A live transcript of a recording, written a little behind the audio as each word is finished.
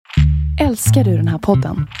Älskar du den här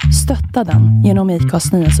podden? Stötta den genom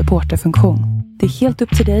IKAs nya supporterfunktion. Det är helt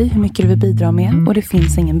upp till dig hur mycket du vill bidra med och det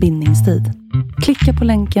finns ingen bindningstid. Klicka på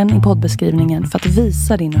länken i poddbeskrivningen för att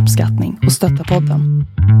visa din uppskattning och stötta podden.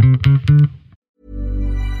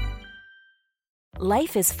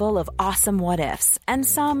 Life is full of awesome what-ifs, and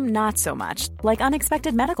some not so much, like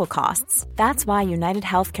unexpected medical costs. That's why United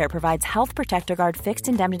Healthcare provides Health Protector Guard fixed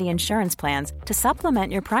indemnity insurance plans to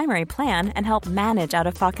supplement your primary plan and help manage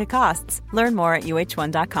out-of-pocket costs. Learn more at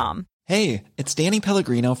uh1.com. Hey, it's Danny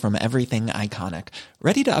Pellegrino from Everything Iconic.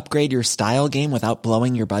 Ready to upgrade your style game without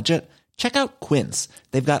blowing your budget? Check out Quince.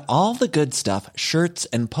 They've got all the good stuff, shirts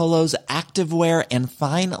and polos, activewear, and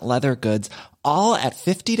fine leather goods, all at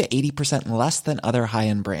 50 to 80% less than other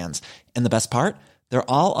high-end brands. And the best part? They're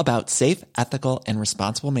all about safe, ethical, and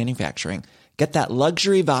responsible manufacturing. Get that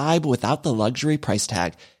luxury vibe without the luxury price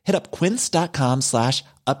tag. Hit up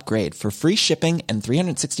quince.com/upgrade for free shipping and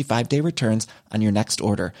 365-day returns on your next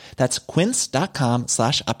order. That's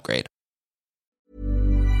quince.com/upgrade.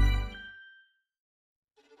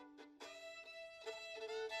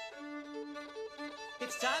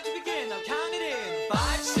 It's time to begin. Now count it in.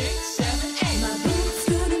 5, 6, 7, 8. My boots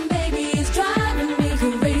good and baby is driving me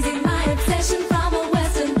crazy. My obsession from a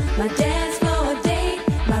western. My dance floor date.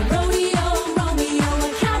 My rodeo Romeo. A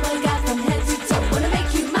cowboy got from head to toe. Wanna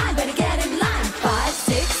make you mine, better get in line. 5,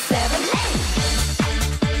 6, 7,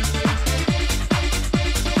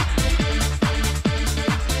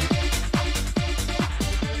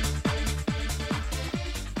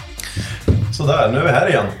 8. Sådär, nu är vi här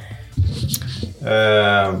igen.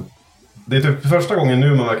 Det är typ första gången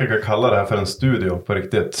nu man verkar kalla det här för en studio på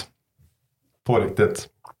riktigt. På riktigt.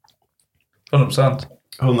 100%.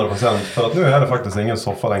 100%. För att nu är det faktiskt ingen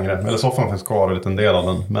soffa längre. Eller soffan finns kvar en liten del av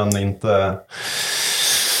den. Men inte...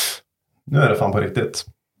 Nu är det fan på riktigt.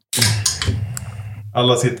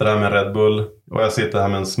 Alla sitter här med en Red Bull. Och jag sitter här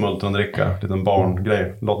med en smultrondricka. Liten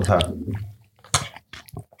barngrej. Låt det här.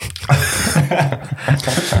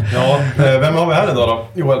 Ja, vem har vi här idag då?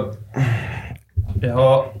 Joel. Vi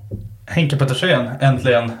har Henke Pettersen,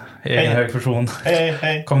 äntligen i egen hög version.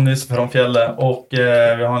 Hej. Kom nyss från fjället. Och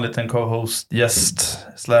vi har en liten co-host, gäst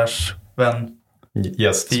 / vän.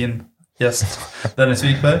 Gäst. Fin gäst. Dennis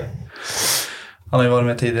Wikberg. Han har ju varit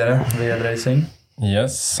med tidigare, VL Racing.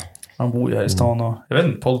 Yes. Han bor ju här i stan och jag vet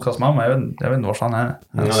inte, podcastmamma, jag vet inte var han är.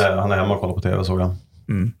 Han är hemma och kollar på tv, såg jag.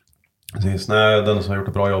 Mm. Precis, nej, den som har gjort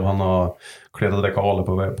ett bra jobb, han har kletat dekaler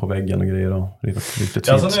på väggen och grejer och riktigt fint.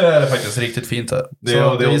 Ja, så nu är det faktiskt riktigt fint här.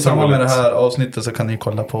 Så i samband med det här avsnittet så kan ni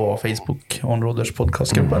kolla på Facebook, Onroaders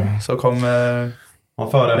podcastgruppen. Så kommer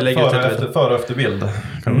före och efter bild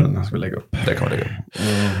kan vi lägga upp. Det kan vi lägga upp.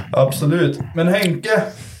 Absolut. Men Henke...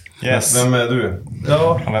 Yes. Vem är du?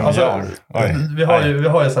 Ja, vem alltså, jag? Vi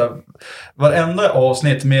har ju så här, varenda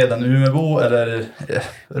avsnitt med en Umeå eller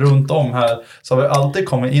runt om här så har vi alltid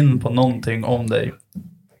kommit in på någonting om dig.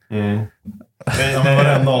 Ja, men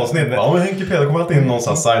varenda avsnitt. Ja, men Henke Peder kommer alltid in någon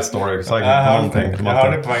sån här side story. Jag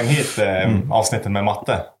hörde på vägen hit avsnittet med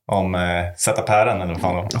Matte om sätta pären eller vad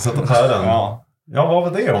fan då. Sätta pären? Ja. Ja, vad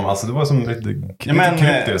var det om? Alltså, det var som lite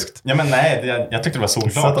kryptiskt. Ja, men nej, jag tyckte det var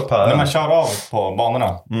solklart. När man kör av på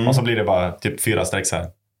banorna och så blir det bara typ 4 streck så här.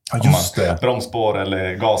 Ja, just det. Bromsspår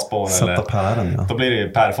eller gasspår. Sätta eller, pären, ja. Då blir det ju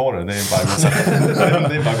pärfåror. Det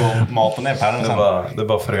är bara att gå och mata ner pären sen. Det är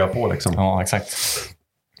bara att fröja på liksom. Ja, exakt.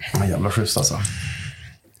 Men jävla schysst alltså.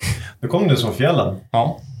 Nu kom du från fjällen.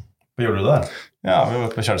 Ja. Vad gjorde du där? Ja, vi var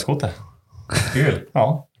uppe och körde skoter. Kul.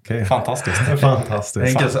 Ja. Okay. Fantastiskt. Det är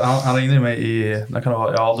fantastiskt. Enkelt, han ringde mig i... När kan det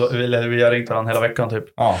vara? Ja, vi har ringt varandra hela veckan typ.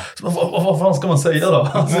 Ja. Så, vad fan ska man säga då?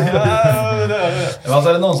 Alltså,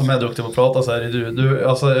 är det någon som är duktig på att prata så är det du.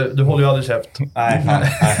 Du håller ju aldrig käft. Nej.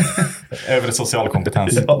 Övre social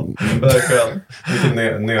kompetens. Ja, verkligen.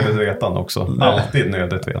 Lite nödigt vetande också. Alltid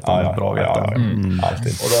nödigt vetande. Ja, bra vetande.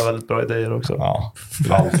 Alltid. Och du har väldigt bra idéer också. Ja.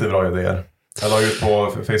 Alltid bra idéer. Jag la ut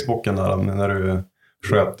på Facebooken där när du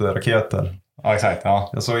sköt raketer. Ja, exakt. Ja.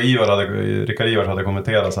 Jag såg Rickard Ivars hade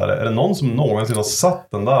kommenterat så här. Är det någon som någonsin har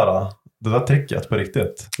satt det där tricket på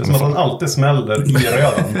riktigt? Det är som att han alltid smäller i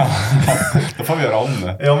röden. Då får vi göra om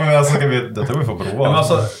det. Ja, men jag tror vi får prova. Men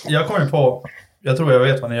alltså, jag kommer ju på... Jag tror jag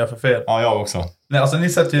vet vad ni gör för fel. Ja, jag också. Nej, alltså ni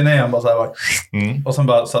sätter ju ner han bara så här. Och sen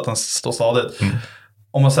bara så att han står stadigt.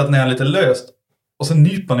 Om man sätter ner han lite löst. Och sen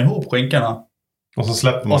nyper man ihop skinkarna. Och så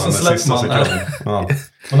släpper man den sista sekunden. Ja.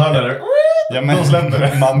 Man hör det där. Ja, men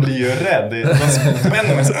man blir ju rädd. De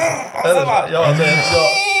spänner mig så. Ja,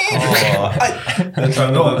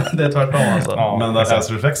 det är tvärtom alltså. Ja, men den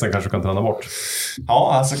här reflexen kanske du kan träna bort.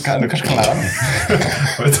 Ja, alltså du kanske kan lära mig.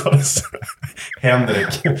 Vi tar det så.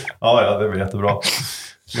 Henrik. Ja, det blir jättebra.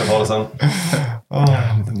 Jag tar det sen.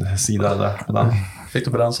 Den sidan där. Den. Fick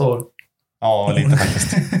du bränsår? Ja, lite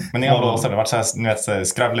faktiskt. Men jag blåste, det var så här, ni vet,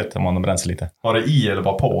 skrävligt om man har bränt sig lite. Var det i eller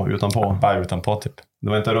bara på? Utanpå? Bara utanpå typ. Det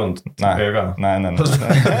var inte runt öga? Nej.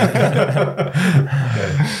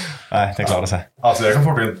 Nej, det klarar sig. Alltså jag kan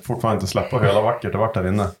fortfarande inte släppa hur jävla vackert det vart där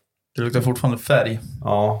inne. Det luktar fortfarande färg.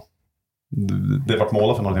 Ja. Det vart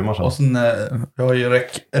målat för några timmar sedan. Och sen vi har ju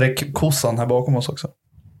räckkossan här bakom oss också.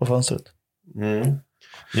 På fönstret.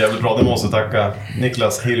 Jävligt bra, det måste tacka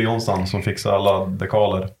Niklas Hill Jonsson som fixar alla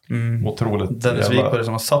dekaler. Otroligt. Dennis Wikberg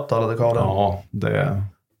som har satt alla dekaler. Ja,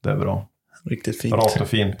 det är bra. Riktigt fint. Rakt och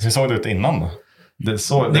fint. Hur såg det ut innan då?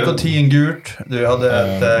 Nikotingult. Du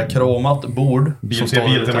hade ett kromat bord.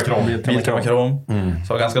 Biltemakrom.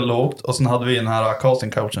 Så var ganska lågt. Och sen hade vi den här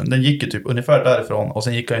casting couchen. Den gick ju typ ungefär därifrån. Och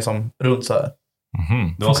sen gick den liksom runt så här.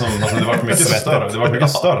 Det var som, alltså det var mycket större. Det var mycket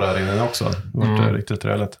större här inne också. Det var riktigt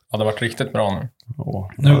trevligt. Ja, det har varit riktigt bra nu.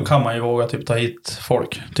 Nu kan man ju våga typ ta hit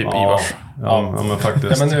folk. Typ Ivars. Ja, men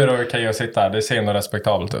faktiskt. Ja, men nu är det okej att sitta här. Det ser ändå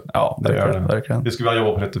respektabelt ut. Ja, det gör det. Verkligen. Vi skulle vilja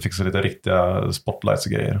jobba på lite och fixa lite riktiga spotlights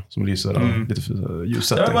och grejer som lyser lite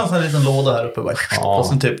ljussättning. Det var bara en sån här liten låda här uppe. Och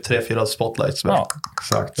sen typ 3-4 spotlights. Ja,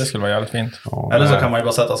 exakt. Det skulle vara jävligt fint. Ja, eller så kan man ju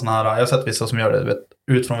bara sätta såna här. Jag har sett vissa som gör det, du vet,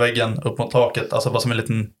 ut från väggen upp mot taket. Alltså bara som en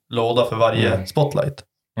liten låda för varje spotlight.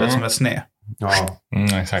 Det är som en sned. Ja.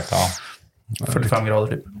 Exakt, ja. 45 grader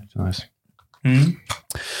typ. Nice.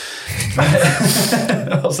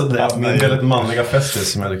 Alltså det är en väldigt manliga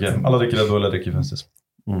festis som jag dricker. Alla dricker Red Bull, jag dricker festis.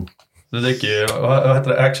 Du dricker ju, vad heter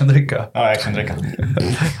det? Actiondricka. Ja, actiondricka.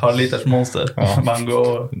 Har liters monster. Ja.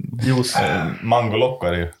 Mango juice. Mango Loco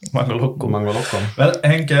är det ju. Mango Loco. Men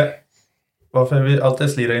Henke, varför vi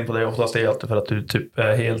alltid slirar in på det oftast är alltid för att du typ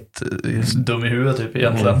är helt dum i huvudet typ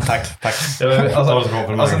egentligen. Tack.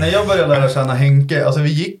 Alltså när jag började lära känna Henke, alltså vi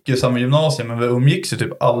gick ju samma gymnasium men vi umgicks ju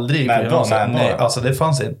typ aldrig på gymnasiet. Nej, alltså det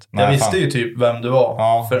fanns inte. Jag visste ju typ vem du var.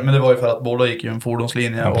 Ja. Men det var ju för att båda gick ju en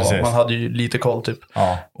fordonslinje och man hade ju lite koll typ.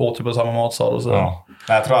 Ja. Åt ju på samma matsal och sådär. Ja.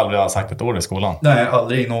 Jag tror aldrig jag har sagt ett ord i skolan. Nej,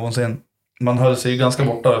 aldrig någonsin. Man höll sig ganska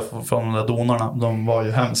borta från de där donarna. De var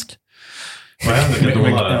ju hemsk. Vad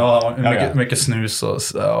hände med mycket snus och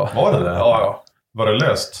ja. Var det det? Ja. Var det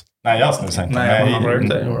löst? Nej, jag snusade inte.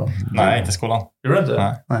 Nej, inte i skolan. Gjorde du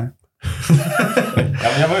inte? Nej.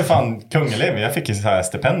 Jag var ju fan kungelev. Jag fick ju så här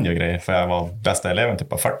stipendier och grejer för jag var bästa eleven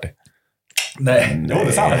typ av 40. Nej. Jo,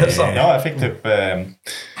 det är sant. Ja, jag fick typ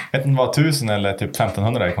vet inte vad 1000 eller typ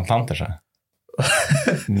 1500 i kontanter så.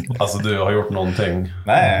 Alltså du har gjort någonting.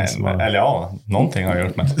 Nej, eller ja, någonting har jag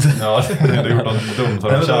gjort. Men. Ja, du har gjort något dumt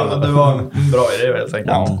för att tjäna. Du var en bra idé helt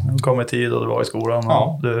enkelt. Ja. Du kom i tid och du var i skolan.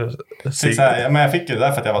 Ja. Men jag fick ju det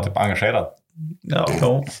där för att jag var typ engagerad. Ja.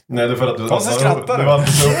 Nej, det är för att du var inte så upptagen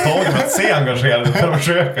med att se engagerad för att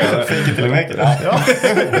försöka. Fick ju till och med ja.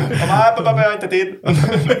 Jag har inte tid.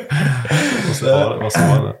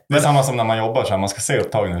 Det är samma som när man jobbar så här, man ska se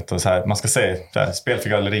upptagen ut och så här, man ska se så här, spel för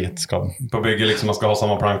galleriet på bygge liksom, man ska ha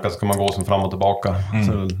samma planka så kan man gå som fram och tillbaka.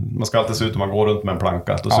 Så man ska alltid se ut om man går runt med en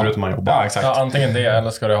planka, då ser det ut som man jobbar. Ja, exakt. Ja, antingen det eller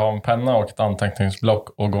ska du ha en penna och ett anteckningsblock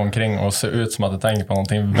och gå omkring och se ut som att du tänker på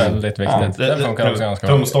någonting väldigt viktigt. Det funkar också ganska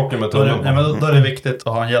bra. Tumstocken med tummen. Nej, men då är det viktigt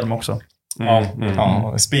att ha en hjälm också. Ja,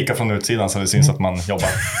 spika från utsidan så det syns att man jobbar.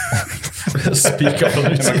 Spika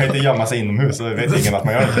från utsidan. Man kan inte gömma sig inomhus så vet ingen att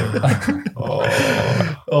man gör det.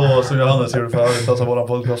 Som Johannes gjorde förut, alltså våran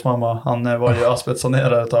podcastmamma, han var ju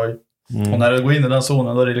asbestsanerare ett tag. Och när det går in i den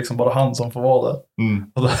zonen då är det liksom bara han som får vara där.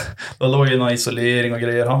 Och då låg ju någon isolering och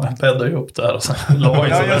grejer. Han bäddade ju upp där och sen låg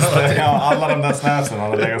ja, just det. Ja, alla de där snäsen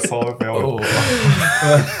han hade legat så på jobbet.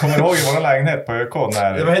 Kommer du ihåg i vår lägenhet på ÖK?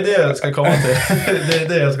 När... Det är det jag ska komma till. Det är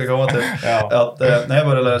det jag ska komma till. Ja. Att, när jag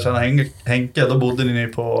började lära känna Henke, då bodde ni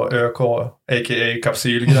på ÖK, a.k.a.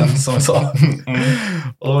 kapsylgräns som jag sa.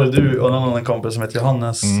 Och då var det du och en annan kompis som heter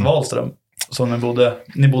Johannes Wahlström. Så ni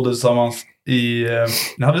bodde tillsammans i...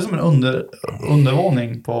 Ni hade som en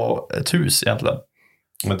undervåning på ett hus egentligen.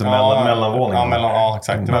 Men inte mellanvåning. Ja,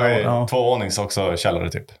 exakt. Det var ju 2-vånings också källare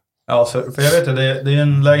typ. Ja, för jag vet ju, det är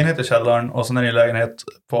en lägenhet i källaren och sen är det en lägenhet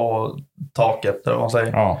på taket, eller vad man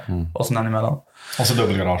säger. Ja. Och sen är ni emellan. Och så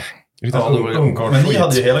dubbelgarage. Men ni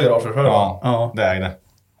hade ju hela garaget själva. Ja, det ägde.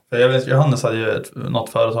 För jag vet, Johannes hade ju något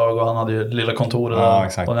företag och han hade ju lilla kontoret där.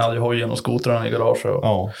 Exakt. Och ni hade ju hojen och skotrarna i garaget.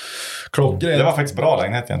 Och klockgrejer. Det var faktiskt bra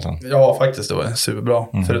lägenhet egentligen. Ja, faktiskt. Det var superbra.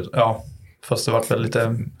 Fast det var väl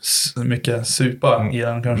lite mycket supa i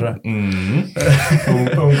den kanske.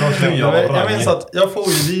 Jag minns att jag får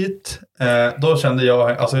ju dit. Då kände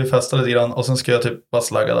jag, alltså vi festade lite grann och sen skulle jag typ bara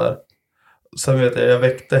slagga där. Sen vet jag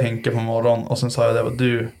väckte Henke på morgonen och sen sa jag det,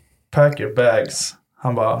 du, pack your bags.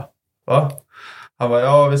 Han bara, va? Han bara,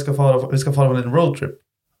 ja vi ska fara på en liten roadtrip.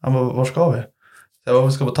 Han bara, var ska vi? Så jag bara,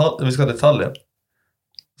 vi ska till Tallinn.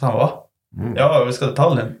 Så han bara, va? Ja, vi ska till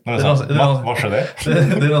Tallinn. Var det?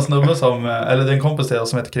 Det är någon snubbe som, eller det är en kompis till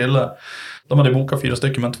som heter Krille. De hade bokat 4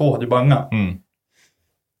 stycken, men 2 hade banga.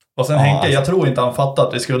 Och sen Henke, jag tror inte han fattade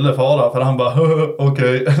att vi skulle fara. För han bara,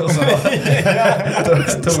 okej. Och så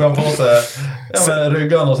tog han på sig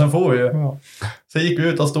ryggan och sen får vi ju. Så gick vi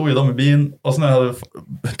ut och stod ju de i bilen. Och sen när jag hade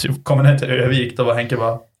typ kommit ner till Övik, då var Henke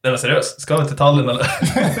bara, det var seriöst, ska vi till Tallinn eller?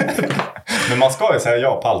 Men man ska ju säga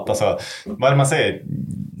ja på allt. Alltså, vad är det man säger?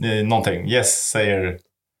 Någonting. Yes säger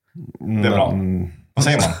det är bra. Vad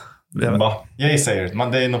säger man? Yes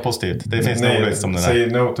säger. Det är något positivt. Det finns något som det där.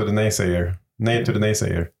 Säg no to the naysayer. Nej to the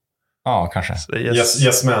naysayer. Ja, kanske.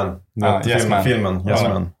 Yes man. Yes man. Filmen. Yes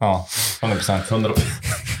man. Ja, 100%.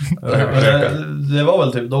 Det var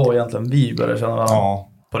väl typ då egentligen vi började känna varandra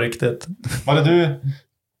på riktigt. Var det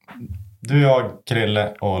du, jag,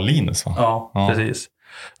 Krille och Linus, va? Ja, precis.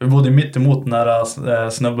 Vi bodde mitt emot den här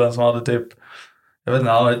snubben som hade typ, jag vet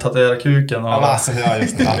inte, han hade tatuerat kuken. Och... Ja,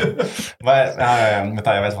 just det.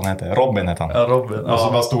 Jag vet vad han heter. Robin heter han. Ja, Robin. Och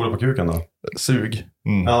så bara stod det på kuken då? Sug.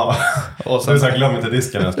 Ja. Och sen så glömde inte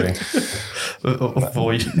disken jag spring.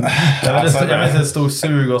 Jag vet det stod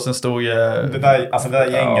sug och sen stod... Det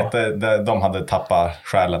där gänget, de hade tappat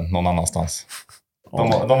själen någon annanstans.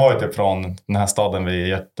 De var ju typ från den här staden vid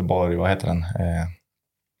Göteborg, vad heter den?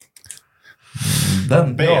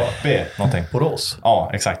 B, någonting. Borås.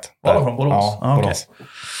 Ja, exakt. Var de från Borås? Ja, Borås.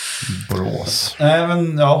 Borås. Nej,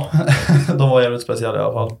 men ja. De var jävligt speciella i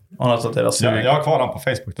alla fall. Han har satt deras sug. Jag har kvar honom på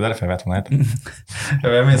Facebook, det är därför jag vet vad han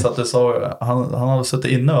heter. Jag minns att du sa, han hade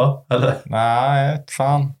suttit inne, va? Eller? Nej,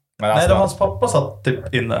 fan. Men nej, det var hans pappa satt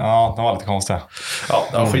typ inne. Ja, de var lite konstiga. Ja,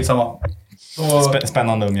 det var skitsamma.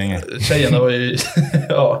 Spännande umgänge. Tjejen var ju...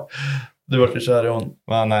 ja, du var ju kär i hon.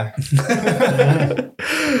 Va, nej.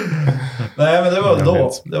 Nej, men det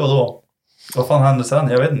var då. Vad fan hände sen?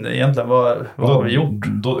 Jag vet inte egentligen vad har vi gjort.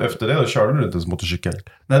 Då, efter det körde du inte ens motorcykel?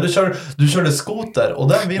 Nej, du körde skoter. Och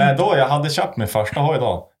den Nej, då jag hade köpt min första hoj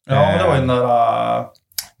då. Ja, men det var ju den där...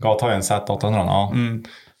 Gathojen Z800, ja.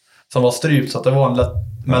 Som var strypt så att det var en lätt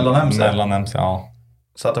mellan-MC. Mellan-MC, ja.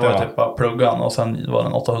 Så att det var typ bara pluggan och sen var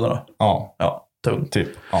den 800. Ja. Ja, tung. Typ,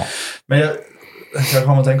 ja. Men jag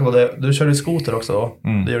kommer att tänka på det. Du körde skoter också då.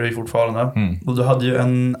 Det gör du ju fortfarande. Och du hade ju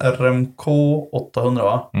en RMK 800,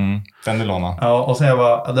 va? Den du lånade. Ja, och sen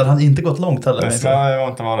den hade inte gått långt heller. Det ska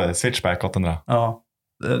inte vara det. Switchback 800. Ja.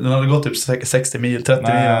 Den hade gått typ 60 mil, 30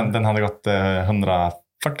 mil. Nej, den hade gått 140,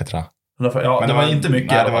 tror jag. Ja, men det var inte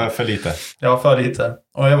mycket. Nej, det var för lite. Ja, för lite.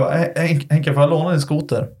 Och jag bara, Henke, får jag låna din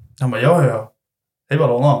skoter? Han bara, ja. Det var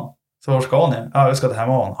låna. Så var ska ni? Ja, vi ska till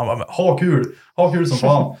hemma. Han bara, ha kul som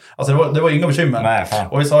fan. Alltså det var inga bekymmer. Nej, fan.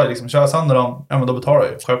 Och vi sa liksom, kör sönder den. Ja, men då betalar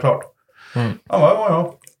jag ju, självklart. Han bara,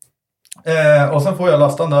 ja. Och sen får jag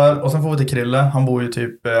lasta den där. Och sen får vi till Krille. Han bor ju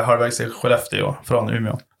typ halvvägs i Skellefteå från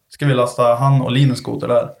Umeå. Ska vi lasta han och Linus skoter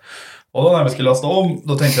där. Och då när vi skulle lasta om,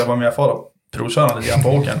 då tänkte jag bara, men jag får provköra lite grann på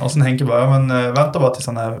åkern. Och sen Henke bara, ja men vänta bara till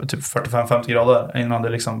sån här typ 45-50 grader innan det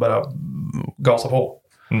liksom börjar gasa på.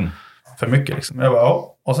 För mycket liksom. Jag bara, ja.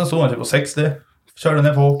 Och sen stod han typ på 60. Körde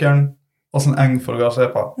ner på åkern. Och sen äng för att gasa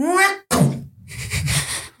på.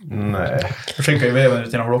 Nej. Jag skickade ju veven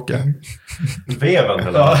ut genom blocken. Veven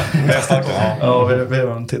eller? Ja. Ja,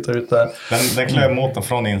 veven tittar ut där. Den klöv motorn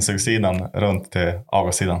från insugssidan runt till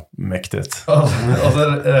avgassidan. Mäktigt.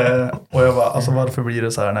 Och jag bara, alltså varför blir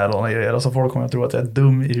det så här när jag lånar grejer? Alltså folk kommer att tro att jag är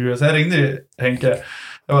dum i huvudet. Så jag ringde ju Henke.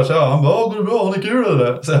 Jag bara, så han bara, går det bra? Han är kul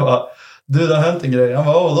eller? Så jag bara, du, det har hänt en grej. Han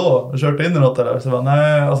bara, vadå? Har du kört in i något eller? Så jag bara,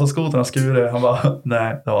 nej, alltså skotern har skurit. Han bara,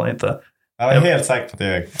 nej, det har han inte. Jag var helt säker på att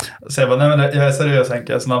jag... Så jag bara, nej men jag är seriös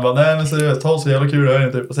Henke. Så han bara, nej men seriöst, ta så jävla kul det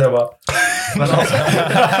är typ. Och så jag bara, men alltså...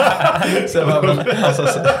 så jag bara, men, alltså,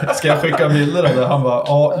 ska jag skicka bilder eller? Han bara,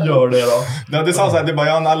 ja, gör det då. Ja, du sa så här, det bara,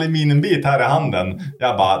 jag har en aluminiumbit här i handen.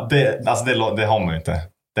 Jag bara, det har man ju inte.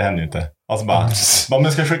 Det händer ju inte. Och så bara,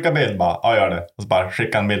 men ska jag skicka bild? Bara, ja, gör det. Och så bara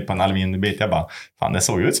skicka en bild på en aluminiumbit. Jag bara, fan det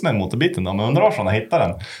såg ut som en motorbiten då. Men undrar var jag hittade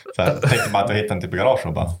den. Så jag tänkte bara att jag hittade den typ i garage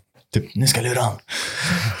och bara, typ, nu ska jag lura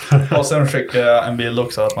han. Och sen skickade jag en bild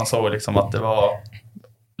också att man såg liksom att det var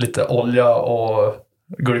lite olja och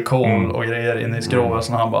glykol och grejer inne i skrovet.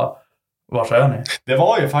 Så han bara, var är ni? Det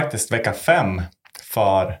var ju faktiskt vecka 5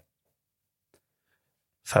 för...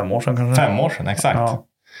 5 år sedan kanske? 5 år sedan, exakt. Ja.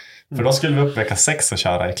 För då skulle vi upp vecka 6 och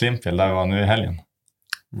köra i Klimpfjäll, där vi var nu i helgen.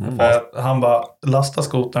 Han bara, lasta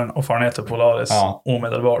skotern och far ner till Polaris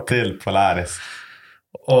omedelbart. Till Polaris.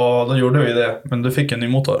 Och då gjorde vi det, men du fick en ny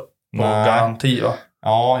motor på garanti, va?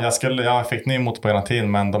 Ja, jag fick ny motor på garanti,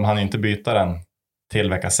 men de hann inte byta den till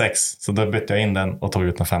vecka 6. Så då bytte jag in den och tog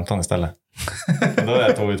ut den 15 istället.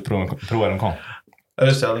 Då tog jag ut Pro RMK. Ja,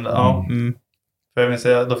 just det. Ja. För jag minns,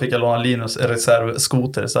 då fick jag låna Linus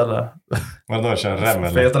reservskoter istället. Men då kör Rev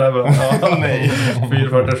eller? Fet Rev. Ja, Nej.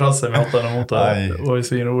 440 chassi med 800 motor. Aj. Det var ju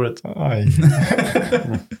svinroligt. Aj.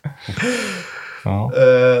 Ja.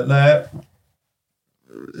 Nej.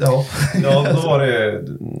 Ja. Ja, då var det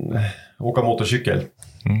åka motorcykel.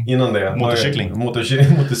 Innan det. Motorcykling.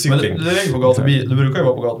 Motorcykling. Men du är på gatubil. Du brukar ju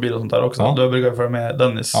vara på gatubil och sånt där också. Ja. Du brukar ju följa med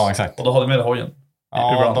Dennis. Ja, exakt. Och då hade du med dig hojen.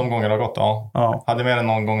 Ja, Ibland. de gånger det har gått, ja. Ja. Hade med det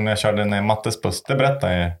någon gång när jag körde en Mattes buss. Det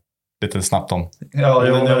berättade jag lite snabbt om. Ja,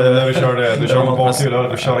 När du körde på bakhjul, höll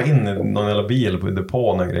du köra in i någon jävla bil på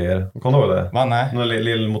depån och grejer. Kommer du ihåg det? Va, nej? Den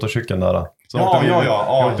lilla motorcykeln där. Så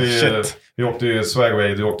Ja, shit. Vi åkte ju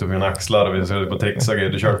swagway, du åkte på en axlar och vi körde på tricks och grejer.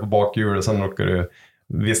 Du körde på bakhjul och sen åkte du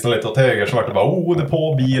vissna lite åt höger så var det bara, det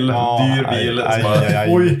på bil, dyr bil. Aj, så bara, aj,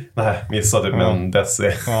 aj. oj, nej, missade typ med en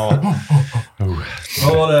Desi. Ja.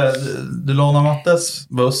 Vad var det? Du lånade Mattes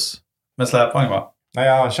buss med släpvagn, va? Nej,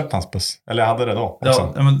 jag har köpt hans buss. Eller jag hade det då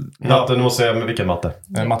också. Ja, men, Matte, nu måste jag säga, men vilken matte?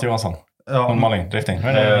 Matte Johansson. ja. Normaling, drifting.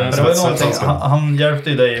 Det var ju någonting, han hjälpte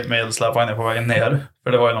ju dig med släpvagnen på vägen ner.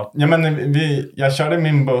 För det var ju något. Ja, men jag körde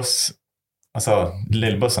min buss, alltså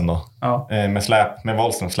lillbussen då, Ja. med släp, med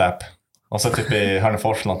Volström släp. Och så typ i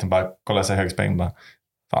Hörnefors eller någonting, bara kollade sig högspräng, bara,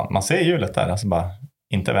 fan, man ser hjulet där, alltså bara,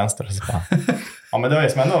 inte vänster. Så bara, ja, men det var ju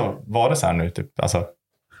som ändå var det så här nu, typ, alltså,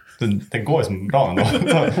 det går ju som bra ändå.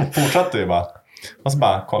 Så fortsatte ju bara. Och så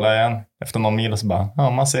bara kollade jag igen efter någon mil och så bara, ja,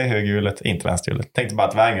 man ser högerhjulet, inte vänsterhjulet. Tänkte bara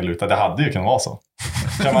att vägen lutade, det hade ju kunnat vara så.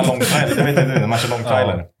 Kör man lång trailer, det vet inte du, när man kör lång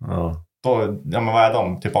trailer. Ja. Då, ja, men vad är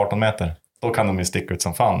de? Typ 18 meter. Då kan de ju sticka ut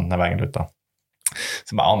som fan när vägen lutar.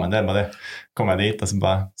 Så bara, ja, men det är bara det. Kom jag dit och så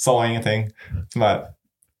bara, sa ingenting. Så bara,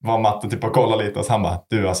 var Matte typ och kollade lite och så han bara,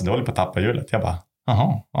 du, alltså du håller på att tappa hjulet. Jag bara,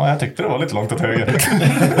 jaha, ja, jag tyckte det var lite långt åt höger.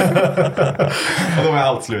 Och då var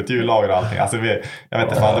allt slut, hjullager och allting. Alltså jag vet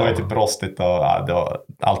inte, fan, det var ju typ rostigt och ja,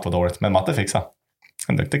 allt var dåligt. Men Matte fixade.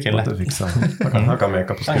 En duktig kille. Matte fixade. Han kan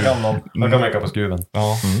meka på skruven. Han kan meka på skruven.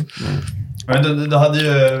 Ja. Men du hade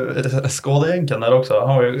ju skådejänken där också.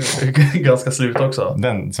 Han var ju ganska slut också.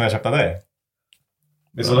 Den som jag köpte av dig.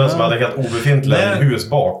 Visst var den som hade helt obefintlig hus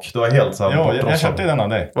bak. Det var helt så här. Ja, jag köpte den av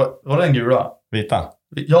dig. Var det den gula? Vita.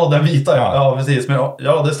 Ja, den vita, ja precis. Men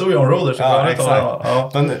ja, det stod ju on-roader. Ja, exakt.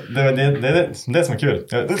 Ja. Men det är det som är kul.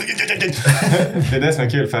 Det är det som är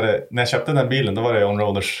kul, för när jag köpte den bilen då var det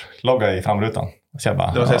on-roaders logga i framrutan. Så jag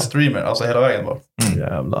bara, det var så här streamer, alltså hela vägen bara.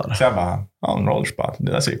 Jävlar. Så jag bara, on-roaders bara,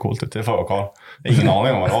 det där ser ju coolt ut, det får jag kvar. Ingen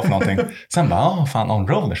aning om vad det var för någonting. Sen bara, fan,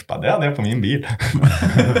 on-roaders bara, det hade jag på min bil.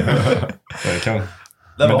 Det är kul.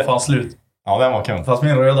 Den var fan slut. Ja, den var kul. Fast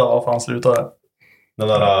min röda var fan slutade. Den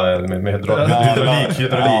där med hydraulik.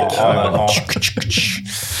 Ja.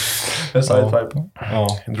 Med sidepipe. Ja.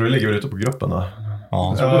 Jag tror det ligger ute på gruppen då.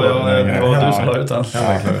 Ja, Det var du som la ut den.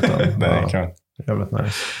 det är kul. Jävligt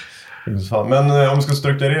nice. Men om vi ska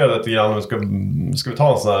strukturera lite grann, ska vi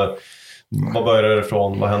ta en sån här, vad börjar det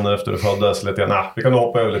ifrån, vad händer efter du föddes lite grann? Vi kan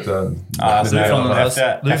hoppa över lite. Alltså,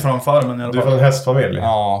 Du är från farmen i alla Du är fall. från en hästfamilj.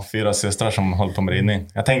 Ja, 4 systrar som håller på med ridning.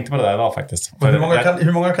 Jag tänkte på det där idag faktiskt.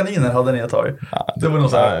 Hur många kaniner hade ni ett tag? Det var nog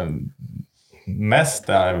så här. Mest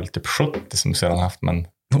är väl typ 70 som syrran haft, men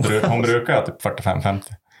hon brukar ha typ 45-50.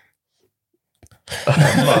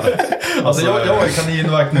 Alltså jag var i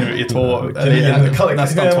kaninvakt nu i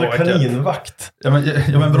nästan 2 veckor. Kaninvakt. Ja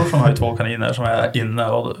men brorsan har ju 2 kaniner som är inne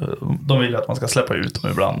och de vill att man ska släppa ut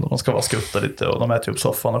dem ibland och de ska vara skutta lite och de äter upp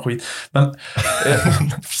soffan och skit. Men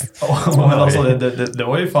alltså det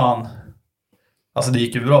var ju fan, alltså det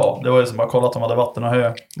gick ju bra. Det var ju som bara kolla att de hade vatten och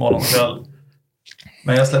hö morgon och kväll.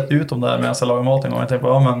 Men jag släppte ut dem där medan jag lagade mat en gång. Jag tänkte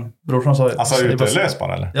på, men brorsan sa ju... Alltså ute och lös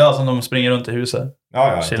bara eller? Ja, alltså de springer runt i huset.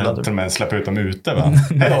 Ja, Chilla, till och med släppa ut dem ute va?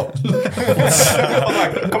 Hej då!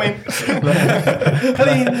 Kom in!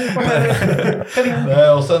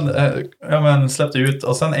 Och sen släppte ut.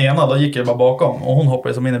 Och sen ena, då gick jag bara bakom. Och hon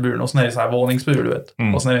hoppade som in i buren. Och sen är det så här våningsbur, du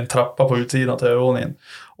vet. Och sen är det en trappa på utsidan till övervåningen.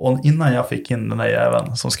 Och innan jag fick in den där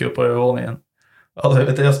jäveln som skulle upp på övervåningen.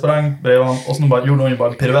 Alltså, jag sprang bredvid honom. Och sen gjorde hon ju bara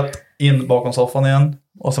en piruett in bakom soffan igen.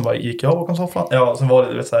 Och sen bara gick jag bakom soffan. Ja, sen var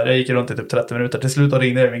det, du vet, så här, jag gick runt i typ 30 minuter. Till slut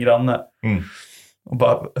ringde jag min granne. Och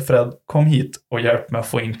bara, Fred, kom hit och hjälp mig att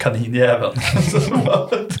få in kaninjäveln. Så bara,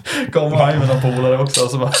 kom han med någon polare också.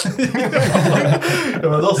 Så bara, ja,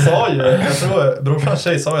 men då sa ju, jag tror brorsans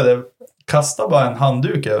tjej sa ju det, kasta bara en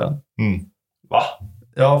handduk över den. Va?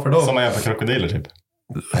 Ja, för då... Som man gör på krokodiler typ.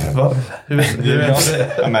 Va? Hur vet du det?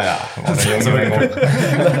 Ja, men ja, en gång.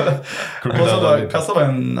 Och så bara kastar man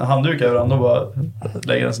en handduk över den, då bara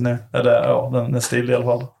lägger den sig ner. Eller ja, den är still i alla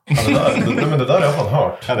fall. Men det där har jag fan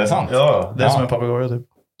hört. Ja, det är sant. Ja, det är som en papegoja typ.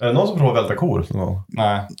 Är det någon som provar välta kor?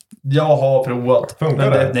 Nej. Jag har provat. Funkar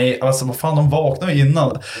men det? Nej, alltså vad fan, de vaknar ju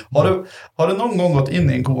innan. Har du någon gång gått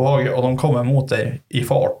in i en kohage och de kommer mot dig i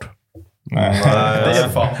fart? Nej. Det är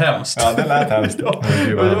fan hemskt. Ja, det lät hemskt. Ja,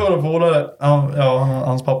 det var det polare.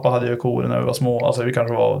 Hans pappa hade ju kor när vi var små. Alltså vi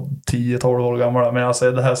kanske var 10-12 år gamla. Men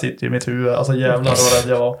alltså det här sitter ju i mitt huvud. Alltså jävlar vad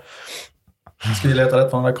rädd jag var. Skulle leta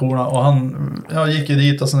rätt på de där korna. Och jag gick ju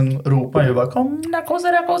dit och sen ropade han ju bara kom där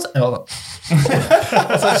kossar. Ja.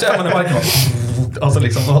 Och sen känner man i marken. Alltså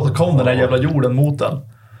liksom då kom den där jävla jorden mot den.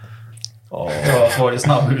 Jag var ju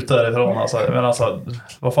snabb ut därifrån. Alltså. Men alltså,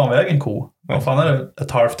 vad fan väger en ko? Vad fan är det?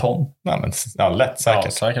 1,5 ton? Nej, men lätt, säkert.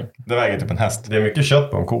 Ja, säkert. Det väger typ en häst. Det är mycket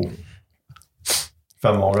kött på en ko.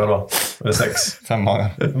 5 magar då? Eller 6? 5 magar.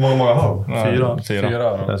 Hur många magar har de? 4.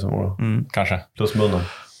 4 Det är så många. Kanske. Plus munnen.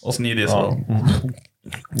 Och snidig så.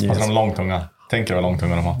 Yes. Alltså de lång tunga. Tänker vad lång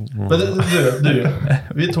tunga de har. Men du,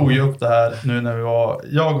 vi tog ju upp det här nu när vi var...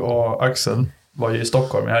 Jag och Axel var ju i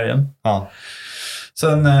Stockholm i helgen. Ja.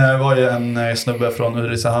 Sen var ju en snubbe från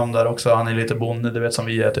Ulricehamn där också. Han är lite bonde, du vet som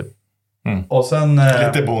vi är typ. Och sen...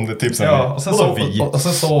 Lite bonde, typ som ja, och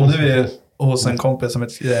sen sovde vi hos en kompis som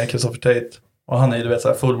heter Christopher Tate. Och han är ju, du vet, så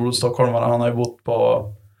här fullblod stockholmare. Han har ju bott på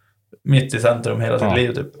mitt i centrum hela sitt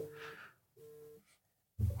liv typ.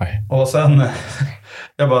 Oj. Och sen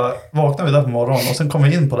jag bara vaknade vi där på morgonen och sen kom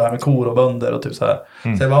vi in på det här med kor och bönder och typ så här.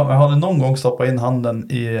 Så jag bara, men har du någon gång stoppat in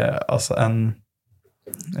handen i alltså en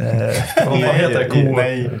vad heter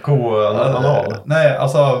det? Ko-anal? Nej,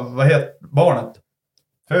 alltså vad heter barnet?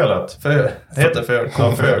 Fölet? Heter föl.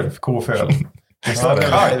 Koföl. Koföl.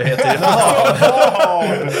 Kalv heter det.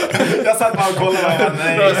 Jag satt bara och kollade.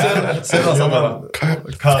 Nej. Sen satt man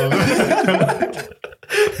kalv.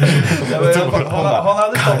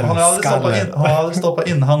 Han har aldrig stoppat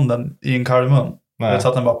in handen i en kalvmun. Så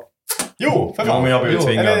att den bara... Jo, för fan. men jag blir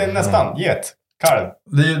tvingad. Eller nästan, get. Kalv.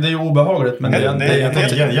 Det är ju obehagligt, men det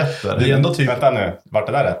är ändå typ... Vänta nu, vart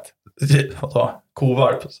det där rätt? Vadå?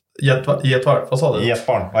 Kovarp? Getvarp, vad sa du?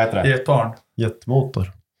 Getbarn, vad heter det? Getbarn.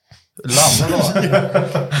 Jetmotor. Lamm, vadå?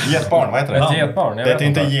 Getbarn, vad heter det? Ett getbarn? Det heter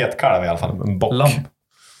inte getkalv i alla fall. En bock. Lamm.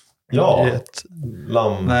 Ja.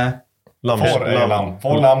 Lamm. Nej. Får är lamm.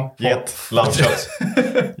 Får, lamm, get. Lammkött.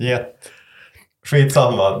 Get.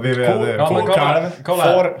 Skitsamma. Kalv,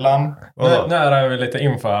 får, lamm. Nu är vi lite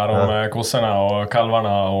info här om kossorna och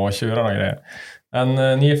kalvarna och tjurarna och grejer.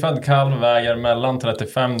 En nyfödd kalv väger mellan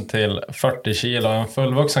 35 till 40 kilo. En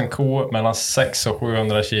fullvuxen ko mellan 6 och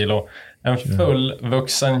 700 kilo. En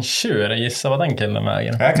fullvuxen tjur, gissa vad den killen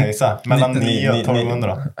väger. Jag kan gissa, mellan 9 och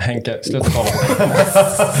 1200. Henke, sluta kolla.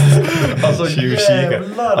 Alltså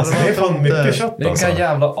jävlar. Alltså det är fan mycket kött alltså. Vilka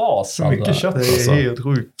jävla as. Mycket kött Det alltså. är helt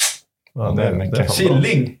sjukt. Ja, det är mycket.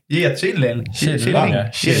 Killing. Getkilling. Killing.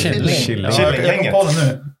 Jag kom på det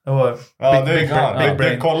nu. Det var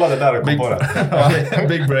du kollade där och kom på det.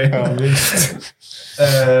 Big brain.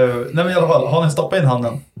 Nej men i alla fall, har ni stoppat in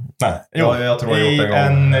handen? Nej, jag tror jag gjort en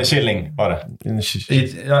gång. En killing var det.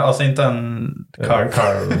 Alltså inte en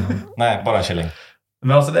kalv. Nej, bara en killing.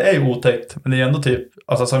 Men alltså det är ju otäckt. Men det är ändå typ,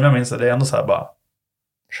 alltså som jag minns det är ändå så här bara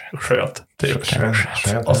skönt. Typ.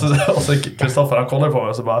 Och så Kristoffer han kollar på mig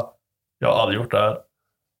och så bara, jag har aldrig gjort det här.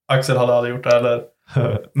 Axel hade aldrig gjort det heller.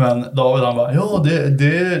 Men David han bara, ja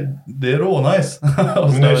det är rånice.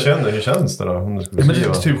 Men hur känns det då? Om du skulle men det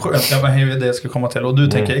är typ skönt. Ja, men det är det jag skulle komma till. Och du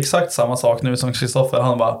tänker exakt samma sak nu som Kristoffer.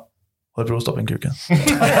 Han bara, har du provstoppat in kuken?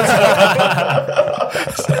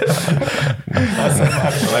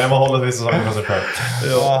 Nej, man håller vissa saker för sig själv.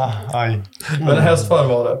 Ja, aj. Men hästfar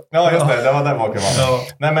var det. Ja, just det var där bakom. Ja.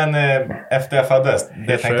 Nej, men efter jag föddes,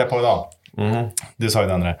 det tänkte jag på idag. Du sa ju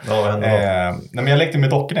det andra. Ja, vad hände då? Nej, men jag lekte med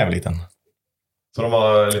dockor när jag var liten. Så de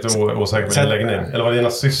var lite osäkra på din läggning? Eller var det dina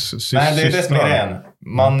Nej, det är det som är grejen.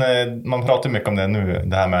 Man pratar mycket om det nu.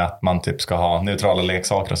 Det här med att man typ ska ha neutrala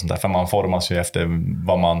leksaker och sånt där. För man formas ju efter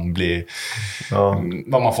vad man blir... Ja.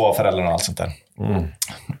 Vad man får av föräldrarna och allt sånt där.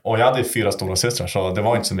 Och jag hade ju 4 stora systrar. Så det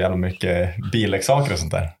var inte så jävla mycket billeksaker och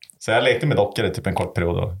sånt där. Så jag lekte med dockor i typ en kort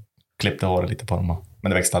period. Och klippte håret lite på dem. Men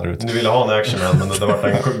det växte aldrig ut. Du ville ha en action men det var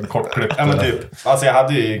en kort klipp. Ja, men typ. Alltså jag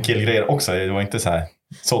hade ju killgrejer också. Det var inte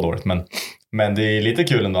så dåligt. Men det är lite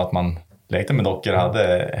kul ändå att man lekte med dockor,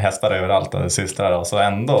 hade hästar överallt och systrar och så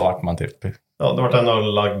ändå vart man typ... Ja, det vart ändå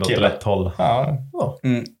lagd åt rätt håll. Ja.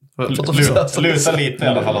 Lusa lite i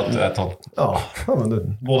alla fall åt rätt håll. Ja,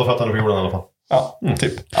 men båda fötterna på jorden i alla fall. Ja,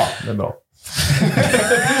 typ. Ja, det är bra.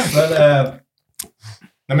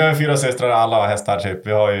 Nej, men vi har 4 systrar, alla har hästar typ.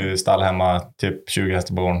 Vi har ju stall hemma, typ 20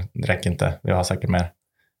 hästar på gården. Det räcker inte, vi har säkert mer.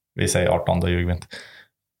 Vi säger 18, då ljuger vi inte.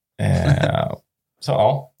 Så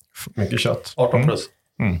ja. Mycket kött. 18 plus.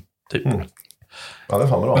 Typ. Ja, det är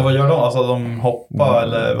fan bra. Men vad gör de? Alltså de hoppar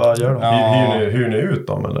eller vad gör de? Ja. Hyr ni ut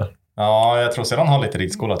dem eller? Ja, jag tror sedan har lite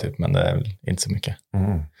ridskola typ, men det är väl inte så mycket.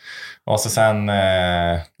 Och så sen...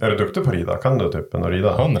 Är du duktig på att rida? Kan du typ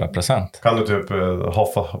rida? 100%. Kan du typ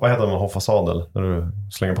hoffa, vad heter det med hoffa sadel? När du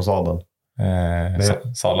slänger på sadeln?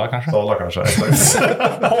 Sadlar kanske? Sadlar kanske, exakt.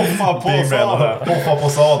 Hoppa på sadeln. Hoppa på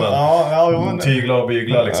sadeln. Ja, Tygla och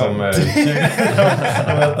bygla liksom.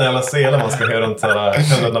 Jag vet när jävla sele man ska höra runt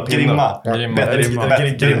sådär. Grimma. Grimma.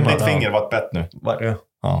 Mitt finger var ett bett nu.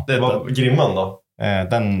 Ja. Det var grimman då?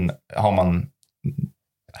 Den har man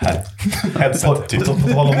här. Headset typ. På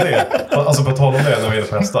tal om det. Alltså på tal om det när vi är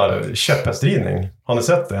på hästar. Käpphästridning. Har ni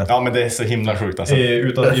sett det? Ja, men det är så himla sjukt alltså.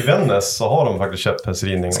 I Vännäs så har de faktiskt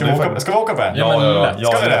käpphästridning. Ska vi åka på en? Ja,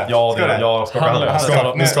 ska vi det? Ja, skaka hand.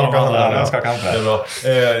 Det är bra.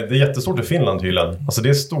 Det är jättestort i Finland tydligen. Alltså det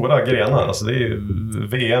är stora grenar. Alltså det är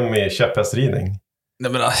VM i käpphästridning.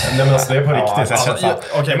 Nej men alltså det är på riktigt.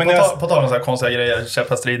 Okej, på tal om så här konstiga grejer.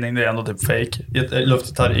 Käpphästridning, det är ändå typ fake.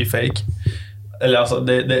 Luftgitarr är fake. Eller alltså,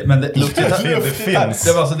 men luftgitarr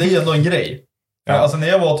finns. Det är ju ändå en grej. Ja. Alltså när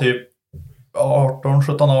jag var typ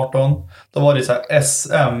 17-18, då var det så här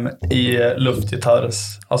SM i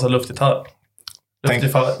luftgitarrs. Alltså luftgitarr.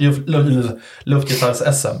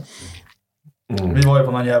 Luftgitarrs-SM. Vi var ju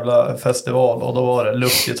på någon jävla festival och då var det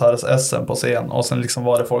luftgitarrs-SM på scen. Och sen liksom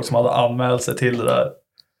var det folk som hade anmält sig till det där.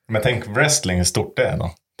 Men tänk wrestling, hur stort det är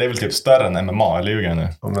då? Det är väl typ större än MMA, eller ljuger nu?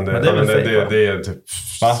 Ja, men det är väl fake, det är typ...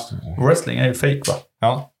 Va? Wrestling är ju fake, va?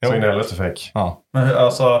 Ja. Så in helvete fake. Ja. Men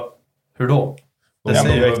alltså, hur då?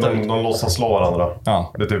 De låtsas slå varandra.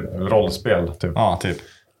 Ja. Det är typ rollspel, typ. Ja, typ.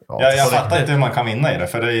 Jag fattar inte hur man kan vinna i det,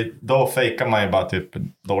 för då fejkar man ju bara typ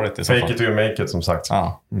dåligt i så fall. Fake it to make it, som sagt.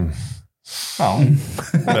 Ja. Ja.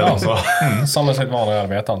 Men alltså... Som är sitt vanliga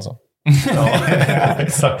arbete alltså. Ja,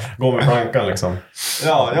 exakt. Gå med plankan liksom.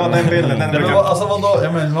 Ja, den bilden. Alltså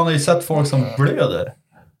vadå? Man har ju sett folk som blöder.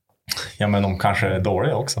 Ja, men de kanske är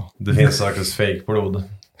dåliga också. Det finns säkert fake-blod.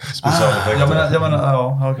 Specialeffekter.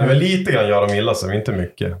 Okay. Men lite grann gör de illa sig, inte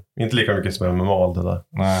mycket. Inte lika mycket som MMA, det där.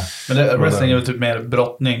 Nej. Men wrestling är ju typ mer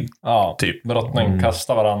brottning. Ja, typ. Brottning,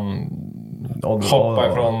 kasta varann,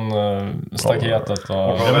 hoppa ifrån staketet.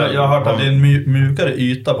 Och... Jag har hört att det är en mjukare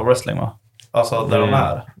yta på wrestling, va? Alltså där de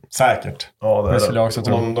är. Säkert. Ja, det är det. Också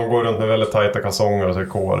de går runt med väldigt tajta kalsonger och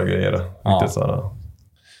trikåer och grejer. Ja. Riktigt sådär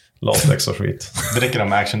latex och skit. Dricker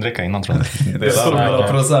de actiondricka innan, tror jag. Det är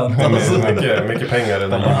 100%. Mycket pengar i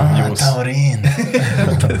den här juice. Taurin.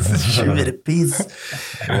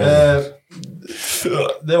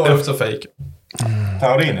 Det var också fake.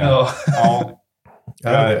 Taurin, ja.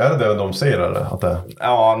 Är det de säger eller? Att det...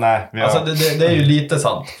 Ja, nej. Alltså det är ju lite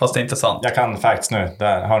sant, fast det är inte sant. Jag kan facts nu.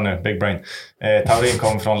 Hör nu, big brain. Taurin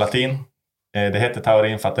kom från latin. Det heter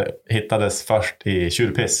taurin för att det hittades först i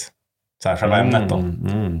tjurpiss. Så här, själva ämnet då.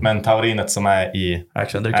 Men taurinet som är i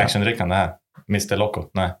actiondrickan, det här. Mr. Loco,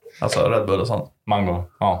 nej. Alltså Red Bull och sånt. Mango,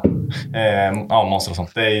 ja. Monster och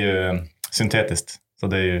sånt. Det är ju syntetiskt. Så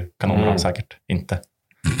det är ju kanonbra säkert. Inte.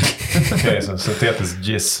 Okej, så syntetisk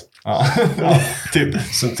giss. Ja, typ.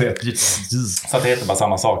 Syntetisk giss. Så det heter bara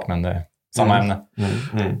samma sak, men det är samma ämne.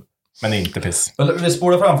 Men det är inte piss. Vi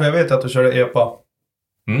spolar fram, för jag vet att du körde EPA.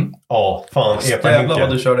 Ja, fan. EPA. Jävlar vad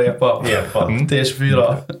du körde EPA.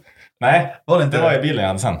 T24. Nej, var det inte det var i bilen jag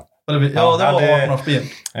hade sen. Ja, det var 18-årsbil.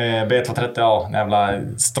 B230A, jävla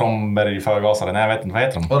Stromberg förgasare. Nej, jag vet inte, vad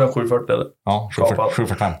heter de? Var det 740 eller? Ja,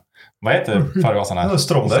 745. Vad heter förgasarna?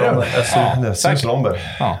 Stromberg. Stromberg.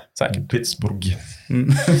 Ja, säkert. Pittsburgh.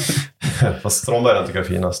 Fast Stromberg tycker jag är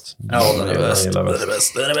finast. Ja, den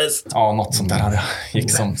är bäst. Ja, något sånt där hade jag.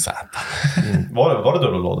 Gick som satan. Var det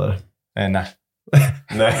dubbellådor? Nej.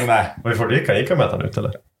 Nej. Varför gick jag med den ut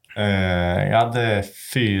eller? Jag hade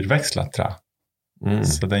fyrväxlat, tror jag.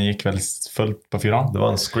 Så den gick väl fullt på 4. Det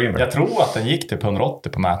var en screamer. Jag tror att den gick typ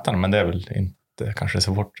 180 på mätaren, men det är väl inte kanske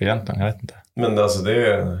så fort egentligen, jag vet inte. Men alltså det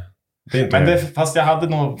är inte... Men fast jag hade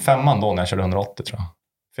nog 5 då när jag körde 180, tror jag.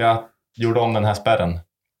 För jag gjorde om den här spärren.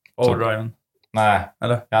 Overdriven? Nej,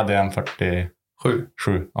 eller? Jag hade en 47,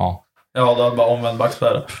 ja. Ja, då hade bara omvänd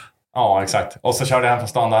backspärr. Ja, exakt. Och så körde jag hem på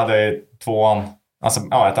stan, då hade jag 2an. Alltså,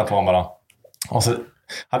 ja, 1-2 bara. Och så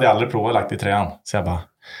hade jag aldrig provat lagt i 3an. Så jag bara,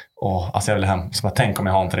 alltså jag ville hem. Så bara, tänk om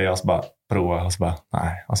jag har en 3, och så bara prova. Och så bara,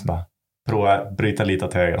 nej. Och så bara, prova, bryta lite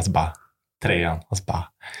åt höger. Och så bara, 3an. Och så bara,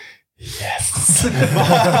 yes.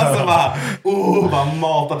 Så bara,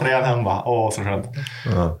 mata 3an hem. Bara, så skönt.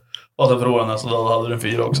 Och så provade den, så då hade du en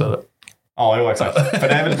 4 också, eller? Ja, jo exakt. För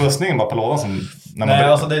det är väl bussningen bara på lådan som... När man Nej,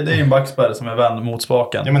 alltså det är ju en backspärr som är vänd mot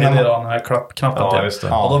spaken. Ja, men det är när det man- den här knappen Ja, till. just det.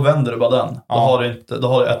 Ja. Och då vänder du bara den. Ja. Då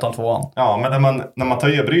har du 1:an, 2:an. Ja, men när man tar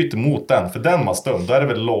i och bryter mot den, för den var stum, då är det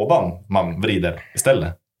väl lådan man vrider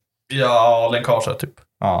istället. Ja, länkage typ.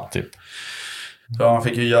 Ja, typ. Så man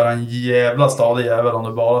fick ju göra en jävla stadig jävel om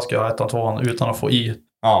du bara ska ha 1:an, 2:an utan att få i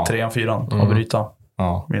Ja, 3:an, 4:an och bryta.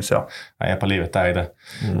 ja. Minns jag. Jag är på livet, det är det.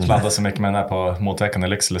 Sladdade så mycket med den här på motveckan i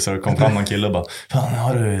Lycksele så det kom fram någon kille och bara fan,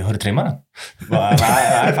 har du trimmat den? Bara,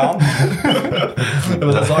 nej, fan.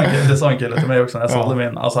 Det sa en kille till mig också när jag sålde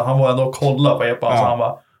min. Alltså han var ändå och kollade på epan. Ja. Så han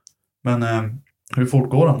bara, men hur fort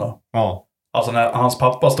går den då? Ja. Alltså när hans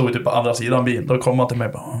pappa stod ju typ på andra sidan bilen, då kom han till mig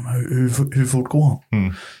och bara, "Men hur fort går han?"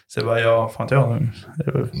 Mm. Så jag bara, ja, fan inte jag.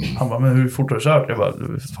 Han bara, men hur fort har du kört? Jag bara,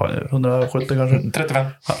 fan, 170 kanske. 35.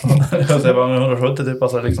 Så jag bara, 170 typ,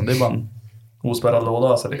 alltså liksom, det är bara en ospärrad låda.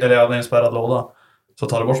 Alltså, eller ja, det är en spärrad låda. Så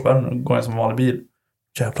tar du bort spärren och går in som en vanlig bil.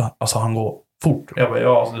 Jävlar, alltså han går fort. Jag bara,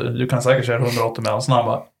 ja, alltså, du kan säkert köra 180 med han. Så han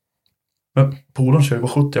bara, men polaren kör på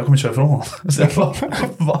 70, jag kommer köra ifrån honom. Så jag bara,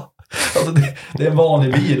 va? Alltså det är en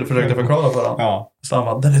vanlig bil, försökte jag förklara för honom. Ja. Så han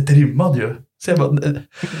bara, den är trimmad ju. Så jag bara,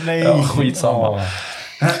 Nej. ja, skitsamma.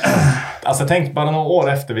 Alltså tänk bara några år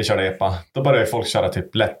efter vi körde EPA. Då började folk köra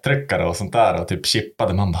typ lättryckare och sånt där och typ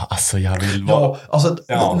chippade. Man bara, alltså jag vill vara... Ja, alltså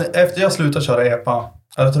Ja. efter jag slutade köra EPA,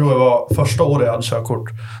 jag tror det var första året jag hade körkort,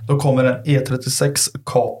 då kommer en E36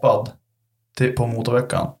 kapad på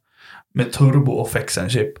motorveckan med turbo och fexen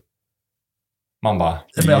chip. Man bara,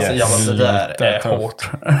 Men alltså jävlar, det där är tufft. hårt.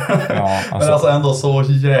 Ja, Men alltså ändå så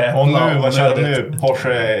jävla och nu, vad kör du onödigt. nu?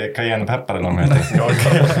 Porsche Cayenne Pepper eller vad de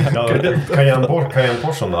heter. Cayenne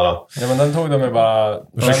Porschen där. Ja, men den tog de ju bara...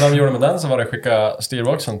 Det enda de gjorde med den så var det att skicka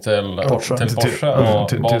styrboxen till Porsche. Porsche och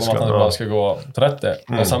till bad om att Tyskland, den ja. bara skulle gå 30.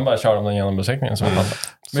 Och sen bara körde de den genom besiktningen. Så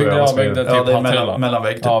byggde jävla byggde typ Ja, det är halvtrilla.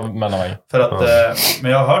 mellanvägg typ. Ja, mellanvägg. För att,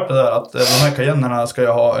 men jag har hört det där att de här Cayennerna ska ju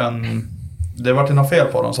ha en... Det har varit något fel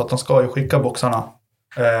på dem så att de ska ju skicka boxarna.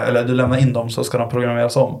 Eller du lämnar in dem så ska de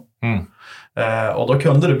programmeras om. Mm. Och då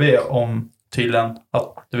kunde du be om tydligen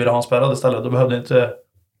att du ville ha en spärrad istället. Då behövde du inte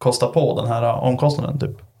kosta på den här omkostnaden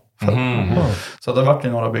typ. Så det vart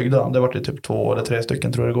ju några byggda. Det vart ju typ 2 eller 3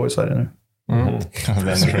 stycken tror jag det går i Sverige nu.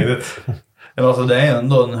 Det är Smidigt. Men alltså det är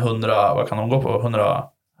ändå en 100, vad kan de gå på? 100,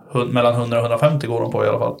 mellan 100 och 150 går de på i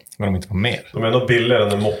alla fall. Men de inte på mer. De är nog billigare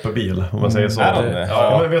än en moppebil, om man säger så. Är de det?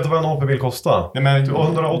 Ja, men vet du vad en moppebil kostar? Nej, men,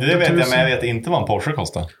 180 det vet jag, 000. men jag vet inte vad en Porsche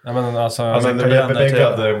kostar. Ja, men alltså... Alltså en Cayenne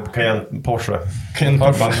beläggad Cayenne Porsche.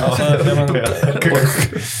 Alltså, ja, men,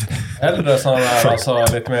 äldre sådana där, alltså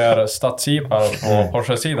lite mer stadsjeepar på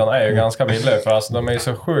Porsche-sidan är ju ganska billiga. För alltså, de är ju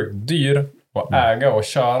så sjukt dyr att äga och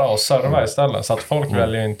köra och serva istället. Så att folk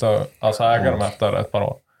väljer ju inte att alltså, äga dem efter ett par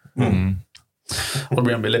år. Och då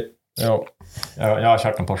blir de billig. Jo. Jag har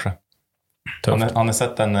kört en Porsche. Har ni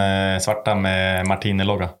sett den svarta med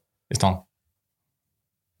Martini-logga i stan?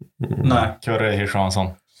 Nej, Curry Hirsch-Hansson.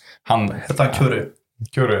 Han... heter han Curry?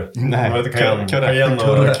 Curry. Nej, Jag vet Cayenne. Curry. Cayenne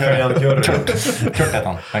och Cayenne Curry. Kurt heter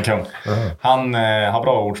han, en kung. Han har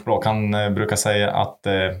bra ordspråk. Han brukar säga att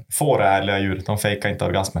får är ärliga djur, de fejkar inte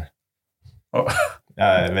orgasmer.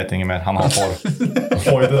 Jag vet inget mer, han har får.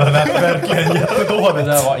 Oj, det där lät verkligen Det jättedåligt.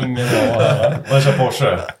 där var ingen bra. Man kör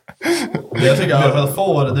Porsche. Jag tycker att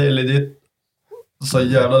får, det är legit så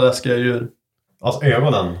jävla läskiga djur. Alltså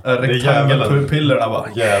ögonen. Det är djävulen. Rektangelpupillerna bara.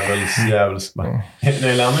 Djävuls.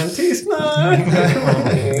 Nej, men tystnad.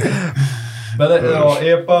 Men det, ja,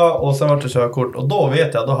 EPA och sen vart det körkort. Och då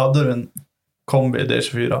vet jag, då hade du en kombi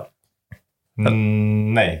D24.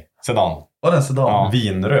 Nej, sedan. Var det en sedan? Ja.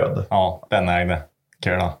 Vinröd. Ja, den ägde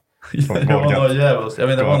Kula. Det var något jävligt. Jag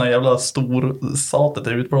vet inte, det var någon jävla stor satet i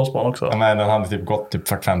utblåsban också. Ja, men den hade typ gått typ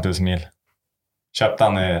 45 000 mil. Köpte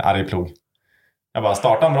han i Arjeplog. Jag bara,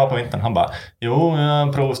 startade han bra på vintern? Han bara, jo,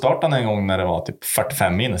 jag provstartade en gång när det var typ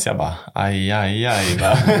 45 minus. Jag bara, aj.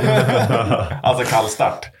 Alltså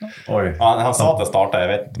kallstart. Oj. Han sa att det startade,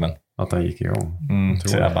 jag vet inte, men... Att han gick igång.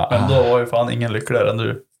 Så jag bara, Men då var ju fan ingen lyckligare än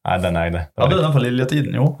du. nej, den ägde. Hade du den på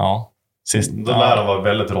Liljetiden? Jo. Ja. Sist. Den där var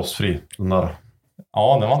väldigt rostfri. Den där.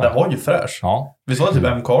 Ja, den var Den det. var ju fräsch. Ja. Visst var det typ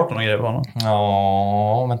MK18 och grejer på honom?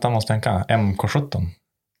 Ja, vänta, jag måste tänka. MK17.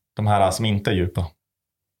 De här som inte är djupa.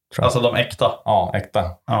 Alltså de äkta. Ja, äkta.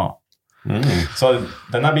 Ja. Så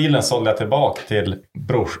den här bilen sålde jag tillbaka till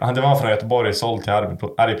brors. Det var från Göteborg, såld till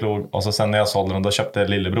Arjeplog. Och så sen när jag sålde den, då köpte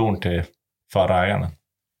lillebror till förra ägaren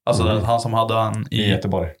Alltså han som hade han i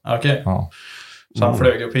Göteborg. Okej. Ja. Så han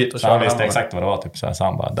flög upp hit och Så han körde visste hem. exakt vad det var typ. Så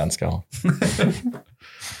han bara, den ska jag ha.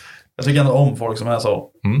 Jag tycker ändå om folk som är så.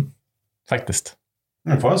 Faktiskt.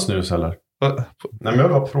 Får jag en snus eller? Nej, men jag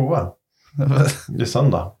vill bara prova. Det är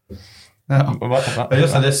söndag. Ja,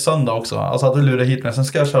 just det är söndag också. Alltså att du lurar hit mig. Sen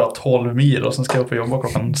ska jag köra 12 mil och sen ska jag upp och jobba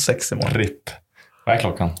klockan 6 imorgon. RIP. Vad är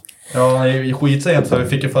klockan? Ja, det är ju skitsent för vi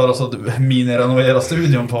fick ju för oss att mini-renovera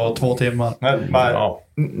studion på 2 timmar. Men bara,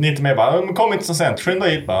 inte mer bara, men kom inte så sent. Skynda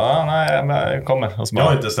hit bara. Nej, men jag kommer. Och så bara, Jag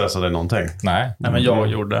har inte stressat dig någonting. Nej. Nej, men jag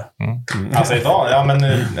gjorde. Alltså idag,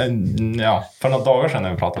 för några dagar sedan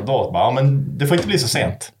när vi pratade då, bara, men det får inte bli så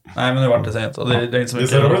sent. Nej, men nu vart det sent och det är inte så Det är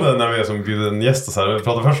mycket. så roligt när vi är som bjuder en gäst och så här. Vi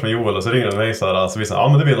pratar först med Joel och så ringer han mig så här. Så vi säger,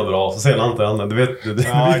 men det blir nog bra. Så säger han till henne. Du vet, det blir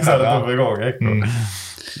så här att få igång.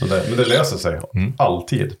 Men det löser sig.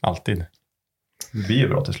 Alltid. Alltid. Det blir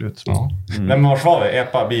bra till slut. Men vart var vi?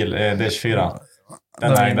 Epa bil, D24.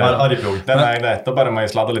 Den ägde. Då började man ju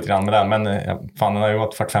sladda lite grann med den. Men fan, den har ju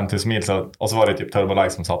gått 45 000 mil. Och så var det typ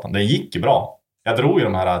turbo-lag som satan. Den gick ju bra. Jag drog ju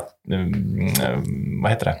de här,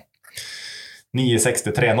 vad heter det?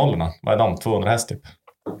 960-3-0-orna. Vad är de? 200 häst typ.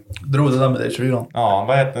 Drog det där med D24. Ja,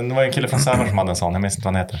 vad heter, det var en kille från Sävar som hade en sån. Jag minns inte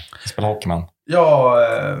vad han heter. Spelar hockeyman. Ja,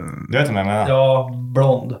 Du vet vem jag menar? ja,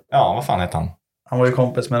 blond. Ja, vad fan heter han? Han var ju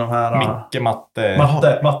kompis med de här... Micke, Matte.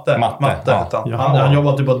 Matte hette han. Han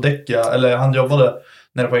jobbade typ på däck, eller han jobbade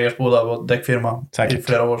nere på Ersboda på däckfirma Säkert. i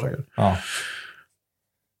flera år säkert. Ja.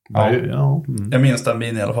 Jag minns den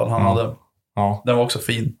bilen i alla fall han hade. Ja. Den var också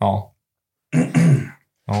fin. Ja.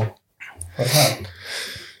 Ja. Vad är det här?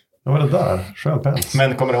 Vad var det där? Skön päls.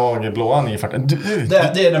 Men kommer du ihåg blåa 940?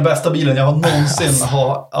 Det är den bästa bilen jag har någonsin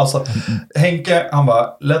har. Alltså, Henke, han bara,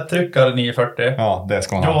 lättryckare 940. Ja, det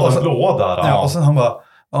ska man ha. Ja, den blåa där. Ja, och sen han bara,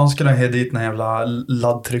 han skulle ha dit en jävla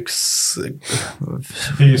laddtrycks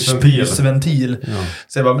pysventil. Ja.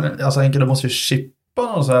 Så jag bara, men alltså Henke, du måste ju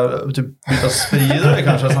chippa och så här, typ byta spridare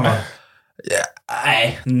kanske. Så han bara,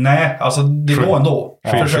 nej, alltså det går ändå.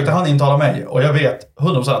 Försökte han intala mig och jag vet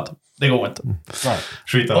 100%. Det går inte.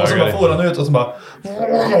 Skita och så bara får han ut och så bara...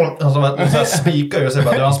 Och så bara spikar ju. Och så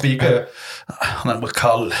bara, han spikar ju. Han är bara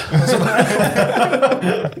kall.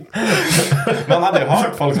 Man hade ju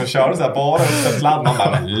hört folk som körde så här, bara uppställd sladd. Man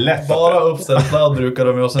bara, lätt. Bara uppställd sladd brukar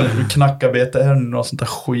de ju. Och sen knacka BTR och sånt där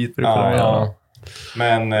skit brukar de göra.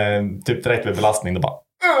 Men typ direkt vid belastning, då bara...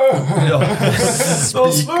 Ja,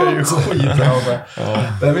 spikar ju skit.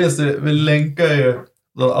 Jag minns det, vi länkar ju...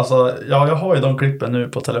 Alltså, ja, jag har ju de klippen nu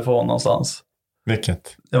på telefon någonstans.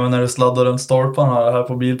 Vilket? Ja, men när du sladdar runt stolparna här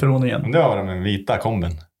på bilprovningen. Men det var den vita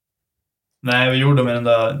komben. Nej, vi gjorde med den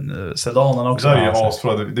där sedanen också. Det är ju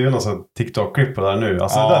asbra. Det är ju någon sån TikTok-klipp på det här nu.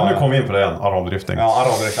 Alltså där, nu kommer vi in på det igen. Arabdrifting. Ja,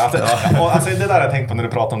 arabdrifting. Alltså det där jag tänkt på när du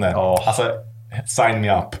pratar om det. Ja. Alltså, sign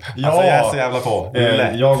me up. Alltså jag är så jävla på.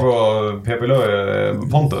 Jag och P.P.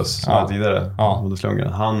 Pontus, som var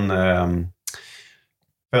tidigare. Han...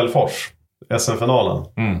 Fällfors. SM-finalen.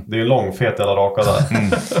 Det är ju en lång, fet jävla raka där.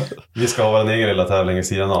 Vi ska ha en egen lilla tävling i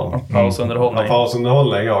sidan av. Pausunderhållning. Ja,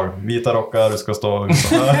 pausunderhållning, ja. Vita rockar, du ska stå...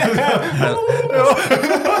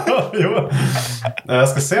 Jo. Jag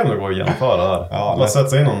ska se om det går att genomföra här. Ja, man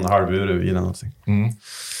sätter in någon halvbur i den också.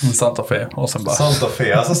 Santa Fe och sen bara... Santa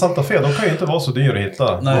Fe, alltså Santa Fe, de kan ju inte vara så dyra att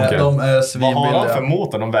hitta. Nej, de är svinbilliga. Vad har de för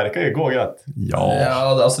motor? De verkar ju gå gött.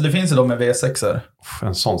 Ja, alltså det finns ju de med V6-er.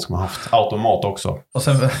 En sån ska man haft. Automat också. Och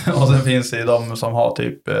sen finns det ju de som har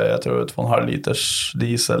typ, jag tror 2,5 liters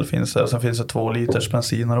diesel finns det. Och sen finns det 2 liters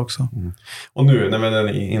bensiner också. Och nu, när man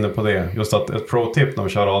är inne på det, just att ett pro-tip när vi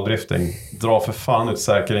kör avdrifting, dra för fan ut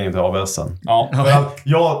säkringen till ABSen. Ja.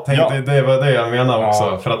 Jag tänkte, det var det jag menar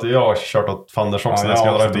också. För att jag har kört åt Fanders också när jag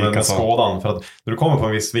ska dra ut med skådan. För att när du kommer på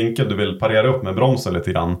en viss vinkel, du vill parera upp med bromsen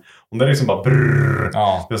lite grann. Om det är liksom bara brrrr,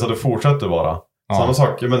 det är så att du fortsätter bara. Samma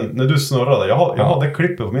sak, men när du snurrade, jag har det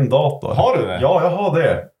klippet på min dator. Har du det? Ja, jag har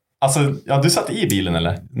det. Alltså, du satt i bilen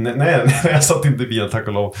eller? Nej, jag satt inte i bilen, tack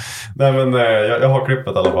och lov. Nej, men jag har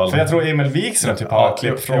klippet i alla fall. För jag tror Emil Wikström typ har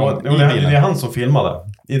klippt från i bilen. bilen. Det är han som filmade.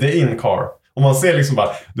 I the in-car. Och man ser liksom bara,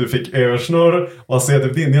 du fick översnurr. Och man ser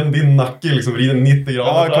typ din nacke liksom vrider 90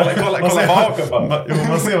 grader. Ja, kolla bakåt.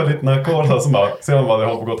 Man ser vad ditt nacke var så bara, ser man bara det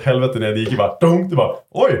har på gått helvete när det gick bara, dunk, det bara,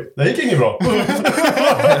 oj, det gick inget bra.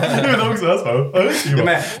 Det är också så här. Men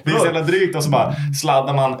det är så jävla drygt och så bara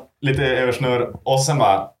sladdar man lite översnurr och sen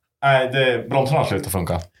bara, nej, bromsarna har slutat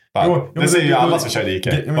funka. Det ser ju alla som kör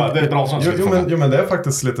diket. Det är bromsarna som funka. Jo, men det är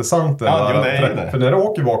faktiskt lite sant. För när du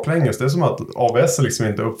åker baklänges, det är som att ABS liksom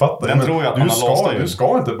inte uppfattar. Den tror jag att man har låst. Du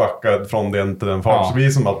ska inte backa från den till den fart. Så blir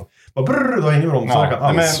det som att du har ingen bromsar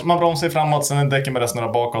alls. Men man bromsar framåt, sen däcken börjar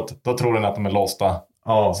snurra bakåt. Då tror den att de är låsta.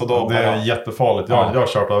 Ja, så då det är jättefarligt. Jag har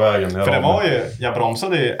kört av vägen. För det var ju, jag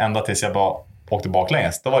bromsade ju ända tills jag bara åkte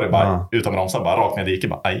baklänges. Då var det bara utan bromsar, bara rakt ner diket,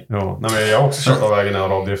 bara aj. Ja, nej, men jag har också kört av vägen när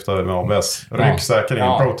jag avdriftade med ABS. Ryggsäkring,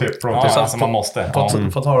 pro-tip. Alltså man måste.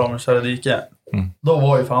 Få ta dem och köra dike. Då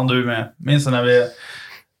var ju fan du med. Minns när vi,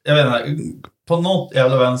 jag vet inte, på något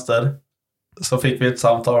jävla vänster så fick vi ett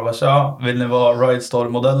samtal och bara, vill ni vara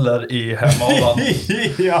Ridestore-modeller i hemmavan?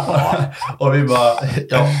 Ja. Och vi bara,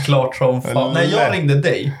 ja, klart som fan. Nej, jag ringde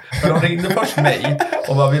dig. För de ringde först mig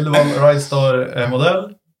och bara, vill du vara Ridestore-modell?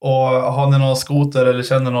 Och har ni någon skoter eller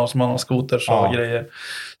känner någon som har någon skoters och grejer?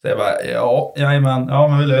 Så jag bara, ja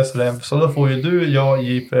men vi löser det. Så då får ju du, jag,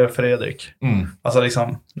 JP, Fredrik. Alltså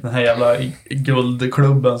liksom den här jävla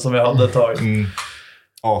guldklubben som vi hade ett tag.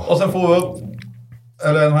 Och sen får vi upp,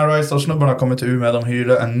 eller de här Ridestore-snubbarna kommer till Umeå. De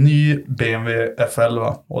hyrde en ny BMW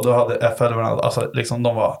F11. Och då hade F11, alltså liksom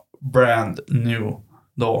de var brand new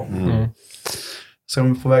då. Så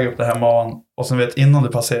de är på väg upp det här mavan. Och sen innan du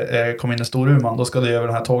kom in i Storuman, då ska du över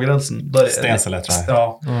den här tågrälsen. Stensele tror jag.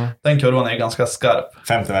 Ja, den kurvan är ganska skarp.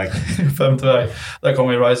 50 väg. 50 väg. Där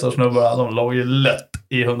kommer ju Ridestore-snubbarna. De låg ju lätt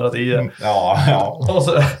i 110. Ja. Och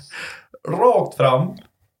så rakt fram.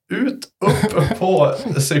 Upp på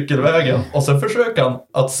cykelvägen. Och sen försöker han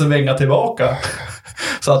att svänga tillbaka.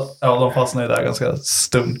 Så att de fastnar ju där ganska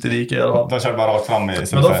stumt i diket i alla fall. De körde bara rakt fram i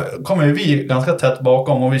sin Men då kommer ju vi ganska tätt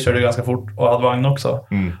bakom. Och vi körde ganska fort och hade vagn också.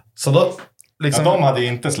 Så då liksom, de hade ju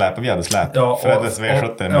inte släp och vi hade släp. Fredriks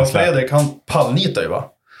V70 med släp. Fredrik han pallnitar ju va.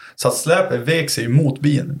 Så att släpet vek sig mot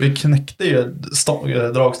bilen. Vi knäckte ju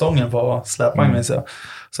dragstången på släpvagn minns jag.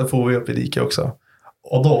 Så får vi upp i diket också.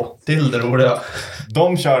 Och då, till det roliga.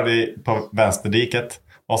 De körde på vänsterdiket.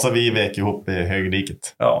 Och så vi vek ihop i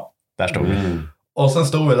högerdiket. Ja. Där stod vi. Och sen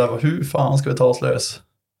stod vi där och hur fan ska vi ta oss lös?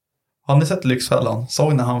 Har ni sett Lyxfällan?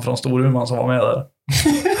 Såg ni han från Storuman som var med där?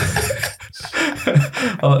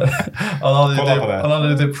 han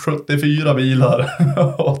hade typ 74 bilar.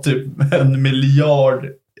 Och typ 1 miljard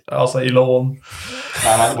alltså i lån.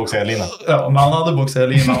 Men han hade bogserlina. Ja, men han hade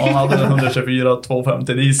bogserlina och han hade en 124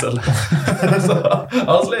 250 diesel. Så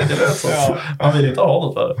han slet ju lös oss. Ja. Han vill inte ha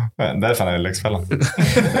något för det. Därför är det Lyxfällan. Det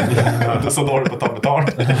är så dåligt på att ta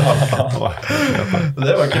betalt.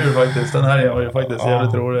 Det var kul faktiskt. Den här var ju faktiskt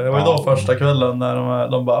jävligt rolig. Det var ju då första kvällen när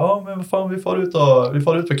de bara, men vad fan, vi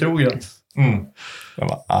far ut på krogen. Jag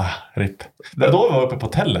bara, ripp. Det var då vi var uppe på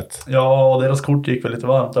hotellet. Ja, och deras kort gick väl lite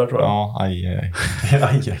varmt där tror jag. Ja, aj.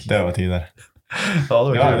 Det var tider. Ja,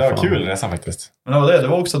 det var kul resa faktiskt. Men det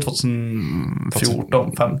var också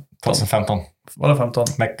 2014, 2015. Var det 15?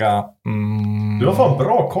 Vecka... Du har fan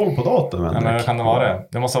bra koll på datum. Men kan det vara det?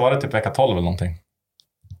 Det måste ha varit typ vecka 12 eller någonting.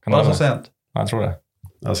 Var det så sent? Ja, jag tror det.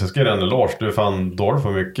 Alltså jag ska ge dig en eloge. Du är fan dålig för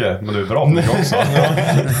mycket. Men du är bra för mycket också.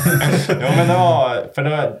 Ja, men det var... För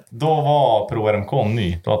då var Pro RMK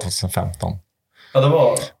ny. Det var 2015. Ja, det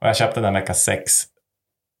var... Och jag köpte den vecka 6.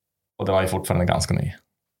 Och det var ju fortfarande ganska ny.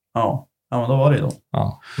 Ja, men då var det ju då.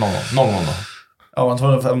 Ja, någon gång då. Ja, men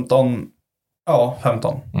 2015... Ja,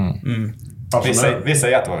 15. Vi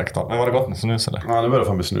säger att det var vecka 12. Men var det gott med snus eller? Ja, det börjar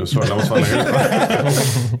fan bli snus. Jag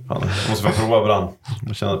måste få prova brand.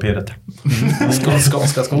 Jag känner pirret.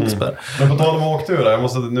 Skånska skogsbär. Men på tal om åkturer, jag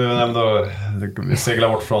måste nu ändå segla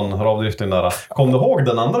bort från ravdriften där. Kom du ihåg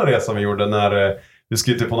den andra resan vi gjorde när vi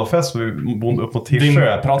skulle till på någon fest vi bodde upp mot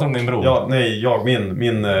Tirsjö? Pratar om din bror? Ja, nej,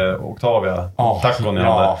 min Octavia. Tacon jag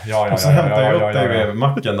hade. Ja, och så hämtade jag upp dig vid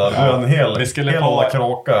macken där. Du hade en hel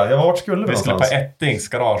kråka. Ja, vart skulle vi skulle på Ettings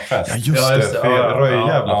garagefest. Ja, just det. Röj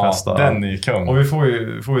jävla fest där. Den är ju kung. Och vi får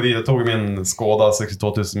ju dit. Jag tog min Skoda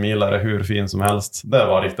 62 000 milare hur fin som helst. Det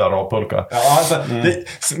var riktigt rapulka. Ja, alltså,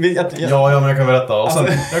 ja, men jag kan berätta. Och sen,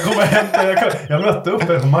 jag mötte upp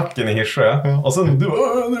er på macken i Hirsö. Och sen du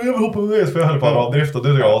jag vill hoppa med för jag höll på att och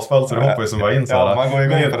du drog asfalt så det hoppade ju som var in så här. Ja, man går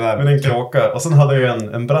igång på det där. Med en kråka. Och sen hade jag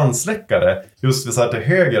ju en brandsläckare just vid så här till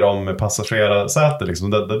höger om passagerarsätet liksom,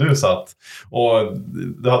 där du satt. Och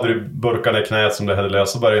då hade du burkarna i knät som du hade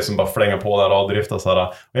löst. Så började jag som bara flänga på där och drifta så här.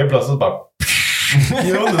 Och jag plötsligt bara...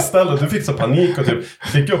 I understället, du fick så panik och typ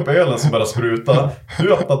fick upp ölen som började spruta.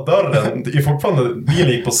 Du öppnade dörren,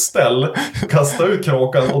 bilen gick på ställ, kastade ut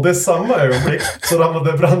kråkan och det är samma ögonblick så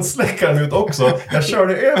ramlade brandsläckaren ut också. Jag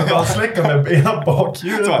körde över brandsläckaren med ena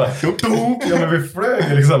bakhjulet. Ja, men vi flög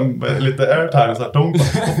liksom lite airtime så här.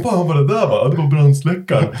 Vad fan var det där va? Det var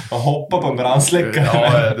brandsläckaren. Och hoppa på en brandsläckare.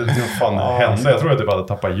 Ja, det fan hände. Jag tror att jag typ hade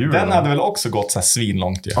tappat hjulen. Den hade väl också gått så här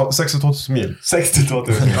svinlångt ju. Ja, 62 000 mil. 62 000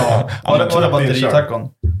 mil. Ja, var det batteritacon?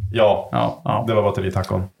 Ja, det var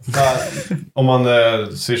batteritacon. Om man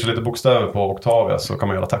swishar lite bokstäver på Octavia så kan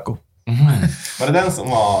man göra taco. Var det den som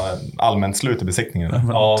var allmänt slut i besiktningen?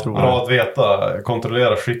 Ja, bra att veta.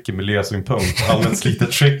 Kontrollera skick i miljösynpunkt. Allmänt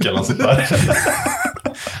slitet skick eller något sånt där.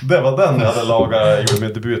 Det var den jag hade lagat, gjorde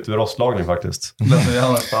min debut i rostlagning faktiskt.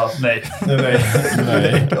 Nej.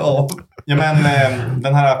 Ja, men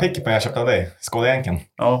den här pickupen jag köpte av dig, Skådejänken.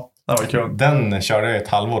 Ja, det var kul. Den körde jag ett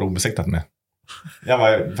halvår obesiktat med.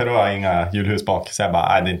 För det var inga hjulhus bak. Så jag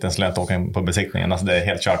bara, det är inte ens lönt att åka in på besiktningen. Alltså det är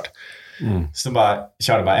helt kört. Så bara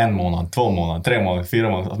körde bara 1 månad, 2 månader, 3 månader, 4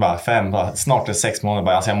 månader, bara 5, bara, snart är det 6 månader.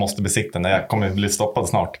 Bara, alltså jag måste besikta den, jag kommer bli stoppad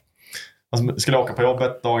snart. Alltså, skulle jag åka på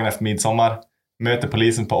jobbet dagen efter midsommar, möter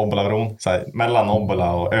polisen på Obbolavron, så här, mellan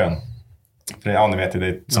Obbola och ön. För ja, ni vet ju, det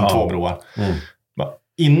är som 2 broar. Bara,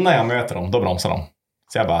 innan jag möter dem, då bromsar de.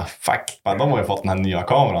 Så jag bara, fuck, bara, de har ju fått den här nya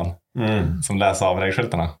kameran som läser av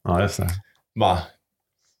vägskyltarna. Ja, just det. Bara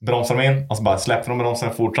bromsar de in och så bara släpper de bromsen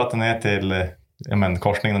och fortsatte ner till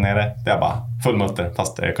korsningen där nere. Det är bara full mutter,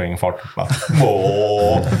 fast det ökar ingen fart. Bara,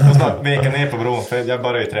 och så bara vek jag ner på bron, för jag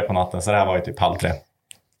började ju 3 på natten, så det här var ju typ 2:30.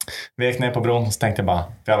 Vek ner på bron och så tänkte jag bara,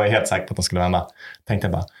 för jag var helt säker på att de skulle vända. Tänkte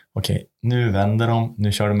jag bara, okej, nu vänder de,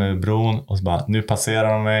 nu kör de över bron och så bara, nu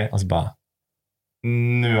passerar de mig och så bara,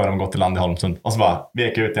 nu har de gått till land i Holmsund. Och så bara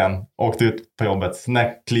vek ut igen, åkte ut på jobbet. Så när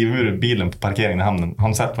jag kliver ur bilen på parkeringen i hamnen, har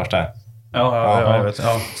de sett vart det är? Ja, jag vet.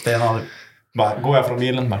 Ja, stenhåll. Bara går jag från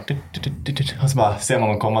bilen bara, och så bara ser man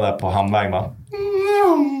dem komma där på hamnväg bara.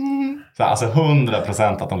 Så alltså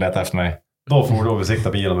 100% att de letar efter mig. Då får du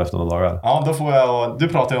besikta bilen efter några dagar. Ja, då får jag, och du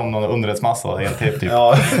pratar ju om någon underrättsmassa och eltejp typ.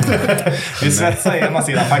 Ja. Vi svetsade ena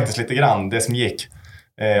sidan faktiskt lite grann, det som gick.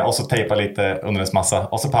 Och så tejpa lite underrättsmassa.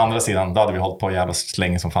 Och så på andra sidan, då hade vi hållit på jävla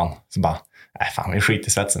länge som fan. Så bara, fan, vi skiter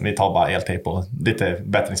i svetsen. Vi tar bara eltejp och lite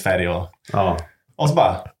bättringsfärg och... Ja. Och så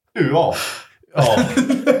bara, UA. Ja.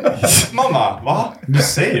 Mamma, va? Du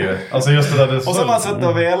ser ju. Alltså just det där. Och så har man suttit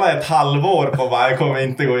och velat 1 halvår på bara, jag kommer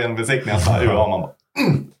inte gå igenom besiktningen. Så bara, UA, mamma.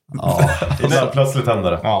 Ja, plötsligt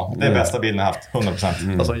händer det. Ja, det är bästa bilen jag haft,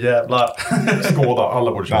 100%. Alltså jävlar. Skoda,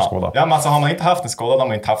 alla borde köra Skoda. Ja, men alltså har man inte haft en Skoda, då har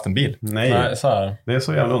man inte haft en bil. Nej, så här. Det är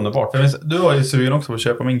så jävla underbart. Du var ju sugen också på att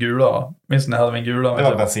köpa min gula. Minns när jag hade min gula? Det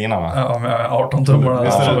var bensina, va? Ja, med 18 tummar.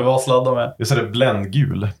 Ja, som vi var sladdade med. Visst är det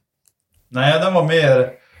bländgul? Nej, den var mer...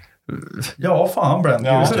 Ja, fan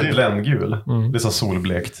bländgul. Ja, visst är det bländgul? Det är så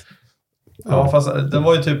solblekt. Ja, fast den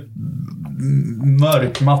var ju typ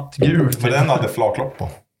mörk, matt gul. För den hade flaklock på.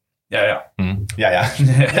 Ja. Ja. Jag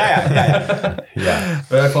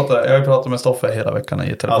har ju pratat med Stoffe hela veckan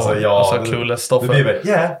i telefon. Alltså, ja. Alltså, clueless Stoffe. Det blir väl,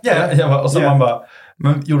 ja. Och så man bara,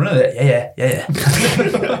 men gjorde ni det? Ja.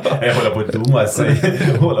 Jag håller på att domma sig.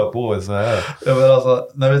 Jag håller på så här. Ja, men alltså,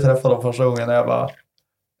 när vi träffade dem första gången, jag bara...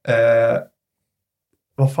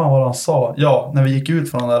 vad fan var det han sa? Ja, när vi gick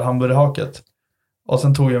ut från det där hamburgerhaket. Och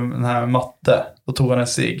sen tog jag den här matte. Då tog han en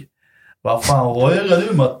cigg. Vad fan rörar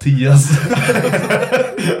du, Mattias?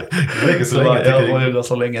 Jag rörar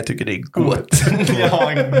så länge jag tycker det är gott.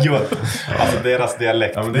 Ja, gott. Alltså deras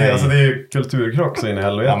dialekt. Ja, men det är ju kulturkrock så in i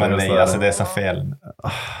helvete. Ja, men nej, alltså det är så fel.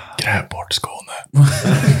 Gräv bort Skåne.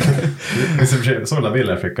 Såg den där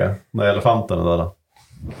bilden jag fick här? Den där elefanten där.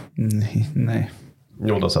 Nej.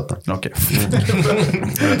 Jo, då sett den. Okej.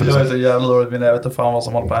 Jag är så jävla dåligt minne. Jag vet inte fan vad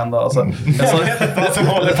som håller på att hända. Alltså, jag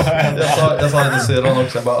sa det till syrran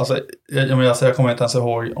också. Jag kommer inte ens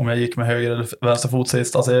ihåg om jag gick med höger eller vänster fot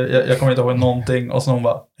sist. Alltså, jag kommer inte ihåg någonting. Och så hon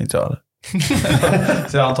bara, inte jag det.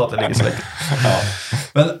 Så jag antar att det ligger så länge. Ja.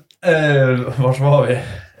 Men, vart var vi?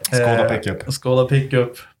 Skoda Pickup. Skoda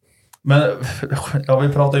Pickup. Men, vi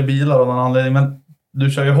pratar ju bilar av någon anledning. Men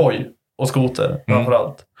du kör ju hoj och skoter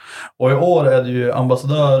framförallt. Och i år är du ju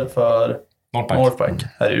ambassadör för Northpack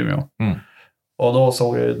här i Umeå. Och då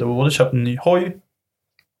såg jag, du både köpt en ny hoj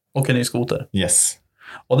och en ny skoter. Yes.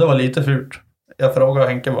 Och det var lite fult. Jag frågade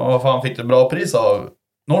Henke, vad fan fick du bra pris av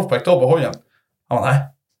Northpack då på hojen? Han bara, nej.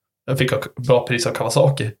 Jag fick bra pris av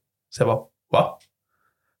Kawasaki. Så jag bara, va?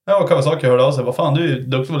 Ja, Kawasaki hörde av sig. Vad fan, du är ju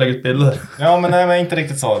duktig på att lägga ut bilder. Ja, men nej, men inte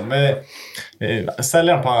riktigt så. Men,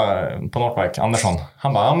 säljaren på Northpack, Andersson,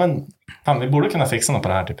 han bara, ja men fan, vi borde kunna fixa något på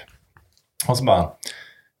det här typ. Och så bara,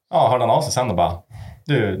 hörde han av sig sen och bara,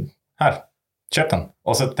 du, här, köp den.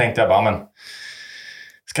 Och så tänkte jag bara, men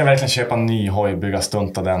ska jag verkligen köpa en ny hoj, bygga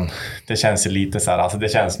stunt av den? Det känns ju lite så här, alltså det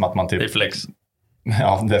känns som att man typ... Det är flex.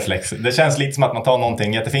 Ja, det är flex. Det känns lite som att man tar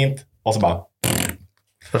någonting jättefint och så bara...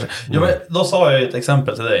 Ja, men då sa jag ett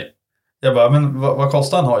exempel till dig. Jag bara, men vad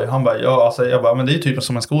kostar en hoj? Han bara, jag bara, men det är ju typ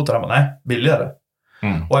som en skoter. Han bara, nej, billigare.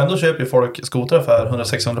 Och ändå köper ju folk skotrar för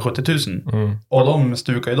 160-170 000. Och de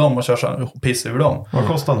stukar ju dem och kör så piss ur dem. Vad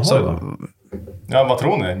kostar en hoj då? Ja, vad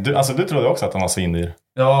tror ni? Du trodde också att de var svindyr.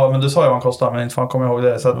 Ja, men du sa ju vad de kostar, men inte fan kommer jag ihåg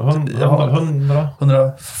det. Så att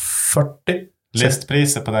 140.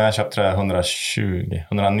 Listpriset på den jag köpte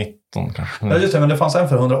 119 kanske. Ja, just det, men det fanns en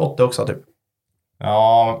för 180 också typ.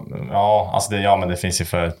 Ja, alltså men det finns ju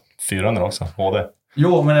för 400 också, HD.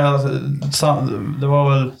 Jo, men det var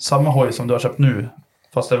väl samma hoj som du har köpt nu.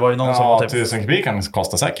 Fast det var ju någon som var typ... 1000 kubik kan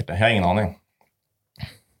kosta säkert det. Jag har ingen aning.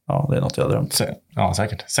 Ja, det är något jag har drömt. Ja,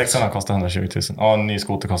 säkert. 600 kostar 120 000. Ja, en ny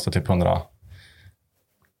skoter kostar typ 100.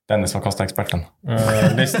 Dennis, vad kostar experten?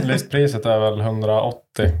 Listpriset är väl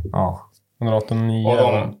 180. Ja. 189.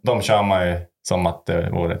 Och de kör man ju som att det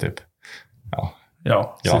vore typ...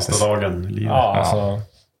 Ja. Sista dagen i livet. Ja, alltså...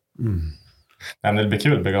 Nej, men det blir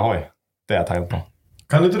kul att bygga hoj. Det är jag taggad på.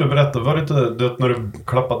 Kan inte du berätta, var det inte när du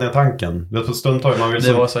klappat ner tanken? Du vet på stundtag man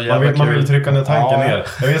vill trycka ner tanken ner.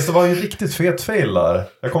 Jag vet, det var ju riktigt fet fail där.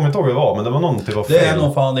 Jag kommer inte ihåg vad det var, men det var någon typ av fail. Det är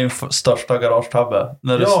nog fan din största garagetabbe.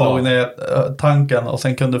 När du slog ner tanken och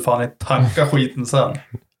sen kunde du fan inte tanka skiten sen.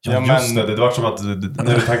 Ja, just det var som att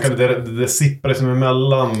när du tankade, det sipprar som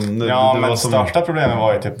emellan. Men största problemet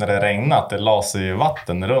var ju typ när det regnade, att det la sig ju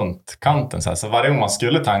vatten runt kanten. Så varje gång man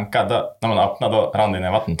skulle tanka, när man öppnade, då rann det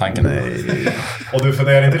ner vattentanken. Nej. Och du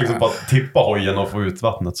funderar inte liksom på att tippa hojen och få ut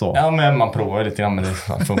vattnet så? Ja, men man provar ju lite grann, men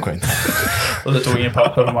det funkar inte. Och det tog ingen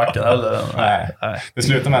papper på macken eller? Nej. Det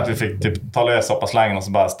slutade med att vi fick typ ta lös hoppaslängen och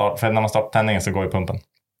så bara starta. För när man startar tändningen så går ju pumpen.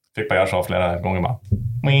 Fick bara göra så flera gånger bara.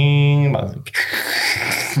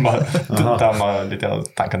 Bara lite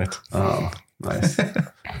tanka nytt. Nice.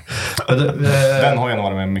 Den har jag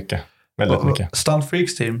varit med mycket. Väldigt mycket. Stunt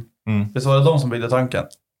Freaks team. Visst var det de som byggde tanken?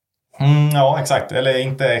 Ja, exakt. Eller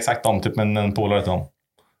inte exakt de, typ, men en polare till dem.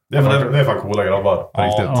 Det är fan coola grabbar.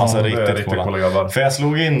 Riktigt. Alltså riktigt coola grabbar. För jag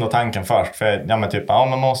slog in då tanken först. För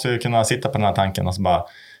man måste ju kunna sitta på den här tanken och så bara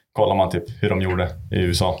kollar man typ hur de gjorde i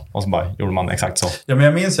USA. Och så bara gjorde man exakt så. Ja, men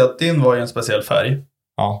jag minns ju att din var ju en speciell färg.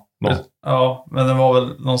 Ja, ja, men den var väl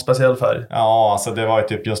någon speciell färg? Ja, alltså det var ju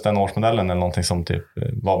typ just den årsmodellen eller någonting som typ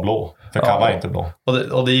var blå. För Kawa är inte blå.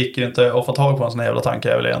 Och det gick ju inte att få tag på en sån här jävla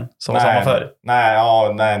tanke igen som var samma färg.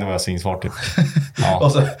 Nej, det var svinsvårt typ. Ja.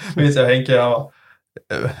 Och så minns jag Henke,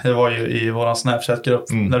 det var ju i våran Snapchat-grupp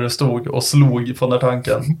när du stod och slog på den där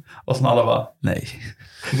tanken. Och så alla bara, nej,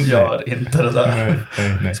 gör inte det där.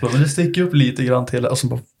 Nej. Så men det sticker upp lite grann till och så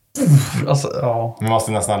bara, alltså, ja. Vi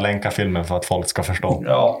måste nästan länka filmen för att folk ska förstå.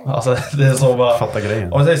 Ja, alltså det är så bara... Fatta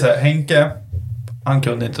grejen. Om jag säger så här, Henke, han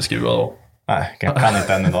kunde inte skruva då. Nej, kan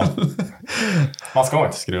inte än idag. Man ska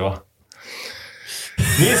inte skruva.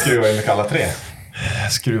 Ni skruvar ju mycket alla tre.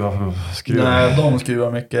 Skruva. Nej, de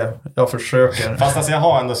skruvar mycket. Jag försöker. Fast alltså jag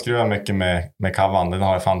har ändå skruvat mycket med kavan. Den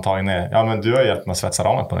har jag fan tagit ner. Ja, men du har hjälpt mig att svetsa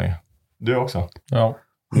ramen på den. Du också. Ja.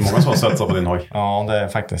 Många som har svetsat på din hoj. Ja, det är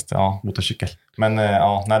faktiskt, motorcykel. Men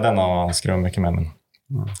den har skruvat mycket med. Men...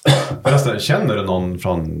 Förresten, känner du någon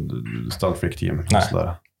från Stunt Freak Team? Nej.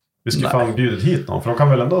 Vi ska fan bjudit hit någon. För de kan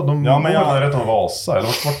väl ändå, bor väl rätt om Vasa?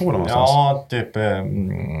 Eller vart bor de någonstans? Ja, typ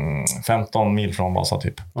 15 mil från Vasa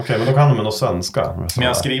typ. Okej, men då kan de med något svenska. Men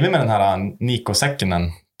jag skriver med den här Niko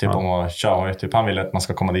Säckinen typ om att köra. Typ han vill att man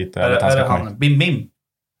ska komma dit. Är det han? Bim Bim?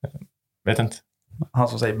 Vet inte. Han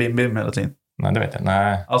som säger Bim Bim hela tiden. Nej, det vet jag.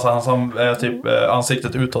 Nej. Alltså han som är typ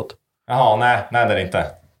ansiktet utåt. Jaha, nej det är det inte.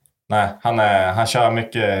 Nej, han kör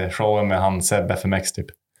mycket shower med han Seb FMX typ.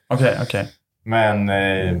 Okej. Men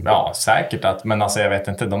säkert att, men alltså jag vet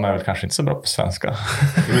inte, de är väl kanske inte så bra på svenska.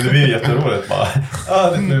 Men det blir jätteroligt bara.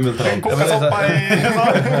 Det är nu mentalt.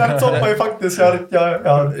 Soppa är faktiskt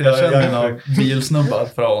jag känner några bilsnubbar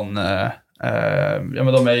från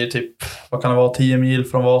men de är ju typ, vad kan det vara, 10 mil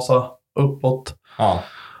från Vasa uppåt. Ja.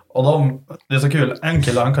 Och det är så kul, en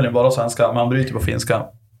kille han kan ju bara svenska, men han bryter på finska.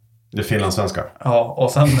 Det är finlandssvenska. Ja,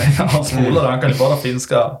 och sen hans polare, han kan ju bara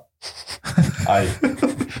finska. Aj.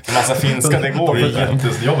 En massa finska, det går ju. Det är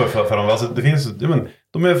jättejobbigt för dem. Alltså, det finns,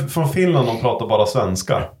 de är från Finland, de pratar bara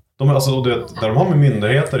svenska. Där de har med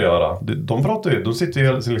myndigheter att göra. De sitter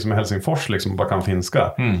ju liksom i Helsingfors liksom, och bara kan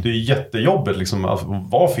finska. Det är jättejobbigt liksom, att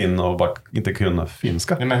vara finna och bara inte kunna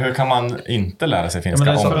finska. Ja, men hur kan man inte lära sig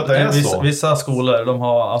finska? Ja, men det är så. Vissa skolor, de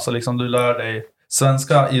har alltså liksom, du lär dig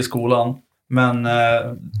svenska i skolan. Men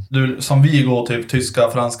du, som vi går typ tyska,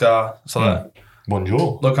 franska, sådär.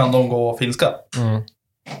 Bonjour. Då kan de gå finska.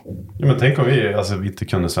 Ja, men tänk om vi inte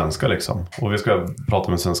kunde svenska liksom. Och vi ska prata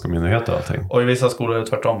med svenska myndigheter och allting. Och i vissa skolor är det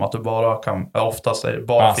tvärtom att du bara kan, oftast är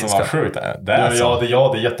bara alltså, finska. Vad sjukt det är. Det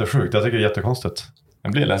är jättesjukt. Jag tycker det är jättekonstigt.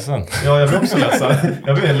 Jag blir ledsen. Ja, jag blir också ledsen.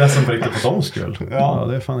 Jag blir ledsen på riktigt på dems skull. Ja,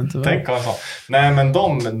 det är fan inte väl. Tänk alltså. Nej, men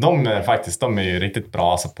de är ju riktigt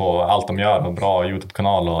bra alltså, på allt de gör. Och bra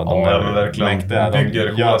YouTube-kanal. Och de är verkligen mäktiga.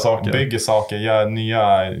 Bygger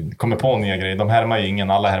saker. Kommer på nya grejer. De härmar ju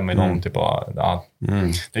ingen. Alla härmar ju dem. Typ,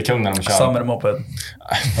 det är kul när de kör. Summer moped.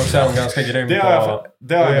 Och så är de ganska grym på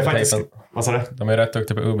det har jag faktiskt... Vad sa du? De är rätt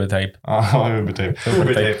duktiga på Uber-tape. Ja, Uber-tape.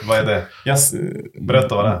 Uber-tape, vad är det? Yes.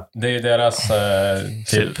 Berätta vad det är. Det är ju deras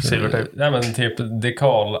silvertape. Nej, men typ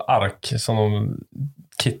dekalark som de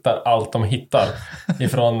kittar allt de hittar.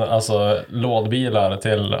 Ifrån alltså lådbilar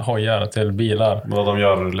till hojar till bilar. Men de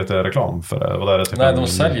gör lite reklam för det? Vad är det typ? Nej, de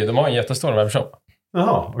säljer. De har en jättestor webbshop.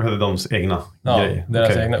 Jaha, och det är deras egna grej.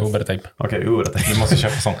 Deras egna Uber-tape. Okej, Uber-tape. Du måste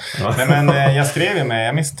köpa sånt. Nej, men jag skrev ju med,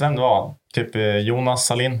 jag minns vem det var. Typ Jonas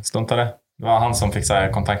Salin, stuntare. Det var han som fick så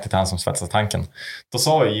här kontakter till han som svetsade tanken. Då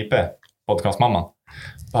sa ju JP, podcastmamman,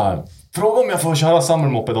 bara, fråga om jag får köra Summer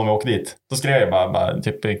Moped om jag åker dit. Då skrev jag bara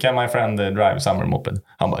typ, can my friend drive Summer Moped?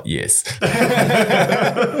 Han bara, yes.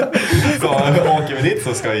 Så åker vi dit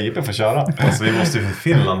så ska JP få köra. Alltså vi måste ju för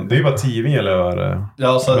Finland. Det är ju bara 10 mil över. Ja,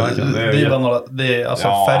 alltså, det är bara några,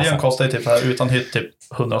 färjan kostar ju typ här utan hytt typ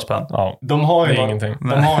 100 spänn. Ja, de har ju någon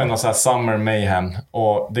så här Summer Mayhem.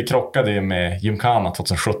 Och det krockade ju med Gymkhana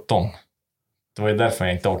 2017. Det var ju därför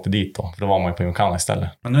jag inte åkte dit då. För då var man ju på Gymkhana istället.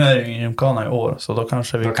 Men nu är det ju Gymkhana i år. Så då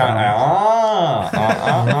kanske vi kan...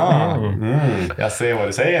 Jag ser vad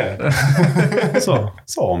du säger. Så,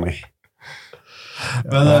 Sami.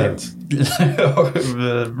 Men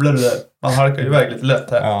man halkar ju iväg lite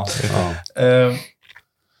lätt här. Ja.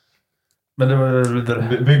 Men det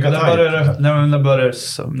var... Bygga när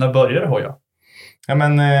började det hoja? Ja,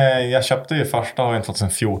 men jag köpte ju första hojen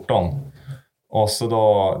 2014. Och så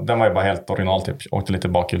då, den var ju bara helt original typ. Åkte lite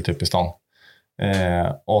bakhjul typ i stan.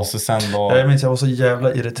 Och så sen då... Jag minns jag var så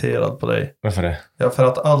jävla irriterad på dig. Varför det? Ja, för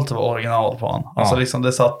att allt var original på han. Alltså liksom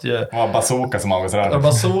det satt ju... Det var bazooka som avgasrör. Ja,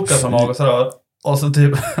 bazooka som avgasrör. Och så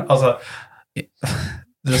typ, alltså...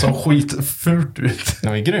 Det såg skitfult ut. Det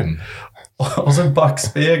var ju grym. Och så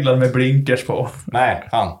backspeglar med blinkers på. Nej,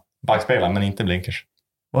 fan. Backspeglar, men inte blinkers.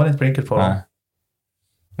 Var det inte blinkers på dem?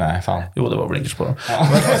 Nej, fan. Jo, det var blinkers på dem. Ja.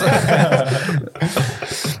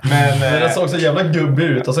 Men det såg så jävla gubbig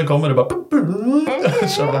ut. Och sen kommer det bara...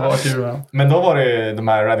 Men då var det de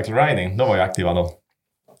här Radical Riding. De var ju aktiva då.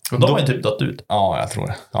 Och de har ju typ dött ut. Ja, jag tror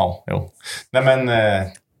det. Ja, jo. Nej, men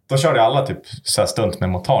då körde alla typ så här stunt med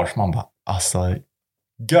montage. Man bara, alltså...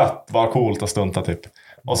 Gött, var coolt att stunta typ.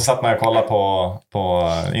 Och så satt man och kollade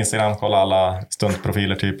på Instagram, kollade alla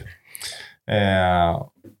stuntprofiler typ.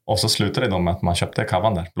 Och så slutade det då med att man köpte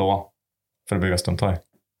kavan där, blåa, för att bygga stunthoj.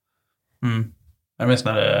 Jag minns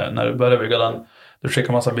när du började bygga den. Du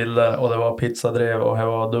skickade massa bilder och det var pizzadrev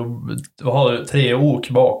och det var 3 ok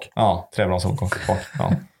bak. Ja, 3 bromsok bak.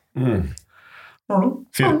 Ja.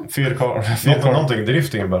 Någonting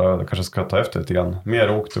driftingen bara kanske ska ta efter lite grann.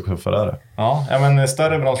 Mer ok och tuffare är det. Ja, men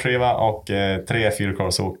större bromsskiva och 3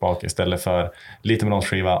 4-korvsok bak istället för lite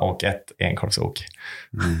bromsskiva och 1 enkorvsok.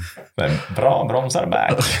 Bra bromsar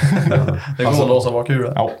back. Det går att låsa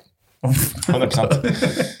bakhuvudet. Ja, 100%.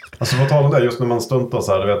 Alltså vad talar om det, just när man stuntar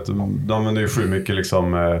så här, du vet, de använder ju sju mycket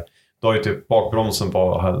liksom, du har ju typ bakbromsen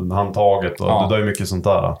på handtaget och du har ju mycket sånt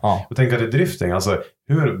där. Jag tänker att det är drifting, alltså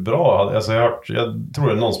hur bra, alltså jag tror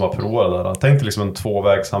det är någon som har provat det där. Tänk dig liksom en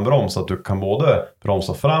 2-vägshandbroms så att du kan både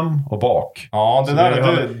bromsa fram och bak. Ja, det så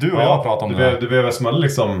där du och jag pratar om det. Du behöver smälla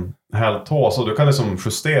liksom helt tå så du kan liksom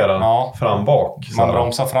justera fram bak. Man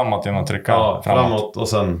bromsar framåt genom att trycka framåt och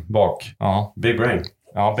sen bak. Ja. Big brain.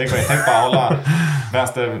 Ja, big brain. Tänk bara hålla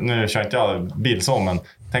vänster, nu kör inte jag bil så, men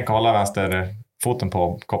tänk att hålla vänster foten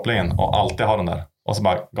på kopplingen och alltid ha den där. Och så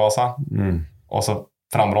bara gasa. Och så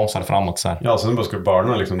frambromsar framåt så här. Ja, så nu bara ska du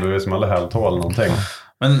börna liksom. Du är som alla heltå eller någonting.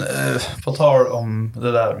 Men på tal om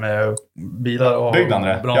det där med bilar och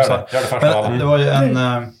bromsar. Gör det först av alla. Det var ju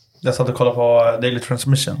jag satt och kollade på Daily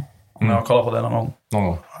Transmission. Om jag har kollat på det någon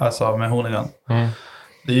gång. Alltså med Hoonigan.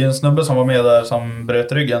 Det är ju en snubbe som var med där som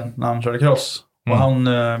bröt ryggen när han körde cross. Och han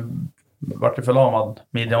vart ju förlamad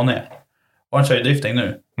midja och ner. Och han kör ju drifting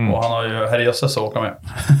nu. Och han har ju herrejösses att åka med.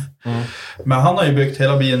 Men han har ju byggt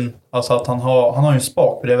hela bilen. Alltså att han har ju en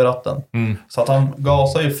spak bredvid ratten. Så att han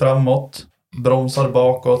gasar ju framåt. Bromsar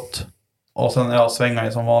bakåt. Och sen svänger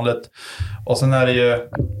ju som vanligt. Och sen är det ju,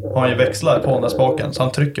 har han ju växlar på den där spaken. Så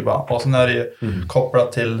han trycker bara. Och sen är det ju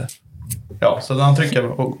kopplat till... Ja, så när han trycker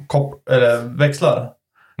på växlar.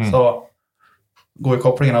 Så går ju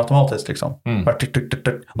kopplingen automatiskt liksom.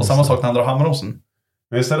 Och samma sak när han drar handbromsen.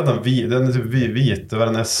 Men visst är det den är typ vit, det var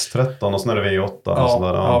en S13 och sen är det V8. Ja, och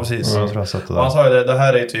sådär. Ja, precis. Jag tror jag sett det där. Och han sa ju det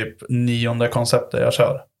här är typ 9:e konceptet jag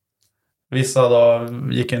kör. Vissa då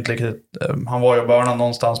gick inte riktigt, han var ju början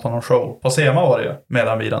någonstans på någon show. På SEMA var det ju, med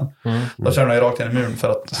den bilen. Då körde han ju rakt in i muren för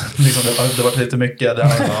att liksom, det var lite mycket.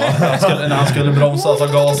 När han skulle bromsa så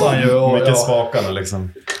gasade han ju. Och, mycket svakande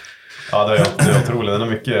liksom. Ja, det är otroligt. Det är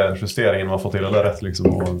mycket justeringar man får till det rätt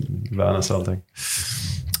liksom. Och värnens och allting.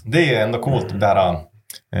 Det är ändå coolt det här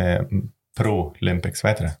Pro Olympics,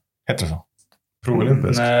 vad heter det? Heter det så? Pro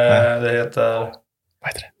Olympics? Nej, det heter... Vad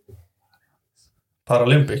heter det?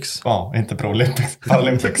 Paralympics. Ja, inte Pro Olympics.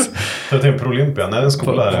 Paralympics. Det är Pro Olympia, nej, en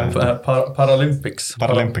skola Paralympics.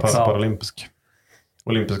 Paralympics. Paralympisk.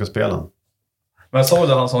 Olympiska spelen. Men jag såg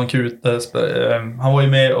det han sån kut. Han var ju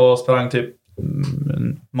med och sprang typ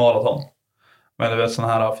maraton. Men du vet såna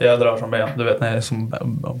här fjädrar som ben. Du vet när det är som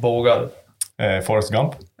bågar. Forrest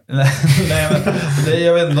Gump? Nej men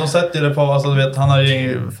jag vet inte, de sätter det på, alltså du vet, han har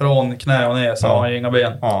ju från knä och ner så har han ju inga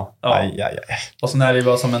ben. Ja. Aj. Och sen är det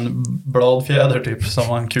bara som en bladfjäder typ som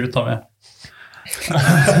han kutar med.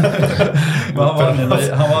 Men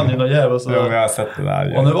han vann ju någon jävel så. Jo, jag har sett det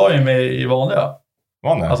där. Och nu var ju med i vanliga.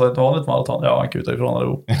 Var det? Alltså ett vanligt maraton. Ja, han kutar ifrån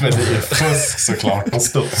allihop. Men det är ju fusk såklart. Han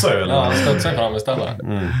studsar ju eller? Ja, han studsar fram istället.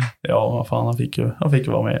 Ja, vad fan, han fick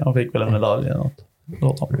ju vara med. Han fick väl en medalj eller något.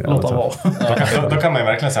 Låt han vara. Då kan man ju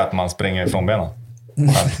verkligen säga att man springer ifrån benen.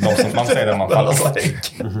 Man säger det man faller.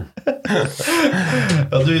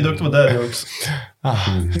 Ja, du är ju duktig på det också.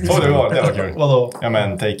 Det var kul. Vadå? Ja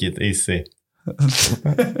men take it easy.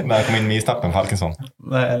 När kom in mistappen Falkensson.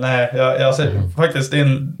 Nej, jag ser faktiskt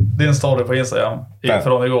din story på Instagram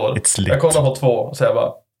från igår. Jag kollar på 2 och så jag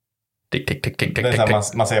bara tick. Det är så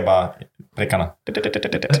här, man ser bara prickarna.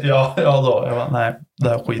 Ja då. Jag bara, nej, det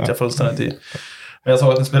här skiter jag fullständigt i. Men jag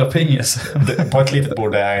såg att ni spelar pingis. På ett litet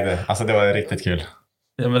bord där jag ägde. Alltså det var riktigt kul.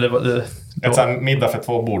 Ja, men det var ett sån här middag för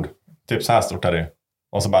 2 bord. Typ så här stort är det ju.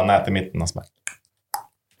 Och så bara nät i mitten och så bara.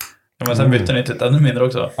 Ja, men sen bytte ni till ett ännu mindre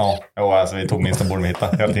också. Ja, alltså vi tog minsta bord vi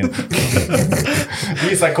hittade hela tiden.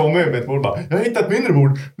 Isak kom med ett bord bara, jag har hittat ett mindre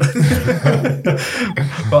bord.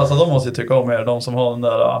 Alltså de måste ju tycka om er, de som har den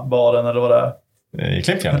där baren eller vad det är. I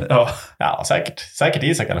Klimpfjällen? Ja, säkert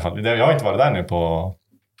Isak i alla fall. Jag har inte varit där nu på,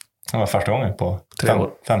 det var första gången på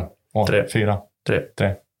 5 år. 4.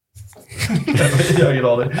 3. Jag är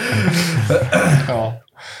glad. Ja.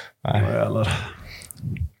 Nej. Jävlar.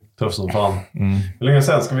 Tuff som fan. Hur länge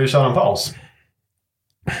sen ska vi köra en paus?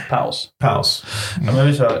 Paus. Ja, men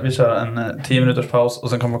vi kör en 10 minuters paus och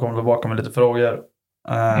sen kommer vi komma tillbaka med lite frågor.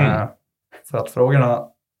 För att frågorna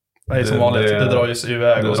är som vanligt, det drar ju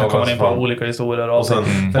iväg och sen kommer man in på olika historier och sen,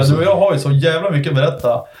 för du och jag har ju så jävla mycket att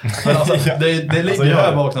berätta. Men alltså, det ligger ju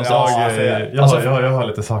här bak någonstans. Jag har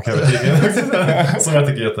lite saker som jag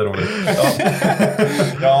tycker är jätteroligt.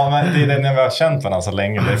 Ja, men det är när vi har känt varandra så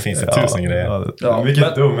länge, det finns 1000 grejer. Vilka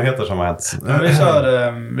dumheter som har hänt.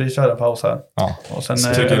 Vi kör en paus här. Och sen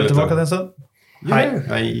är vi tillbaka till en stund.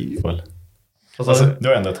 Nej. Full. Alltså, du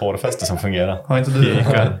har ändå ett hårfäste som fungerar. Har inte du?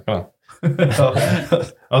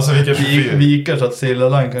 Alltså vikar så att Silja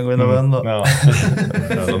Lang kan gå in och vända. Ja.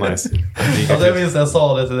 Jävla nice. Alltså jag minns när jag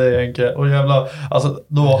sa det till dig Henke. Och jävla, alltså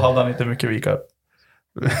då hade han inte mycket vikar.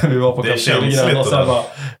 Vi var på Kapselgren och sen bara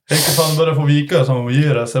Henke fan börjar få vikar som vi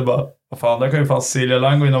gör det. Så jag bara, vad fan, där kan ju fan Silja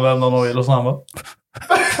Lang gå in och vända någon och så han bara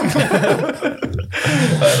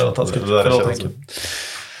nej, det var taskigt. Förlåt Henke.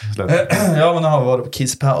 Ja, men nu har vi varit på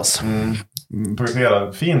kisspaus.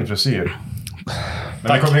 Projektera fin frisyr.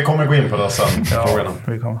 Men vi kommer gå in på det sen.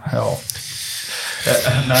 Vi kommer.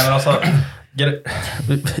 Nej men alltså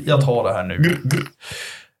jag tar det här nu.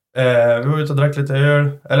 Vi var ute och drack lite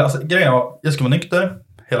öl. Eller alltså grejen var, jag skulle vara nykter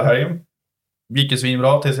hela helgen. Gick ju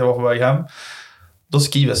svinbra tills jag var på väg hem. Då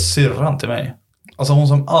skriver syrran till mig. Alltså hon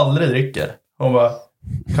som aldrig dricker. Hon bara,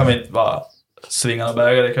 kan vi inte bara svinga några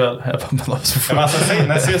bägare ikväll? Jag bara, alltså,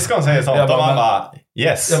 när syskon säger sånt, då man bara,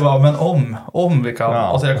 yes. Jag bara, men om vi kan.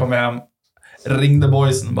 Alltså jag kom hem, ringde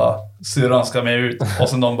boysen bara, syrran ska med ut. Och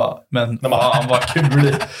sen de bara, men fan vad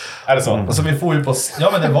kul. Är det så? Alltså vi får ju på, ja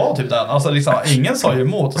men det var typ den. Alltså liksom, ingen sa ju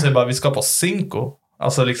emot. Och så bara, vi ska på Cinco.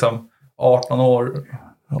 Alltså liksom 18 år.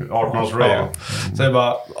 18 års rave. Så jag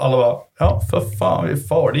bara, alla bara, ja för fan, vi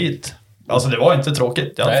far dit. Alltså det var inte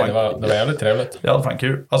tråkigt. Det var jävligt trevligt. Jag hade fan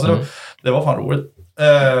kul. Alltså det var fan roligt.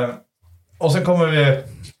 Och sen kommer vi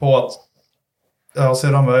på att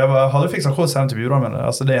jag bara, hade du fixat skjuts hem till Bjurholm?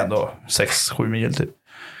 Alltså det är ändå 6-7 mil typ.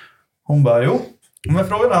 Hon bara, jo. Men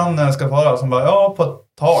frågade han ska fara. Så hon bara, ja på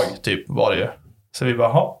ett tag typ var det ju. Så vi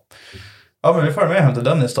bara, ja men vi får med hem till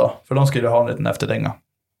Dennis då. För de skulle ha en liten efterdänga.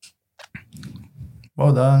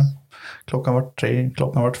 Var där. Klockan var 3,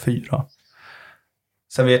 klockan var 4.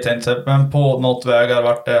 Sen vet jag inte, men på något vägar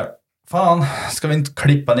vart det, fan, ska vi inte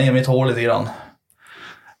klippa ner mitt hår lite grann?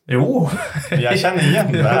 Jo. Jag känner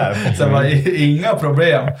igen det här. Så det var inga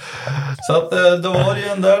problem. Så att då var det ju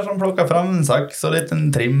en där som plockade fram en sax och en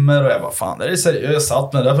liten trimmer. Och jag bara, fan, det är seriöst. Jag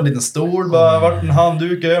satt med det där på en liten stol. Bara vart en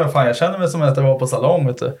handduk över. Fan, jag känner mig som att jag var på salong,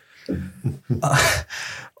 vet du.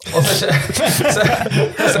 Och sen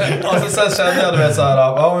kände jag, du vet, så här,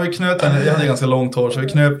 ja, vi knöt jag hade ganska långt hår, så vi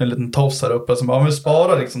knöt en liten tofs här uppe. Så bara, om vi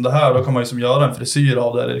sparar liksom det här, då kan man ju som göra en frisyr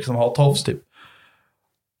av det, eller liksom ha tofs typ.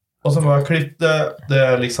 Och så bara klippte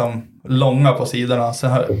det liksom långa på sidorna. Så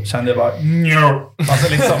här kände jag bara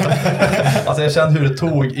alltså jag kände hur det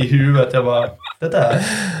tog i huvudet. Jag bara,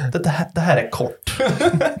 det här är kort.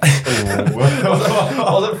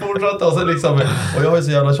 Och så fortsatte och så liksom, och jag har ju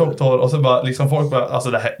så jävla tjockt hår. Och så bara liksom folk bara,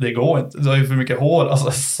 alltså det går inte. Det är ju för mycket hår,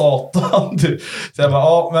 alltså satan typ. Så jag bara,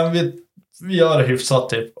 ja men vi vi gör det hyfsat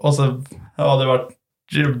typ. Och så, ja det var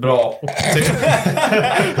ju bra.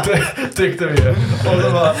 Tyckte vi. Och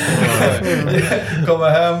så bara kom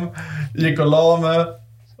jag hem, gick och la mig.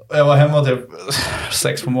 Jag var hemma typ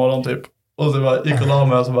 6 på morgonen typ. Och så bara gick och la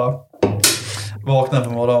mig och så bara vaknade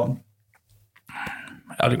på morgonen.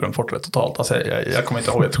 Jag hade glömt bort det totalt. Alltså jag kommer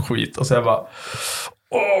inte ihåg ett skit. Och så jag bara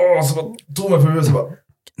så bara tog mig på huvudet och så bara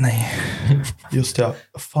nej, just ja,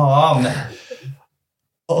 fan.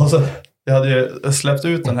 Och så jag hade ju släppt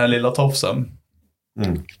ut den här lilla tofsen.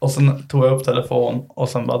 Och sen tog jag upp telefon och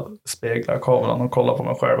sen bara speglade kameran och kollade på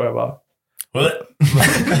mig själv och jag bara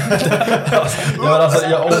alltså,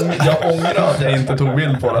 jag ångrar att jag inte tog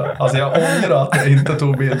bild på det. Alltså jag ångrar att jag inte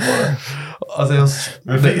tog bild på det. Alltså jag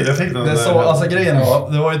fick det så, alltså grejen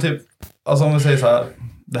var, det var ju typ, alltså om vi säger så här,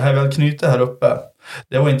 det här väl knyter här uppe,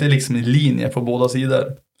 det var inte liksom i linje på båda sidor.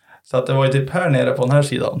 Så att det var ju typ här nere på den här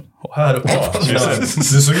sidan och här uppe på den sidan.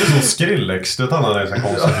 Du såg ut som Skrillex, du han hade en sån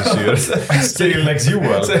konstig frisyr. Skrillex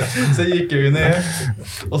Joel. Så gick jag ju ner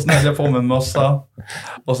och snällde jag på med en mössa.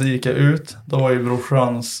 Och så gick jag ut, då var ju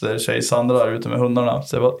brorsans tjej Sandra ute med hundarna.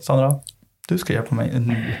 Så jag bara, Sandra, du ska hjälpa mig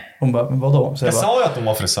nu. Hon bara, men vadå? Så jag sa ju att hon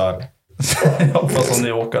var frisör. Ja, fast hon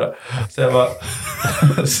är åkare. Så jag bara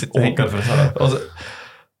åkarfrisör. Och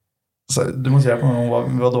så du måste hjälpa mig. Hon bara,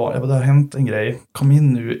 vadå? Jag bara, det har hänt en grej. Kom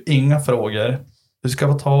in nu, inga frågor. Du ska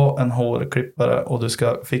bara ta en hårklippare och du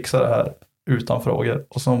ska fixa det här utan frågor.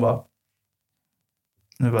 Och så hon bara,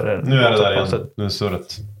 nu är det där igen. Nu är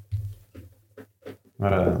surret. Nu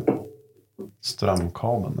är det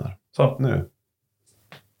strömkabeln där. Så. Nu.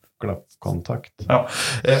 Kontakt. Ja.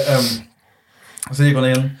 Så gick hon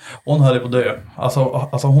in. Hon höll på att dö.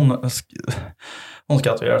 Alltså hon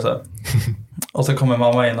skrattade ihjäl sig. Och så kommer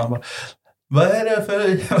mamma in och bara, vad är det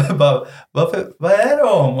för... bara, vad är det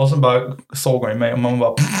om? Och så bara såg hon i mig och mamma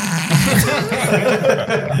bara...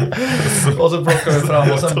 och så plockade vi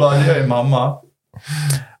fram och sen bara, jag är mamma.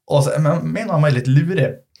 Och så, men min mamma är lite lurig.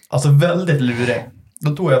 Alltså väldigt lurig.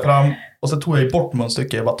 Då tog jag fram och så tog jag bort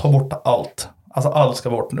munstycket. Jag bara, ta bort allt. Alltså allt ska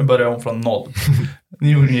bort. Nu börjar hon från noll.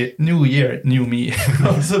 New year, new me.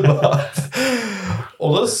 Och så bara...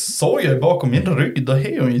 Och då såg jag bakom min rygg, då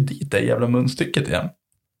är hon ju dit det jävla munstycket igen.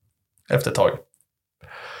 Efter ett tag.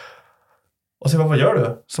 Och så bara, vad gör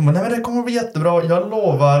du? Så bara, nej men det kommer bli jättebra, jag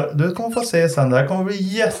lovar. Du kommer få se sen, det här kommer bli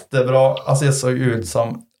jättebra. Alltså jag såg ut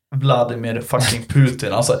som Vladimir fucking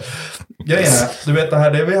Putin. Alltså, grejen är, du vet det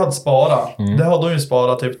här, det vi hade sparat. Det hade hon ju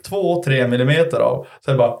sparat typ 2-3 millimeter av.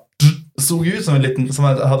 Så jag bara... såg ut som en liten, som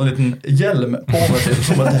jag hade en liten hjälm på mig till.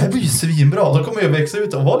 Så bara, det här blir ju svinbra. Då kommer jag växa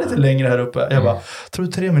ut och vara lite längre här uppe. Jag bara, tror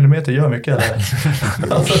du 3 millimeter gör mycket eller?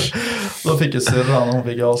 Alltså, då fick jag syrran och hon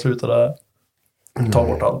fick avsluta där. Ta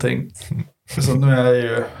bort allting. Så nu är jag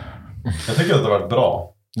ju... Jag tycker att det har varit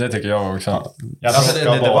bra. Det tycker jag också. Alltså,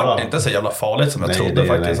 det var inte så jävla farligt som jag trodde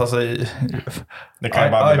faktiskt. Alltså, det kan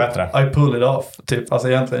ju bara bli bättre. I pull it off. Typ. Alltså,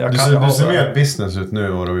 egentligen, du ser mer business ut nu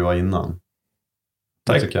än vad du var innan.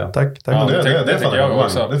 Tack. Ja, det tycker jag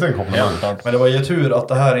också. Det är en komplimang. Men det var ju tur att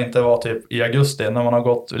det här inte var typ i augusti när man har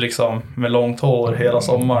gått liksom med långt hår hela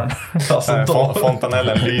sommaren. Alltså,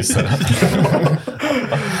 fontanellen lyser.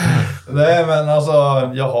 Nej men alltså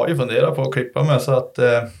jag har ju funderat på att klippa mig så att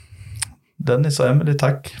Dennis och Emily,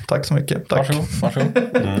 tack så mycket. Tack. Varsågod.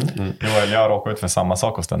 Jag råkar ut för samma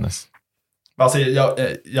sak hos Dennis. Alltså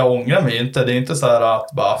jag ångrar mig inte. Det är inte så här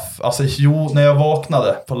att bara, alltså när jag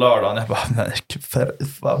vaknade på lördagen jag bara, nej,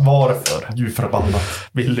 varför? Du förbannat.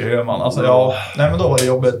 Billy Öhman. Alltså nej men då var det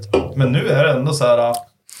jobbigt. Men nu är det ändå så här,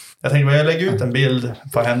 jag tänker jag lägger ut en bild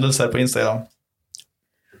på händelser på Instagram.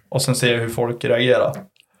 Och sen ser jag hur folk reagerar.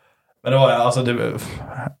 Men det var alltså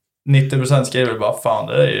 90% skrev bara, fan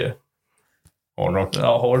det är ju hårdrock.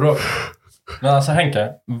 Ja, hårdrock. Men alltså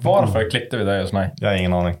Henke, varför klickte vi dig hos mig? Jag har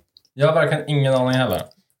ingen aning. Jag har verkligen ingen aning heller.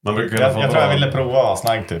 Jag tror jag ville prova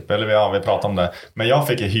snagg typ. Eller vi pratade om det. Men jag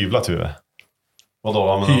fick ett hyvlat huvud. Vadå?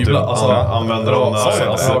 Använder de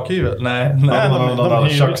rakhyvel? Nej. De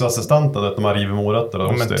köksassistenten, de här river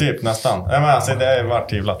morötter. Men typ nästan. Ja, men alltså det har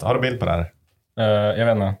varit hyvlat. Har du bild på det här? Jag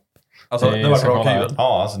vet inte. Alltså det var rakhyvel?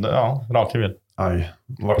 Ja, alltså, rakhyvel. Aj,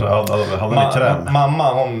 han är kräm.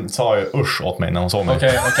 Mamma, hon sa ju usch åt mig när hon såg mig.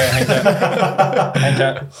 Okej,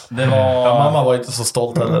 Henke. Det var... Ja, mamma var inte så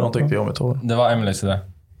stolt heller, hon tyckte jag om mitt hår. Det var Emelies idé.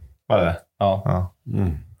 Var det? Ja.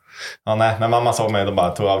 Ja, nej, när mamma såg mig då bara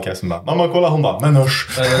tog av kessen bara, mamma kolla, hon bara, men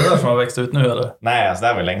usch. Är det där som har växt ut nu eller? Nej, alltså det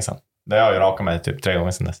här var ju länge sedan. Det har jag ju rakat mig typ 3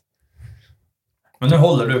 gånger sedan dess. Men nu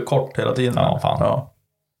håller du kort hela tiden. Ja, fan. Ja.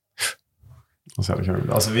 Så jävla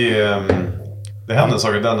kul. Alltså det händer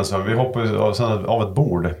saker Dennis. Vi hoppar av ett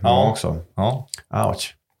bord också. Ja.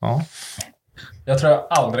 Ouch. Ja. Jag tror jag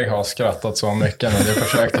aldrig har skrattat så mycket när jag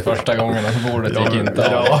försökte första gången och bordet gick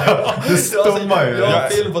inte av. Det stommar ju. Jag har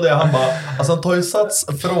film på det. Han bara, alltså han tar ju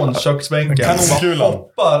sats från köksbänken. Kanonkulan.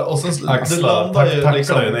 Hoppar och sen Axlar, tacklar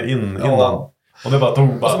liksom, innan. Ja. Och det bara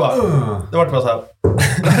tog bara. Och så bara det var bara så här.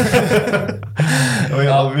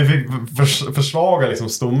 Vi fick försvaga liksom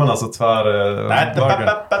stommarna så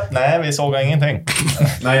Nej, vi såg ingenting.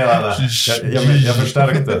 Nej. Jag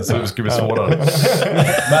förstärkte så det skulle bli svårare.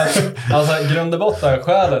 Men alltså grundbotten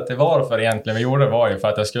skälet till varför egentligen vi gjorde det var ju för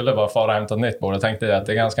att jag skulle bara fara och hämta ett nytt bord. Jag tänkte att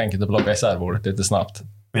det är ganska enkelt att plocka isär bordet lite snabbt.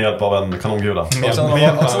 Med hjälp av en kanongula. Och sen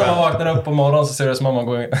när man vaknar upp på morgonen så ser det som om man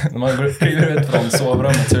går in, när man kliver ut från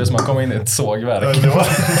sovrummet så ser det som att man kommer in i ett sågverk.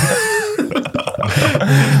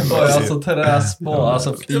 Och alltså träs på,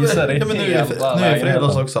 alltså fiser i men nu är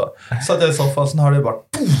fredags också. Så att jag i soffan, så hörde jag bara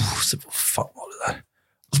så vad fan var det där?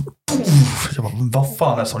 Och så jag bara, vad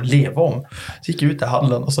fan är det som lever om? Så gick jag ut i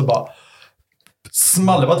hallen och så bara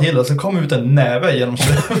small det bara till och så kom ut en näve genom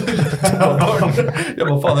jag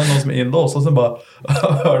bara, fan är det någon som är inlåst? Och sen bara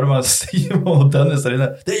hörde man Simon och Dennis där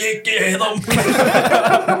inne. Det gick igenom!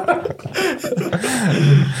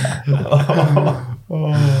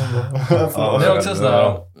 Det är också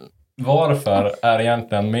sådär, varför är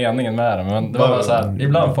egentligen meningen med det? Men det var bara såhär,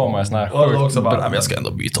 ibland får man ju sån här sjukt. Och också bara, nej men jag ska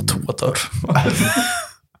ändå byta toatör.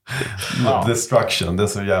 Destruction, det är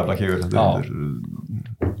så jävla kul.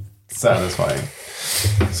 Satisfying.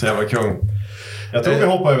 Så jävla kung. Jag tror vi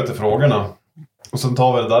hoppar över till frågorna. Och sen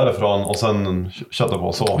tar vi det därifrån och sen köttar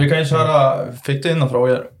på så. Vi kan ju köra, fick du in några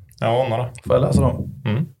frågor? Ja, några. Får jag läsa dem?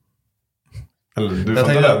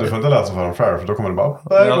 Eller, du får inte läsa för dem själv, för då kommer det bara...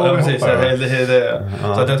 Ja, precis. Så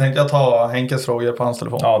att jag tänkte jag tar Henkes frågor på hans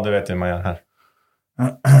telefon. Ja, du vet ju man gör här.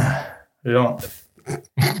 Hur gör man?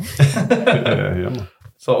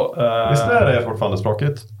 Så, visst är det fortfarande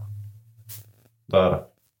språkigt? Där.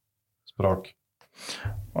 Språk.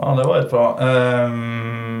 Ja, det var ett bra.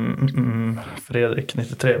 Fredrik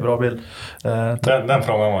 93, bra bild. Den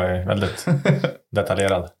frågan var ju väldigt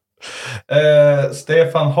detaljerad.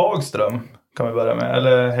 Stefan Hagström kan vi börja med.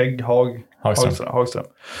 Eller Hagström.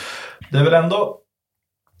 Det är väl ändå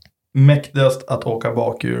mäktigast att åka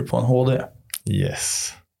bakhjul på en HD?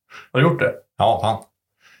 Yes. Har du gjort det? Ja, fan.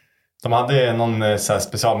 De hade någon så här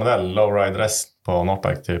specialmodell, lowride S på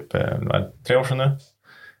Northbike typ 3 år sedan nu.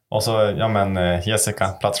 Och så, Jessica,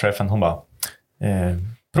 platschefen, hon bara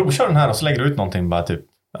provkör den här och så lägger du ut någonting bara typ,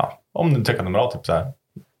 om du tycker den är bra typ så här.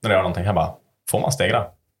 När du gör någonting, jag bara, får man stegra?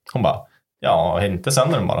 Hon bara, ja, inte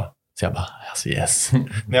sönder den bara. Så jag bara, alltså yes.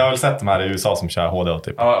 Ni har väl sett de här i USA som kör HD och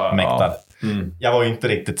typ mäktar. Jag var ju inte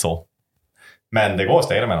riktigt så. Men det går att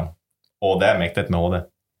stegra med dem. Och det är mäktigt med HD.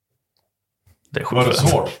 Det är sjukt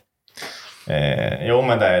svårt. Jo,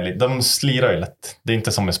 men det är de slirar ju lätt. Det är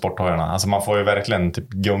inte som med sporthojarna. Alltså man får ju verkligen typ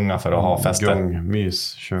gunga för att ha fäste.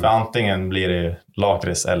 Mys. För antingen blir det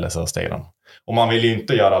lakrits eller så stegar de. Och man vill ju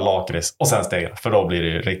inte göra lakrits och sen stegra. För då blir det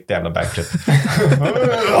ju riktigt jävla backtrip. Lite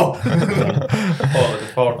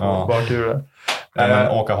fart på bakhjulet. Men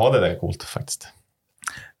åka HD det är coolt faktiskt.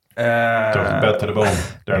 Bättre the bone.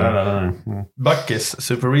 Buckis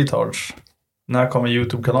Super Retards. När kommer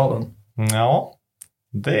YouTube-kanalen? Ja,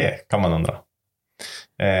 det kan man undra.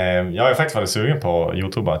 Jag har ju faktiskt varit sugen på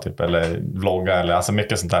YouTube typ, eller vlogga eller alltså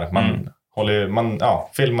mycket sånt där. Man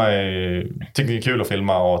filmar tycker det är kul att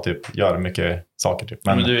filma och typ gör mycket saker typ.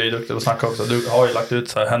 Men du är ju duktig på att snacka också. Du har ju lagt ut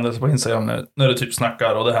så här händelser på Instagram när du typ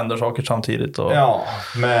snackar och det händer saker samtidigt och... Ja,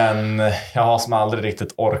 men jag har som aldrig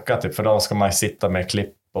riktigt orkat typ, för då ska man ju sitta med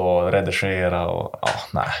klipp och redigera och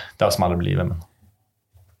nej, det har som aldrig blivit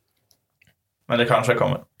men det kanske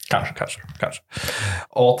kommer. Kanske.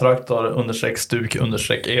 A-traktor _stuk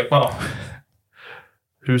 _epa.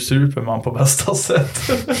 Hur super man på bästa sätt?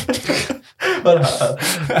 Vad är det här?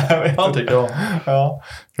 Han tycker om. Ja,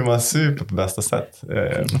 hur man super på bästa sätt.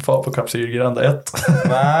 Far på kapsylgrända 1.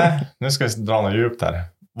 Nej, nu ska vi dra något djupt här.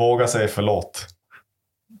 Våga säga förlåt.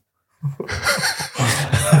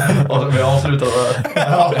 Och vi avslutar där.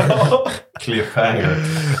 Cliffhanger.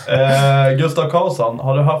 Gustav Karlsson,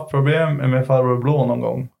 har du haft problem med farbror blå någon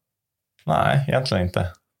gång? Nej, egentligen inte.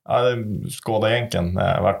 Skåda-jänken.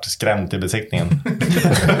 Jag har varit skrämd till besiktningen.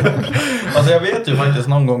 Alltså jag vet ju faktiskt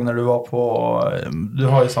någon gång när du var på... Du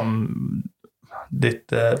har ju som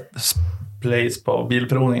ditt place på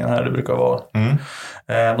bilprovningen här det brukar vara.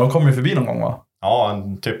 De kommer ju förbi någon gång, va? Ja,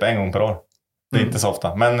 typ en gång per år. Det är inte så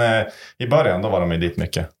ofta. Men i början då var de ju dit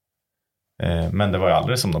mycket. Men det var ju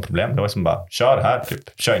aldrig som något problem. Det var som bara, kör här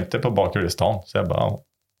typ. Kör inte på bakhjulsstan. Så jag bara,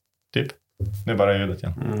 typ. Nu bara ljudet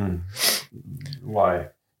igen. Why?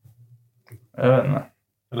 Jag vet inte.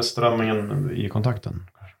 Eller strömmingen i kontakten?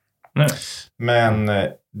 nu. Men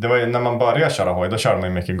det var ju när man började köra hoj, då körde man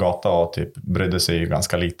ju mycket gata och typ brydde sig ju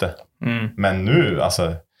ganska lite. Men nu,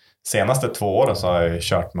 alltså senaste 2 åren så har jag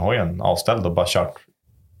kört med hojen avställd och bara kört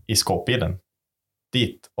i skåpbilen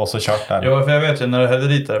dit och så kört där. Ja, för jag vet ju när du hade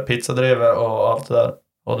dit där pizzadrevet och allt det där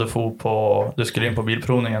och du skulle in på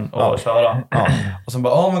bilprovningen och köra. Ja. Och sen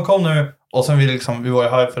bara, men kom nu. Och sen vi var ju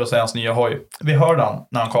här för att se hans nya hoj. Vi hörde han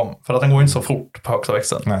när han kom, för att han går inte så fort på högsta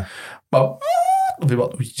växeln. Nej. Bara, och vi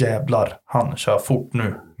bara, jävlar, han kör fort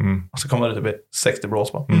nu. Och så kommer det typ 60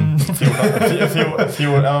 blås på.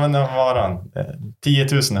 14, ja men vad var han? 10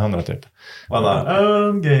 100 typ. Vad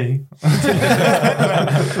var gay.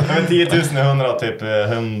 10 100 typ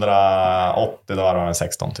 180, då var han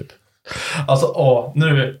 16 typ. Alltså,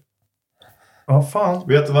 nu... Vad fan?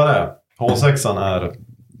 Vet du vad det är? H6an är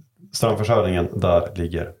strömförsörjningen, där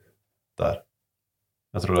ligger. Där.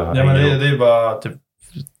 Jag tror det här. Ja, men det är ju bara typ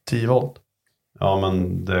 10 volt. Ja,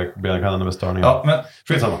 men det kan ändå bli störningar. Ja, men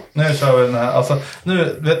skitsamma. Nu kör vi den här. Alltså,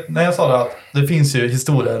 nu, när jag sa det att det finns ju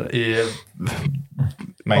historier i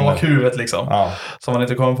bakhuvudet liksom. Som man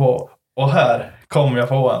inte kommer på. Och här kommer jag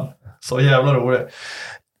på en. Så jävla rolig.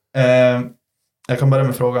 Jag kan börja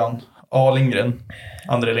med frågan.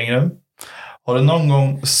 André Lindgren. Har du någon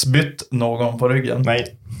gång spytt någon på ryggen?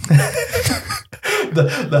 Nej.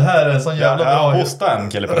 Det här är en sån jävla bra... Jag hostade en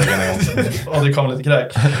kille på ryggen en gång. Och det kom lite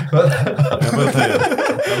kräk.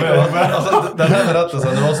 Alltså, den här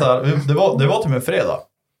berättelsen, det var så här, det var typ en fredag.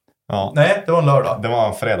 Ja. Nej, det var en lördag. Det var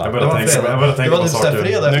en fredag. Det var typ så här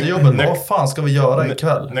fredag efter jobbet. Vad fan ska vi göra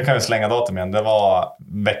ikväll? Nu kan vi slänga datum igen. Det var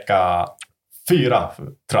vecka 4,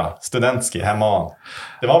 tror jag. Studentski hemma.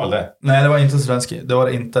 Det var väl det? Nej, det var inte studentski. Det var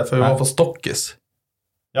det inte, för vi var på Stockis.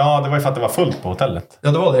 Ja, det var ju för att det var fullt på hotellet.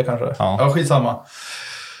 Ja, det var det kanske. Ja, skitsamma.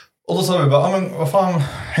 Och då sa vi bara, men vad fan,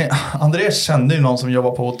 Andreas kände ju någon som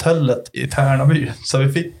jobbar på hotellet i Tärnaby. Så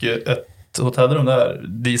vi fick ju ett hotellrum där,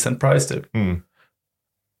 decent price typ.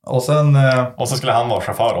 Och sen... Och så skulle han vara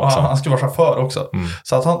chaufför också. Ja, han skulle vara chaufför också.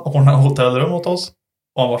 Så att han ordnade hotellrum åt oss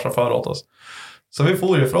och han var chaufför åt oss. Så vi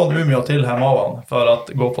får ju från Umeå till Hemavan för att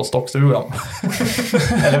gå på stockstugan.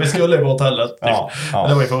 Eller vi skulle på hotellet. Typ. Ja. Men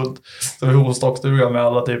det var ju fullt. Så vi får på stockstugan med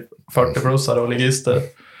alla typ 40-plussare och ligister.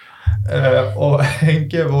 Och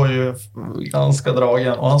Henke var ju ganska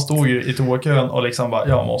dragen. Och han stod ju i toakön och liksom bara,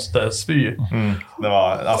 jag måste spy. Det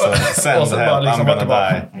var alltså sen och så bara liksom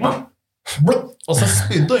och så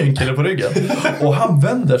spydde ju en kille på ryggen. Och han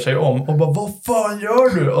vänder sig om och bara, vad fan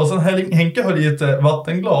gör du? Och sen Henke höll i ett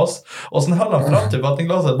vattenglas. Och sen höll han fram till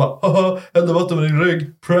vattenglaset. Bara, hällde vatten med din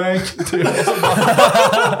rygg. Prank. Typ.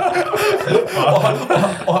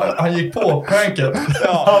 Och han gick på pranket.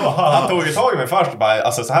 Ja, han tog ju tag i mig först. Bara,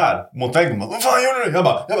 alltså så här, mot väggen. Vad fan gjorde du?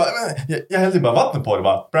 Jag hällde bara vatten på det.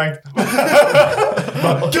 Bara, prank.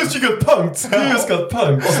 Guess you got punked. You just got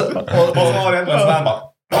punked. Och så var det en sån här bara.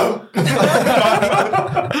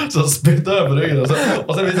 Så spyttade jag på ryggen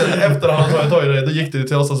och sen efter att han tagit i det, då gick det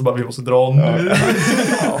till oss och så bara, vi måste dra nu.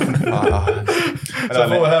 Så får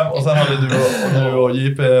vi hem och sen hade du och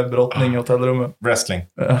JP brottning i hotellrummet. Wrestling.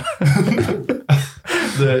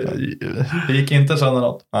 Det gick inte att känna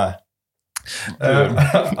något. Nej.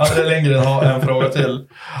 André Lindgren har en fråga till.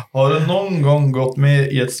 Har du någon gång gått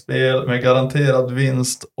med i ett spel med garanterad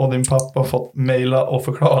vinst och din pappa fått mejla och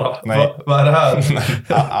förklara? Nej. Vad är det här?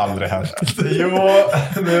 Aldrig hänt. Jo,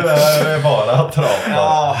 nu är det bara trav.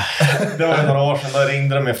 Ja, det var några år sedan. Då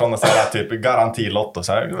ringde de mig från en sån här typ garantilotto.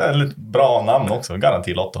 Så här, väldigt bra namn också,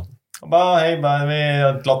 garantilotto. Och bara, hej, vi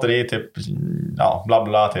har ett lotteri typ, ja, bla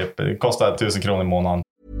bla typ. Det kostar 1000 kronor i månaden.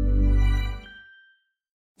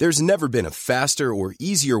 There's never been a faster or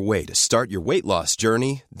easier way to start your weight loss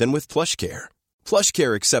journey than with PlushCare.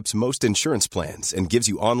 PlushCare accepts most insurance plans and gives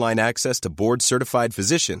you online access to board-certified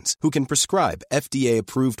physicians who can prescribe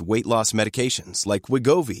FDA-approved weight loss medications like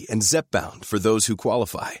Wegovy and Zepbound for those who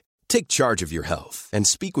qualify. Take charge of your health and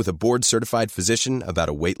speak with a board-certified physician about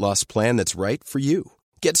a weight loss plan that's right for you.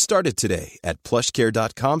 Get started today at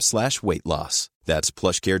plushcare.com/weightloss. That's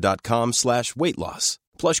plushcare.com/weightloss.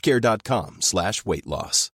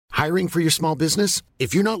 plushcare.com/weightloss. Hiring for your small business?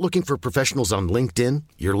 If you're not looking for professionals on LinkedIn,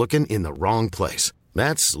 you're looking in the wrong place.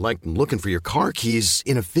 That's like looking for your car keys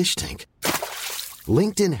in a fish tank.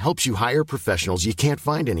 LinkedIn helps you hire professionals you can't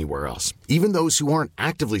find anywhere else, even those who aren't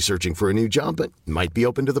actively searching for a new job but might be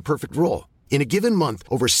open to the perfect role. In a given month,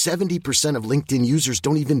 over 70% of LinkedIn users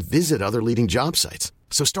don't even visit other leading job sites.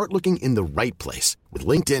 So start looking in the right place. With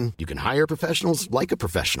LinkedIn, you can hire professionals like a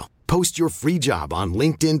professional. Post your free job on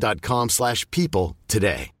linkedin.com/people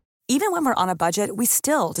today. Even when we're on a budget, we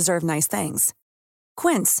still deserve nice things.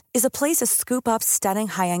 Quince is a place to scoop up stunning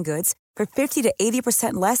high-end goods for 50 to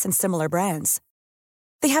 80% less than similar brands.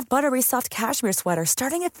 They have buttery soft cashmere sweaters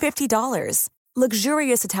starting at $50,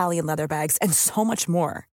 luxurious Italian leather bags, and so much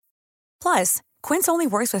more. Plus, Quince only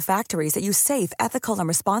works with factories that use safe, ethical, and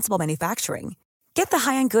responsible manufacturing. Get the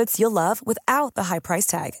high-end goods you'll love without the high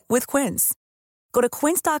price tag with Quince. Go to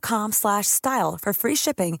quince.com/style for free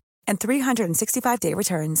shipping and 365-day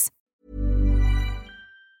returns.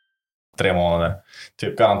 3 månader.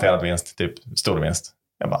 Typ garanterad vinst, typ stor vinst.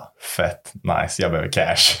 Jag bara, fett, nice, jag behöver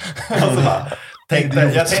cash. Och så bara,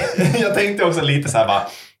 jag tänkte också lite så här bara,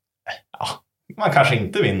 ja, man kanske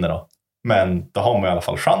inte vinner då. Men då har man i alla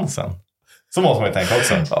fall chansen. Så måste man ju tänka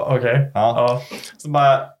också. Okej. Ja. Så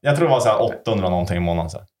bara, jag tror det var så här 800 någonting i månaden.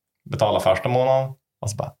 Så betala första månaden och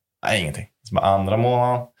så bara, nej, ingenting. Så bara andra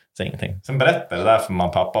månaden, så ingenting. Sen berättade det där för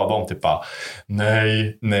man pappa och de typ bara,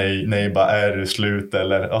 nej, bara är det slut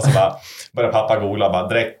eller? Och så bara började pappa googla bara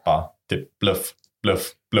direkt bara, typ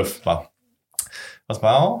bluff bara. Och så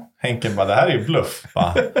bara, ja, Henke bara, det här är ju bluff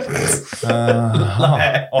va?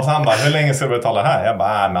 Och så han bara, hur länge ska du betala det här? Jag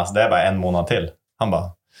bara, men alltså det är bara 1 månad till. Han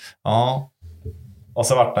bara, ja. Och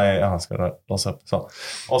så vart han ska låsa upp så.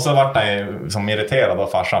 Och så vart han som irriterad av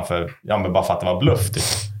farsan för men bara för att det var bluff typ.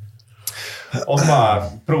 Och så bara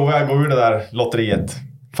provade jag gå ur det där lotteriet.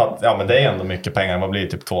 För att, men det är ändå mycket pengar. Man blir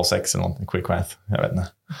typ 2,6 eller någonting. Quick math, jag vet inte.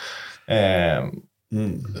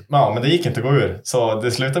 Ja, men det gick inte att gå ur. Så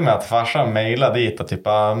det slutade med att farsan mejlade dit att typ,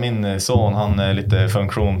 min son han är lite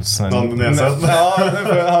funktionsnedsättning. Ja,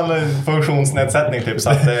 han har funktionsnedsättning typ. Så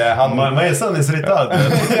att han... Man är sanningsritad.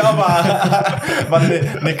 Jag bara,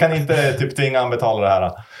 ni kan inte typ tvinga han betala det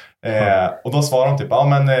här. Och då svarade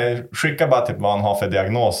de typ, skicka bara typ vad han har för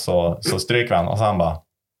diagnos så stryker han. Och så han bara,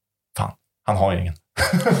 fan, han har ju ingen.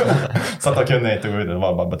 Så att han kunde inte gå ut, det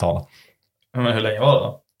var bara betala. Men hur länge var det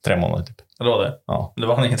då? 3 månader typ. Det var det? Ja. Det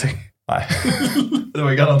var han ingenting? Nej. Det var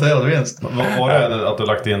ju garanterad vinst. Var det att du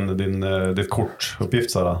lagt in ditt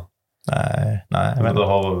kortuppgift sådär? Nej. Men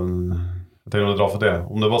jag tänkte att dra för det.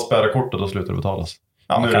 Om det var spärra kortet då slutar det betalas.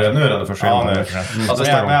 Ja, nu är det ändå för sent. Ja, nu är det för sent. Alltså,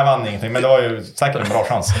 jag vann ingenting, men det var ju säkert en bra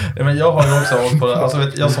chans. Ja, men jag har ju också hållit på det. Alltså,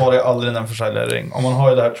 jag svarar ju aldrig när en försäljare ring. Om man har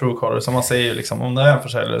ju det här Truecaller så man ser ju liksom om det är en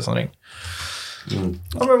försäljare som ring.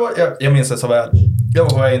 Ja, men jag minns det så väl. Jag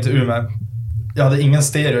var på väg in till Umeå. Jag hade ingen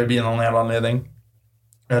stereo i bilen av någon jävla anledning.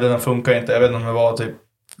 Eller den funkar inte. Jag vet inte om det var typ...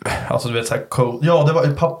 Alltså du vet så här code. Ja, det var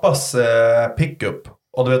ju pappas pickup.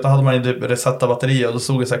 Och du vet, då hade man ju typ resetta batterier. Och då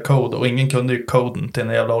stod det så här code. Och ingen kunde ju koden till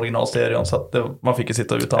den jävla originalstereon. Så att man fick ju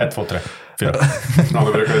sitta utan. 1, 2, 3, 4. Ja,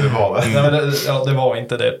 det brukar ju det vara. Nej, men det var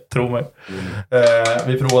inte det, tro mig.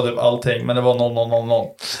 Vi provade allting, men det var 0.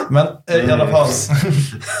 Men i alla fall.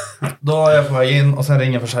 Då är jag på väg in och sen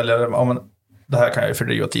ringer försäljare. Ja, men det här kan jag ju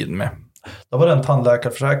fördriva tiden med. Då var det en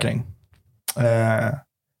tandläkarförsäkring.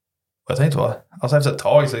 Och jag tänkte bara, alltså efter ett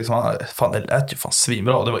tag så liksom, fan det lät ju fan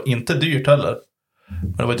svinbra. Det var inte dyrt heller.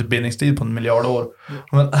 Men det var ju typ bindningstid på 1 miljard år.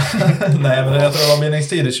 Men, nej, men jag tror det var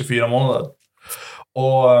bindningstid i 24 månader.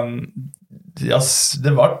 Och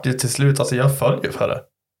det var ju till slut, alltså jag följer för det.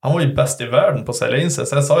 Han var ju bäst i världen på att sälja in sig.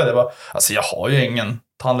 Sen sa jag det bara, alltså jag har ju ingen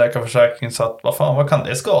tandläkarförsäkring så att vad kan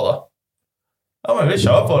det skada? Ja, men vi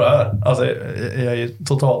kör på det här. Alltså jag är ju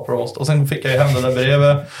totalt prost. Och sen fick jag hem det där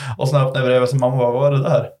brevet. Och sen öppnade jag brevet så mamma bara, vad är det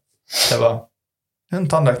där? Jag bara, en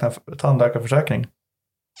tandläkarförsäkring.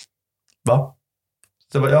 Va?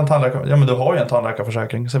 Så jag bara, jag har en tandläkarförsäkring. Ja, men du har ju en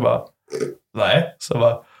tandläkarförsäkring. Så jag bara, nej. Så jag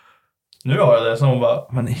bara, nu har jag det. Så hon bara,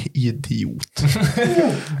 men idiot.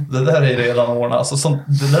 Det där är redan ordnat. Alltså,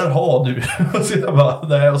 det där har du. Så jag bara,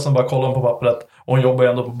 nej. Och så bara kollar hon på pappret. Och hon jobbar ju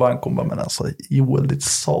ändå på bank. Hon bara, men alltså, Joel, ditt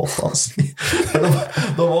satans.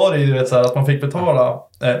 Då var det ju så här att man fick betala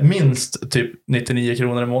minst typ 99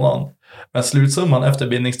 kronor i månaden. Men slutsumman efter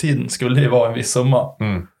bindningstiden skulle ju vara en viss summa.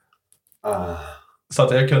 Så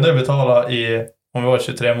att jag kunde betala om vi var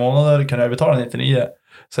 23 månader kunde jag betala 99.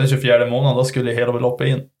 Sen 24 månader då skulle hela beloppet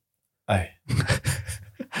in. Nej.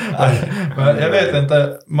 Men jag vet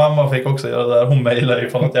inte, mamma fick också göra det där. Hon mejlade ju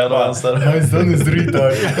på något jävla vänster.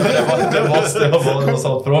 Det måste jag vara något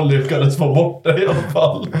sånt, för hon lyckades få bort det i alla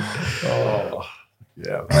fall.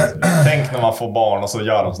 Tänk när man får barn och så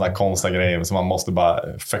gör de såna här konstiga grejer som man måste bara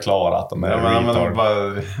förklara att de är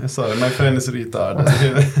retard. My friend is retard.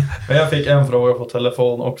 Men jag fick en fråga på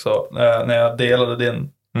telefon också när jag delade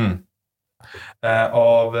din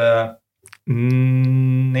av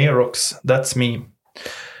Nerox, That's Me.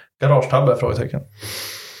 Garagetabbe, frågetecken.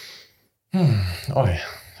 Oj,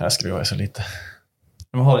 jag skruvar ju så lite.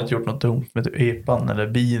 De har inte gjort något dumt med epan eller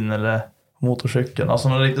bin eller motorcykeln. Alltså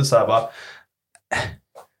de är riktigt så här bara,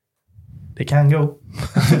 det kan gå.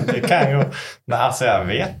 Det kan gå. Nej, alltså jag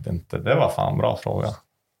vet inte. Det var fan en bra fråga.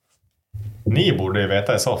 Ni borde ju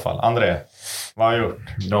veta i så fall. André, vad har du gjort?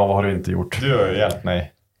 Ja, vad har du inte gjort? Du har ju hjälpt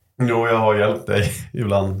mig. Jo, jag har hjälpt dig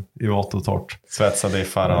ibland i vått och torrt. Svetsa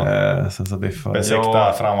diffar och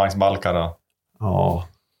besikta framvagnsbalkar och... Ja,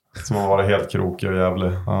 som har varit helt krokig och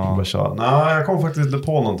jävlig. Ja. Nej, jag kom faktiskt inte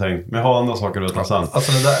på någonting. Men jag har andra saker utan sen.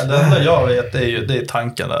 Alltså det enda jag vet det är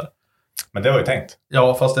tanken där. Men det var ju tänkt.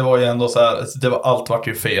 Ja, fast det var ju ändå så här, allt var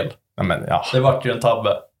ju fel. Ja, men, ja. Det var ju en tabbe.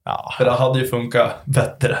 Ja. För det hade ju funkat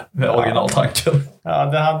bättre med originaltanken. Ja,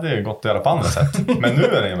 det hade ju gått att göra på andra sätt. Men nu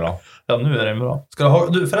är det ju bra. Ja, nu är det bra.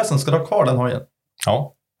 Förresten, ska du ha kvar den hojen?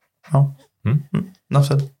 Ja.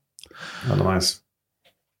 Nafsed. Ja, det var nice.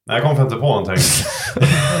 Nej, jag kom inte på någonting.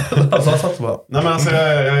 Alltså, jag satt bara. Nej, men alltså,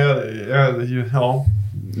 ja,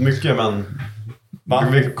 mycket, men...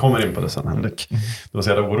 Vi kommer in på det sen, Henrik. Du var så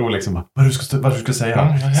jävla orolig liksom. Vad du ska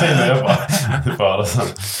säga? Säg det, jag bara. Sen.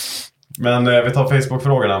 Men vi tar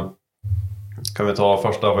Facebook-frågorna. Kan vi ta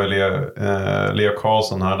första var Lea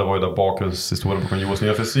Karlsson här. Det var ju där bakgrundshistorien på Johans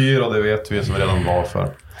nya frisyr. Och det vet vi som vi redan var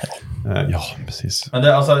för. Ja, precis. Men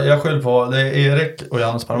det, alltså, jag skyller på, det är Erik och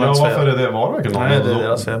Jannes Parlaments fel. Ja, varför är det? Var det verkligen någon? Nej, det är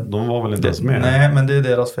deras fel. De var väl inte ens med? Nej, men det är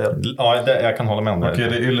deras fel. Ja, jag kan hålla med om det. Okej,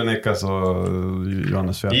 det är Yllenickas och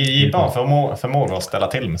Johannes fel. Gipan förmåga att ställa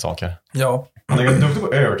till med saker. Ja. Han är ganska duktig på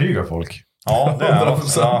att övertyga folk. Ja, det är han.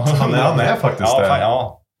 Ja. Han är faktiskt det.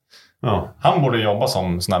 Ja. Han borde jobba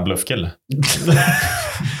som sån här bluffkille.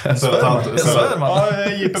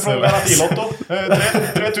 JP frågar till Lotto.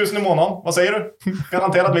 3000 i månaden. Vad säger du?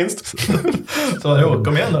 Garanterad vinst. Så jo,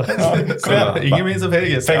 kom igen då. Ja, kom igen. Ingen minns en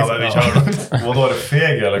fegis. Ja, men vi kör. Vadå, är det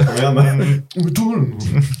feg eller? Kom igen då.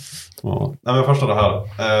 Ja. Nej, men första det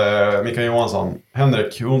här. Mikael Johansson.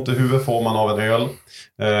 Henrik, hur ont i huvudet får man av en öl?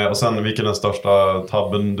 Och sen, vilken är den största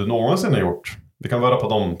tabben du någonsin har gjort? Vi kan börja på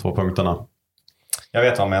de 2 punkterna. Jag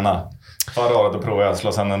vet vad han menar. Förra året då provade jag att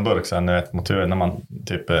slå sen en burk så här, mot huvudet när man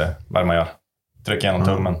typ, vad man gör? Trycker igenom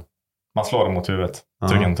tummen. Man slår den mot huvudet.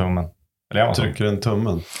 Trycker igenom tummen. Eller jag trycker den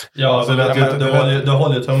tummen? Ja, alltså, du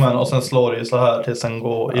håller ju tummen och sen slår du så här tills den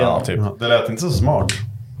går igenom. Ja, typ. Det lät inte så smart.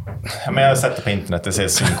 Ja, men jag har sett det på internet, det ser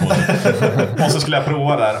synkod. Och så skulle jag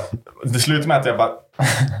prova där. Det slutade med att jag bara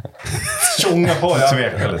tjonga på. Jag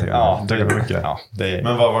tvekar lite. Ja, det är mycket. Ja, det är...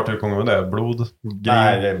 Men vart du kommer med det? Blod?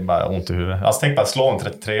 Nej, det är bara ont i huvudet. Alltså tänk bara slå en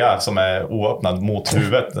 33 som är oöppnad mot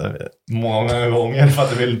huvudet många gånger för att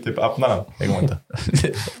du vill typ öppna den. Det går inte.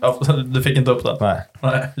 Du fick inte upp den?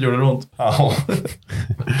 Nej, gjorde det ont? Ja.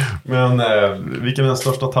 Men vilken är den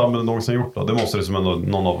största tabben du någonsin gjort då? Det måste det som ändå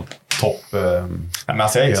någon av topp... men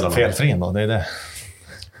alltså jag är så felfri då, det är det.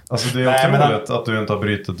 Alltså det är otroligt att du inte har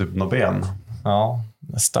brytit typ några ben. Ja,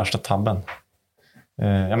 den största tabben.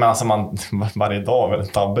 Jag menar alltså varje dag är väl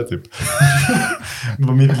en tabbe typ.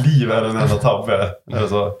 Mitt liv är en enda tabbe.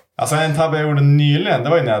 Alltså en tabbe jag gjorde nyligen, det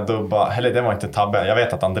var ju när jag dubbade, eller det var inte tabbe, jag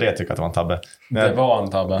vet att André tycker att det var en tabbe. Det var en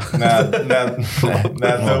tabbe. När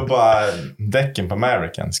jag dubbade däcken på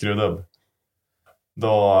American, skruvdubb.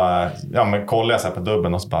 Då, men kollade jag så här på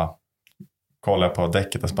dubben och så bara kollade jag på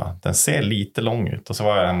däcket och så bara, den ser lite lång ut. Och så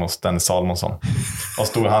var jag hemma hos Dennis Salmonsson. Och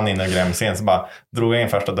stod han inne och grämde scen, så bara drog jag in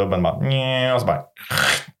första dubben bara, och så bara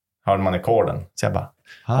hörde man akkorden. Så jag bara,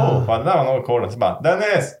 det där var nog akkorden. Så bara,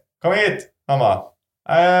 Dennis, kom hit! Han bara,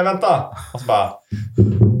 vänta! Och så bara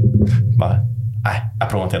jag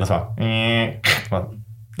provar till och så bara,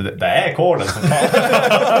 det är akkorden som tar.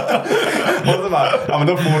 Och så bara, men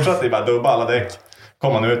då fortsatte jag bara dubba alla däck.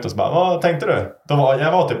 Kom han ut och så bara, vad tänkte du?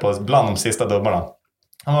 Jag var typ bland de sista dubbarna.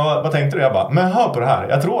 Han bara, vad tänkte du? Jag bara, men hör på det här.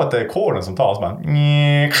 Jag tror att det är akkorden som tar. Så bara,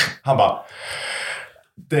 han bara,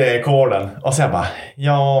 det är akkorden. Och så jag bara,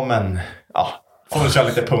 får du köra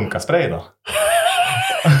lite punkaspray då?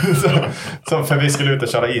 så för vi skulle ut och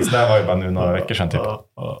köra is. Det här var ju bara nu några veckor sedan typ.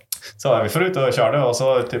 Så vi får ut och körde och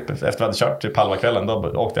så typ efter vi hade kört typ halva kvällen då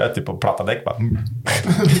åkte jag typ på platta däck bara.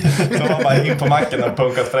 Så man bara in på macken och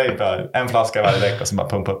punka spray på en flaska varje däck och så bara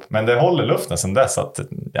pumpa upp. Men det håller luften sen dess att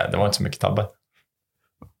det var inte så mycket tabbe.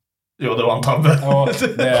 Jo, det var en tabbe. Ja,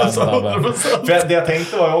 det är en tabbe. För det jag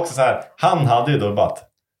tänkte var ju också så här, han hade ju dubbat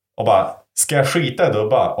och bara, ska jag skita i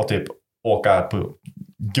dubba och typ åka på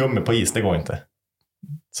gummi på is, det går inte.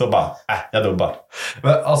 Så bara, jag dubbar.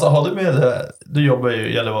 Men alltså, har du med det? Du jobbar ju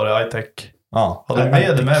i Gällivare iTech. Ja. Har du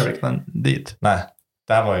med det Mavericen dit? Nej,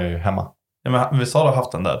 det här var ju hemma. Ja, men visst har du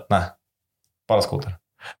haft den där? Nej, bara skoter.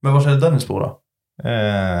 Men var är Dennis bor då?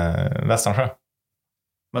 Västernsjö.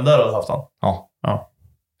 Men där har du haft den? Ja.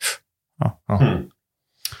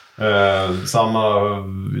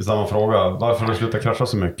 Samma fråga. Varför har du slutat krascha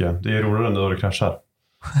så mycket? Det är ju roligare när du kraschar.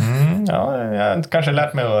 Jag har kanske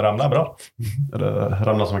lärt mig att ramla bra. Eller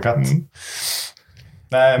ramla som en katt.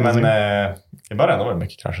 Nej, men i början då var det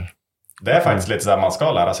mycket krascher. Det är faktiskt lite så här man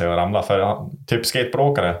ska lära sig att ramla. För typ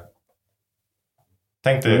skateboardåkare.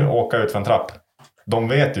 Tänk dig åka ut för en trapp. De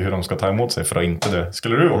vet ju hur de ska ta emot sig för att inte dö.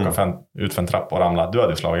 Skulle du åka ut för en trapp och ramla, du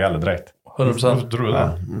hade ju slagit ihjäl direkt. 100%. Tror du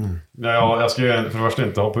det? Ja, jag skulle ju för det första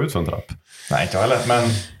inte hoppa ut för en trapp. Nej, inte heller. Men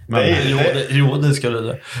det skulle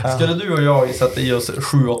det. Skulle du och jag sätta i oss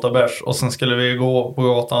 7-8 bärs och sen skulle vi gå på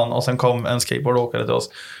gatan och sen kom en skateboardåkare till oss.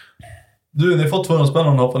 Du, ni får 200 spänn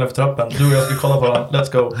om ni hoppar ner för trappen. Du och jag ska kolla på den.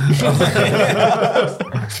 Let's go.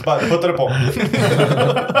 Bara puttar du på.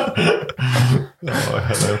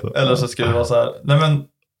 Eller så skulle det vara så här. Nej men,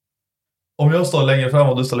 om jag står längre fram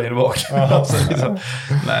och du står längre bak. Alltså, liksom,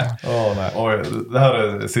 nej. Oj, det här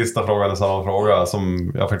är sista frågan, samma fråga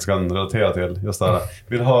som jag faktiskt kan relatera till. Just det här.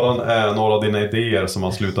 Vill höra några av dina idéer som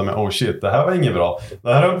har slutat med oh shit, det här var inget bra.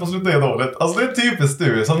 Det här höll på att sluta dåligt. Alltså det är typiskt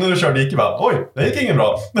du. Som när du körde gick bara, oj, det gick inget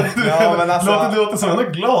bra. Ja, men alltså, du låter som ändå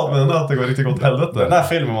glad men att det går riktigt åt helvete. Den här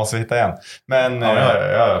filmen måste vi hitta igen. Men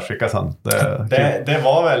jag skickar sen. Det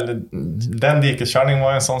var väl, den dikeskörningen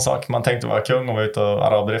var en sån sak. Man tänkte vara kung och var ute och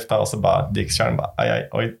arabdrifta och så bara dikeskörning bara, aj,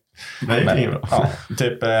 oj. Det gick inget bra. Ja,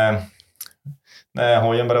 typ när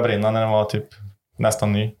hojen började brinna när den var typ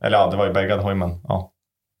nästan ny. Eller ja, det var ju bäggad hoj, men ja.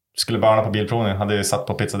 Skulle börna på bilprovningen, hade ju satt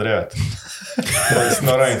på pizzadrevet. Det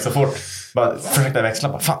snurrade inte så fort. Bara försökte växla,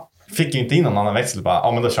 bara fan. Fick ju inte in någon annan växel, bara,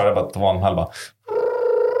 ja men då körde jag bara till vanhall bara.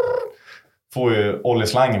 Får ju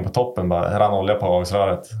oljeslangen på toppen, bara rann olja på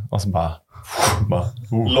avgasröret. Och så bara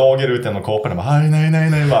lager ut genom kåporna, bara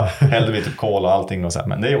nej. Bara hällde vi typ kol och allting och så här.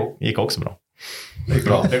 Men det gick också bra.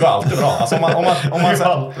 Det går alltid bra. Alltså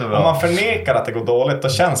om man förnekar att det går dåligt, då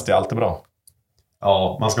känns det alltid bra.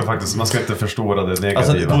 Ja, man ska inte förstora det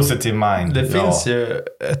negativa. Alltså, positive mind. Det finns ju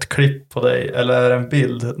ett klipp på dig, eller en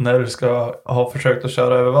bild när du ska ha försökt att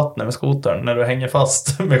köra över vattnet med skotern, när du hänger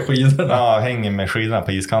fast med skidorna. Ja, hänger med skidorna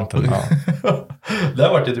på iskanten. Ja. Det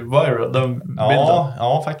har varit ju typ viral, den bilden.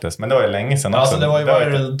 Ja, faktiskt. Men det var ju länge sedan också. Alltså det var ju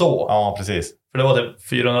viral då. Ja, precis. För det var typ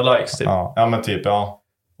 400 likes typ. Ja, men typ, ja.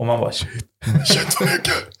 Och man bara, shit för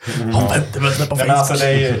mycket. Vänta på Facebook. Men alltså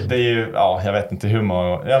det är ju, ja, jag vet inte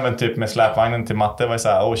humor. Ja, men typ med släpvagnen till matte var ju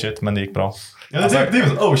såhär, oh shit, men det gick bra. Ja, det är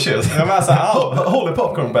oh shit. Ja, men alltså, holy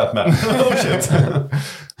popcorn Batman. Oh shit.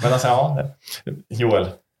 Men alltså, ja. Joel,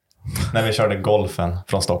 när vi körde golfen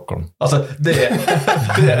från Stockholm. Alltså, det.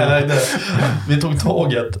 Vi tog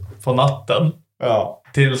tåget på natten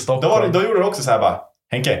till Stockholm. Då gjorde du också så här bara,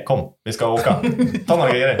 Henke, kom, vi ska åka. Ta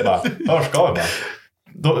några grejer, bara, var ska vi bara?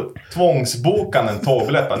 Då tvångsbokan en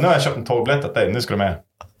tågbiljett. Nu har jag köpt en tågbiljett åt dig, nu ska du med.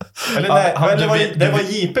 Eller nej, det var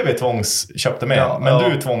JP vi köpte med. Ja,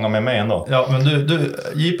 men du tvångade med mig ändå. Ja, men du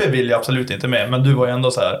JP vill ju absolut inte med. Men du var ju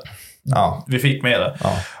ändå så här. Ja. Vi fick med det.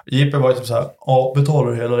 Ja. JP var ju typ så här, ja,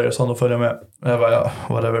 betalar du hela det så då följer med. Jag bara, ja,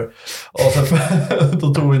 whatever. Och sen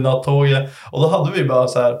då tog vi nattåget. Och då hade vi bara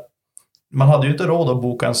så här, man hade ju inte råd att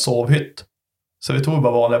boka en sovhytt. Så vi tog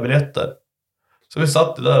bara vanliga biljetter. Så vi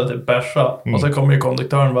satt där och typ bärsa. Och så kom ju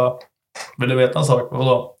konduktören och bara, vill du veta en sak?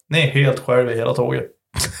 Vadå? Ni är helt själv i hela tåget.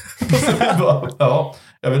 Och så vi bara, ja,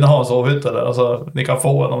 jag vill inte ha en sovhytta där. Alltså, ni kan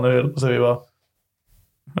få en om ni vill. Och så vi bara,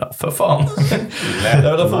 ja, för fan.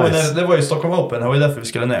 Det var ju Stockholm Open, det var ju därför vi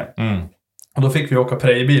skulle ner. Och då fick vi åka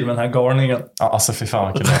prejbil med den här garningen. Ja, alltså för fan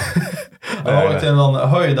vad kul. Jag var till någon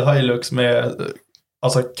höjd Hilux med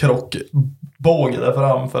alltså krockbåge där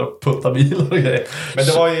fram för att putta bilar och grejer. Men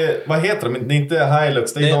det var ju, vad heter det? Det är inte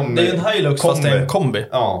Hilux, det är en Hilux fast det är en kombi.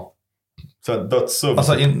 Ja. Så dödssub.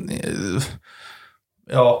 Alltså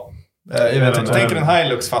jag vet inte. Tänker en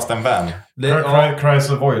Hilux fast en van.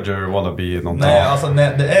 Chrysler Voyager wannabe någonting. Nej, alltså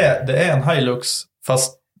det är en Hilux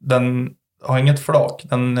fast den har inget flak.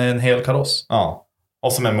 Den är en hel kaross. Ja.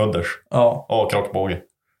 Och som en mudders. Ja. Och krockbåge.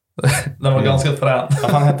 Den var ganska frän.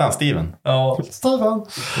 Vad fan hette han? Steven? Ja. Steven.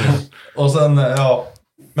 Och sen, ja.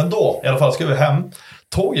 Men då, i alla fall, skulle vi hem.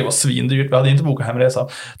 Tåget var svindyrt. Vi hade inte bokat hemresa.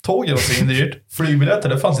 Tåget var svindyrt. Flygbiljetter,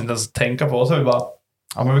 det fanns inte ens att tänka på. Och så vi bara,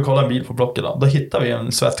 ja men vi kollar en bil på Blocket då. Då hittade vi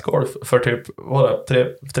en Svetgolf för typ, vad det,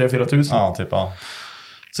 3-4 tusen. Ja, typ, ja.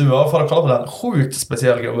 Så vi var för att kolla på den. Sjukt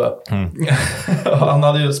speciell gubbe. Han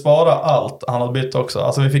hade ju sparat allt. Han hade bytt också.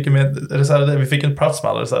 Alltså vi fick ju med reservdelar. Vi fick en plats med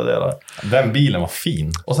alla reservdelar. Den bilen var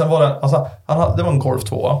fin. Och sen var den, alltså, det var en Golf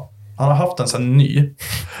 2. Han har haft den sen ny.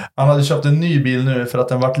 Han hade köpt en ny bil nu för att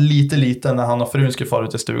den varit lite liten när han och frun skulle fara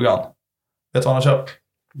ut i stugan. Vet du vad han har köpt?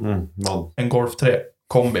 En Golf 3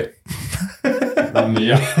 kombi. Den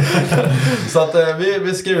nya. Så att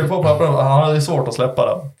vi skriver på pappren. Han hade svårt att släppa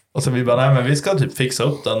den. Och så vi bara, nej men vi ska typ fixa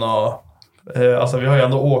upp den. Och alltså vi har ju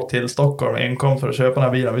ändå åkt till Stockholm enkom för att köpa den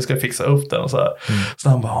här bilen. Vi ska fixa upp den och så här. Så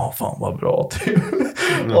han bara, fan vad bra typ.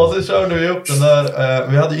 Och så körde vi upp den där.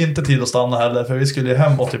 Vi hade inte tid att stanna heller för vi skulle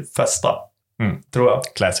hem och typ festa. Tror jag.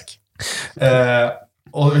 Classic.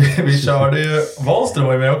 Och vi körde ju... Wahlström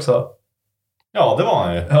var ju med också. Ja, det var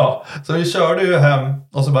han ju. Ja, så vi körde ju hem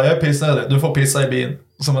och så bara, jag pissade, du får pissa i bilen.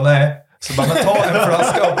 Och så bara, nej. Så bara, men ta en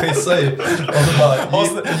flaska och pissa i. Och så bara,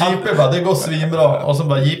 JP bara, det går svinbra. Och så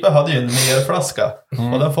bara, JP hade ju en merflaska.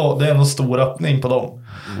 Och det är en stor öppning på dem.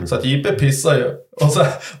 Så att JP pissar ju. Och så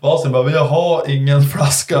var så bara, jag har ingen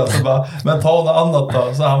flaska. Så bara, men ta något annat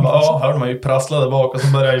då. Så han bara, ja, hörde man ju prasslade bak. Och så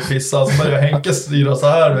började jag ju pissa. Så började Henke styra så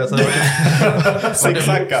här. Så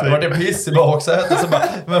det var det piss i baksätet. Så bara,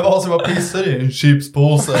 men vad som var pissar i? En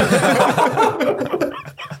chipspåse.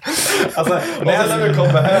 Alltså, när vi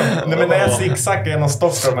kommer hem. Nej, men när jag zigzaggar genom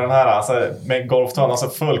Stockholm med den här, alltså, med golfturen, alltså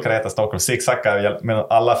full kareta Stockholm, zigzaggar med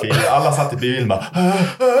alla filer. Alla satt i bilen bara.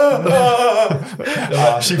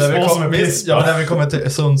 När vi kommer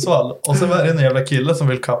till Sundsvall. Och så var det en jävla kille som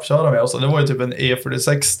vill kappköra med oss. Och det var ju typ en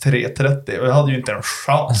E46 330. Och jag hade ju inte en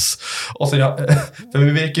chans. Och så för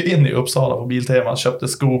vi gick ju in i Uppsala på Biltema. Köpte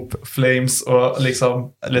scoop, flames och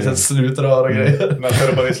liksom lite slutrör och grejer. Men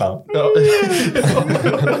för på Ryssland. Ja.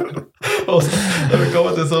 Och så, när vi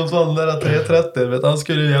kommer till Sundsvall, där 330, vet, han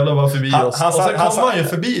skulle ju jävla vara förbi oss. Och sen kom han ju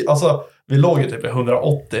förbi, alltså vi låg ju typ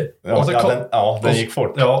 180. Ja, och så den gick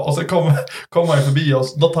fort. Ja, och så kom han ju förbi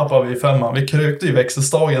oss, då tappade vi 5. Vi krökte ju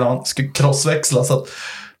växelstagen när han skulle crossväxla, så att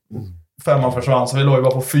 5 försvann, så vi låg ju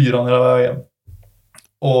bara på 4 hela vägen.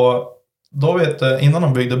 Och då vet du, innan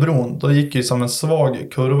de byggde bron, då gick ju som en svag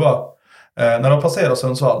kurva. När de passerade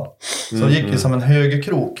Sundsvall, så gick ju som en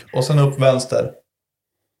högerkrok och sen upp vänster.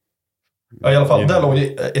 Ja, i alla fall, där låg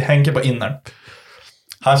det Henke på inner.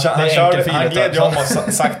 Han gled ju om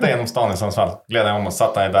och sakta genom stan i Sundsvall. Gled om och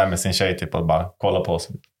satt där med sin tjej typ och bara kollade på oss.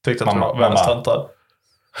 Tyckte att det var världens töntar.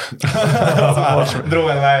 Drog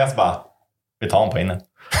en väg och så bara, vi tar honom på inner.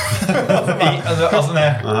 Alltså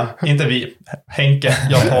nej, inte vi. Henke,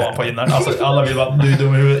 jag tar honom på inner. Alltså alla vill bara, du är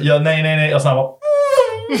dum i huvudet. Ja, nej. Och sen bara...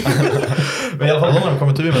 Men i alla fall när vi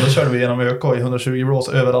kom till Umeå, då körde vi genom ÖK i 120 blås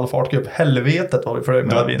över all fartgupp. Helvetet var vi flög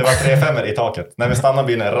med bilen. Det var 3-5 i taket. När vi stannade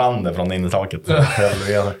bilen rann det från innertaket.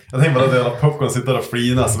 Helvete. Jag tänkte bara att det jävla popcorn sitter och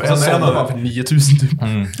flinas. Och så sålde man för 9000 typ.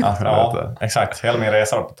 Ja, exakt. Hela min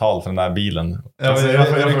resa var betald för den där bilen. Ja,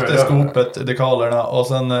 jag ryckte skopet, dekalerna och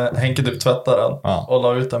sen Henke typ tvättade den och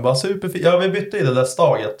la ut den. Bara superfint. Ja, vi bytte i det där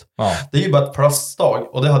staget. Det är ju bara ett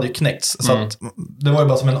plaststag och det hade ju knäckts. Så att det var ju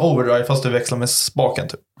bara som en overdrive fast du växlar med spaken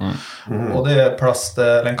typ. Och det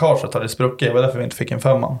plastlängkaget hade spruckit. Det var därför vi inte fick en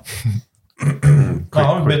 5.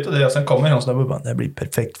 Ja, vi bytte det och sen kommer någon snabbt och bara, det blir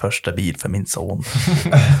perfekt första bil för min son.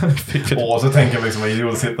 Och så tänker jag liksom,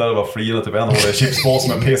 idiot sitter där och bara flinar typ en av det chipspås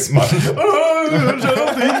med piss. Ja,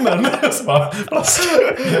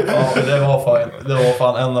 det var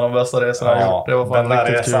fan en av de bästa resorna jag gjort. Det var fan den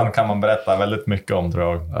där resan kul. Kan man berätta väldigt mycket om, tror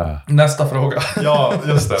jag. Nästa fråga. Ja,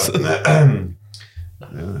 just det.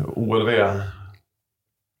 OLV.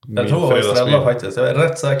 Jag tror det var Estrella faktiskt. Jag är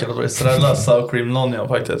rätt säker att det var Estrella Sour Cream Nonion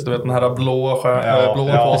faktiskt. Du vet den här blåa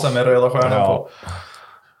påsen med röda stjärnan på.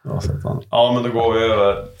 Ja, men då går vi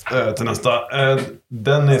över till nästa.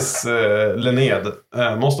 Dennis Lened.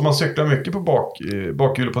 Måste man cykla mycket på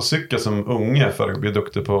bakhjul på cykel som unge för att bli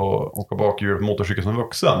duktig på att åka bakhjul på motorcykel som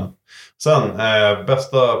vuxen? Sen,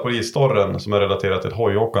 bästa polisstorren som är relaterat till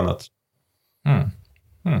hojåkandet.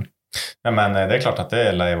 Ja, men det är klart att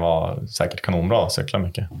det var säkert kanonbra att cykla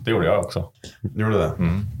mycket. Det gjorde jag också. Gjorde det?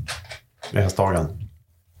 I hästdagen?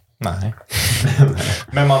 Nej.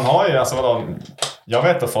 Men man har ju, alltså vadå, jag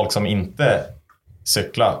vet att folk som inte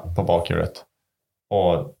cyklar på bakhjulet.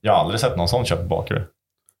 Och jag har aldrig sett någon sån köpa bakhjul.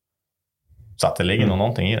 Så att det ligger nog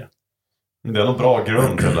någonting i det. Det är nog bra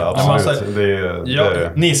grund till det,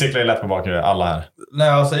 absolut. Ni cyklar ju lätt på bakhjul, alla här. Nej,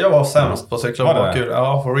 alltså jag var sämst på att cykla på bakhjul.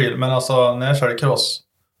 Ja, for real. Men alltså när jag körde cross,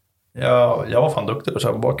 jag var fan duktig på att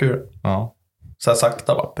köra på bakhjul. Ja. Så jag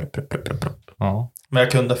sakta bara. Ja. Men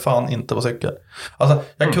jag kunde fan inte på cykel. Alltså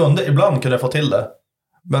ibland kunde jag få till det.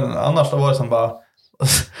 Men annars då var det som bara,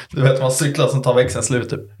 du vet man cyklar som tar växeln slut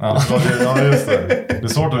typ. Ja, just det. Det är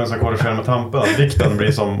svårt att man ska korrigera med tampen. Vikten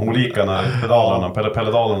blir som olika när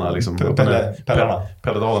pedalerna liksom.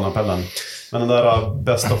 Pedalen. Men den där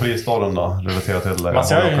bästa polisstorren då, relaterat till det.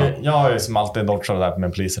 Alltså jag har ju som alltid dodgat det där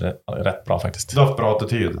med poliser rätt bra faktiskt. Du har haft bra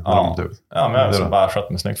attityd. Ja, men jag har bara skött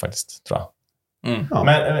mig snyggt faktiskt, tror jag. Ja.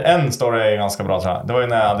 Men en story är ganska bra, tror jag. Det var ju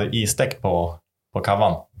när jag hade isdäck på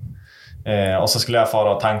kavan. Och så skulle jag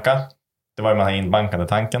fara och tanka. Det var ju den här inbankade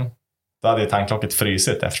tanken. Då hade ju tanklocket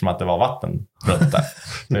frysit eftersom att det var vatten runt där.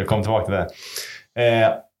 Så vi kom tillbaka till det.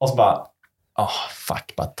 Och så bara,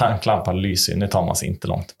 bara tanklampan lyser. Nu tar man sig inte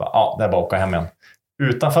långt. Det är bara att åka hem igen.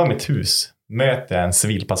 Utanför mitt hus möter jag en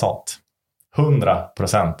civilpassat.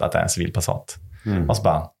 100% att det är en civilpassat. Och så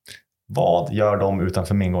bara, vad gör de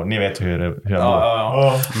utanför min gård? Ni vet hur jag bor.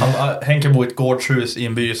 Ja. Henke bor i ett gårdshus i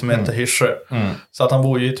en by som heter Hirsche. Så att han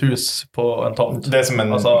bor i ett hus på en tomt. Det är som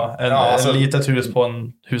en... ett litet hus på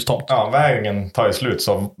en hustomt. Ja, vägen tar ju slut,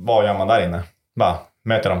 så vad gör man där inne? Bara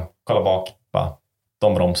möter dem, kolla bak, bara,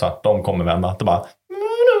 de bromsar, de kommer vända. Det bara...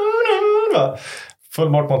 Full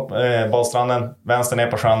bort mot badstranden, vänster ner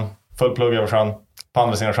på sjön, full plugg över sjön, på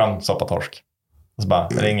andra sidan sjön, soppatorsk. Och så bara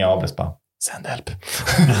ringer jag Abris, bara, sänd hjälp.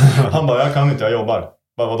 Han bara, jag kan inte, jag jobbar.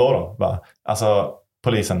 Bara, vadå då? Bara, alltså,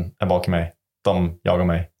 polisen är bak i mig. De jagar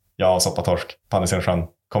mig. Jag har soppatorsk på andra sidan sjön.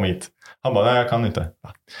 Kom hit. Han bara, nej jag kan inte.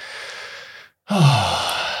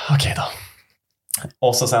 Okej då.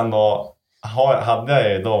 Och så sen då hade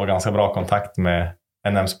jag ju då ganska bra kontakt med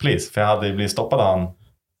NMs polis. För jag hade ju blivit stoppad av han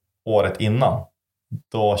året innan.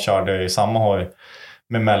 Då körde jag ju samma hoj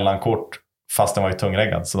med mellankort fast den var ju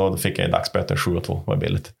tungreggad. Så då fick jag ju dagsböter 7,2. Var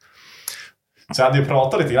billigt. Så jag hade ju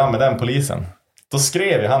pratat lite grann med den polisen. Då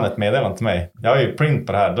skrev han ett meddelande till mig. Jag har ju print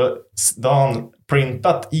på det här. Då har han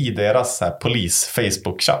printat i deras här, polis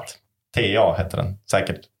Facebook-chatt. TA heter den.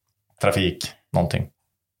 Säkert trafik, någonting.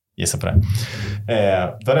 Gissa på det.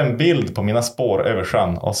 Då är det en bild på mina spår över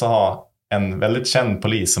sjön. Och så har en väldigt känd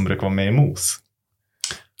polis som brukar vara med i MOS.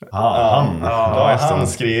 Då har han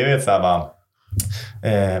skrivit så här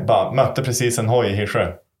bara mötte precis en hoj i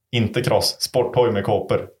Hirsche. Inte cross, sporthoj med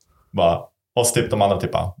kåpor. Bara, och så typ de andra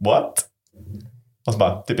typ bara, what? Och så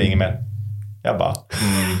bara, typ inget mer. Jag bara,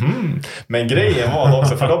 Men grejen var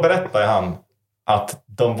också, för då berättade han att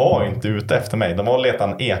de var inte ute efter mig. De var och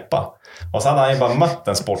letade en epa. Och så hade han ju bara mött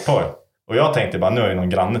en sporthoj. Och jag tänkte bara, nu är ju någon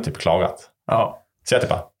granne typ klagat. Ja. Så jag typ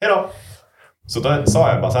bara, hejdå. Så då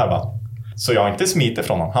sa jag bara så här bara, så jag inte smiter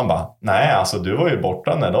från honom. Han bara, nej alltså du var ju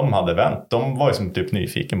borta när de hade vänt. De var ju som typ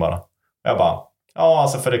nyfiken bara. Jag bara, ja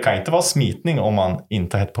alltså för det kan inte vara smitning om man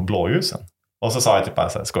inte har hett på blåljusen. Och så sa jag typ bara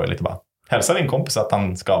så här, skoj lite bara. Hälsa din kompis att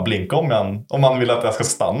han ska blinka om han vill att jag ska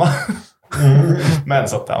stanna. Men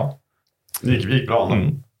så att ja. Det gick bra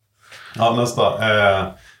nu. Ja, nästa.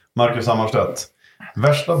 Marcus Hammarstedt.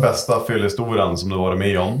 Värsta bästa fyllhistorien som du varit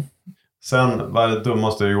med om. Sen, vad är det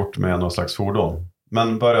dummaste du gjort med någon slags fordon?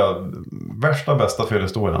 Men börja, värsta bästa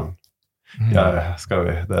fyllhistorien. Ja, ska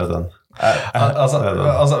vi, det är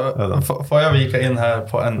den. Får jag vika in här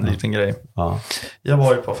på en liten grej? Ja. Jag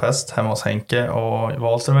var ju på fest hemma hos Henke och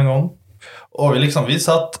Wahlström en gång. Och vi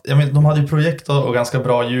satt, de hade ju projektor och ganska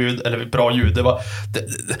bra ljud, eller bra ljud, det var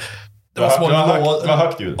små lådor. Det var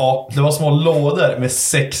högt ljud. Ja, det var små lådor med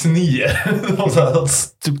 6-9. De så här,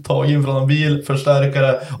 typ tagit in från en bil,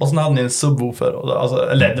 förstärkare, och sen hade ni en subwoofer.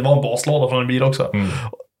 Alltså, eller det var en baslåda från en bil också.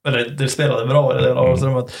 Eller det spelade bra i det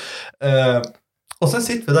avsrummet. Och sen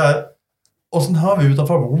sitter vi där, och sen hör vi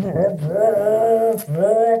utanför.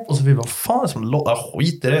 Och så vi bara, fan som låda,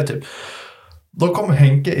 skit i det typ. Då kommer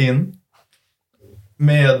Henke in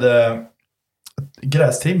med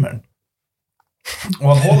grästrimmern. Och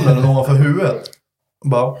han håller den ovanför huvudet.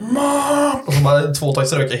 Och så bara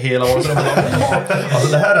tvåtaktsrök i hela vardagsrummet.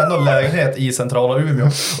 Alltså det här är ändå en lägenhet i centrala Umeå.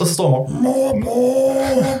 Och så står man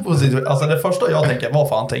alltså det första jag tänker, vad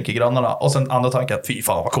fan tänker grannarna? Och sen andra tanken, fy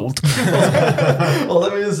fan vad coolt. Och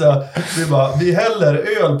det minns jag, vi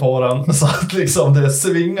häller öl på den så att liksom det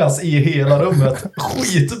svingas i hela rummet.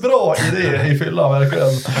 Skitbra idé i fylla verkligen.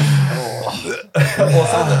 Och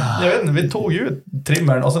sen, jag vet inte, vi tog ju ut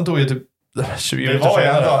trimmern och sen tog ju typ 20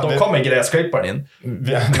 minuter då kommer gräsklipparen in.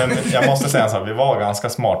 Men jag måste säga så här, vi var ganska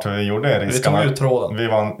smart, för vi gjorde en riskanalys. Vi tog ut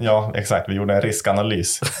tråden. Ja, exakt, vi gjorde en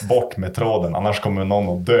riskanalys. Bort med tråden, annars kommer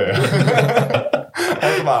någon att dö.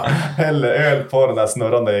 Och så bara häller öl på den där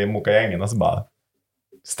snurrande i mokagängen och så bara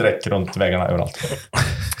sträck runt väggarna överallt.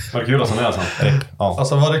 Var det kul att sanera sen? Ja.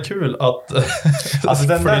 Alltså var det kul att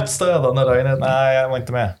alltså, flyttstäda när lägenheten? Nej, jag var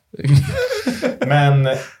inte med. Men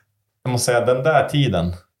jag måste säga, den där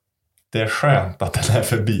tiden, det är skönt att den är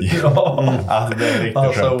förbi. Ja. Alltså det är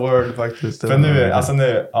riktigt skönt. Word faktiskt. För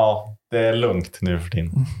nu, ja, det är lugnt nu för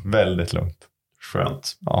tiden. Väldigt lugnt.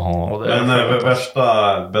 Skönt.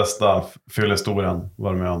 Men bästa fyllhistorien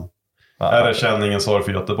var med om. Är det känningen sorg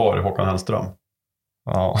för Göteborg, Håkan Hellström?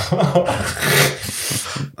 Ja.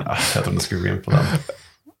 Jag tror inte skulle gå in på den.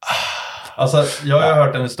 Alltså, jag har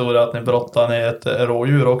hört en historia att ni brottade ner ett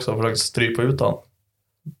rådjur också och försökte strypa ut han.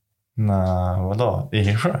 Nej, vadå? I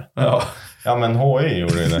Hirsche? Ja. Ja, men HI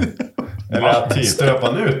gjorde ju det. Eller typ. Stöp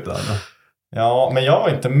han ut den? Ja, men jag var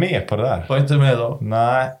inte med på det där. Var inte med då?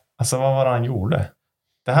 Nej, alltså vad var det han gjorde?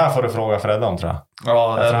 Det här får du fråga Fredde om, tror jag.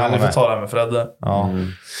 Ja, vi får ta det med Fredde. Ja.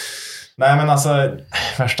 Nej, men alltså,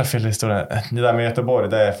 värsta fyllhistoria. Det där med Göteborg,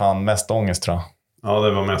 det är fan mest ångest, tror jag. Ja,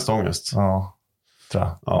 det var mest ångest. Ja, tror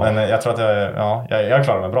jag. Ja. Men jag tror att jag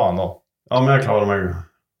klarar mig bra ändå. Ja, men jag klarar mig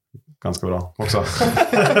ganska bra också.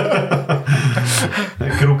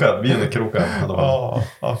 Bilen är krokad.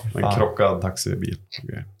 En krockad taxibil.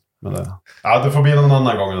 Okay. Men det får bli någon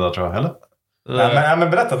annan gång det där, tror jag, eller?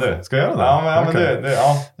 Men berätta du. Ska jag göra det? Ja, men du,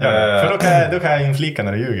 för då kan jag inflika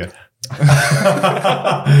när du ljuger.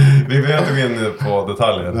 Vi vet inte gå in på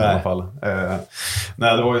detaljer i alla fall.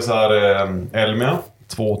 Nej, det var ju så här Elmia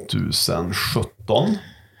 2017.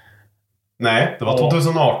 Nej, det var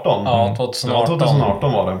 2018. Ja,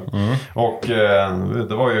 2018 var det. Och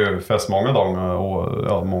det var ju fest många dagar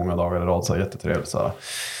och många dagar i rad, så jättetrevligt så här.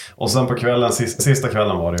 Och sen på kvällen, sista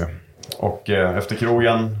kvällen var det ju. Och efter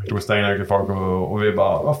krogstängningen och vi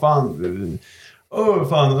bara, vad fan...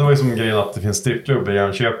 det var ju som grejen att det finns strippklubb i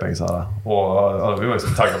Jönköping så här. Och vi var ju så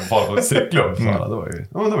taggade på att fara på ett strippklubb så här. Det var ju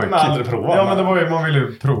aldrig prova. Ja, men det var ju, man ville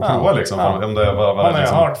ju prova liksom. Om det var man har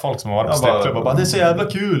liksom, hört folk som har varit på strippklubb och bara, det är så jävla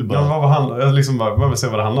kul bara. Jag vill se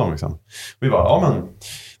vad det handlar om liksom. Vi bara, men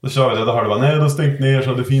då kör vi det. Då hörde vi bara, nej, det har stängt ner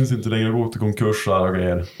så det finns inte längre, gå till konkurs och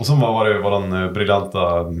grejer. Och så var det ju våran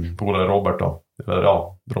briljanta polare Robert då.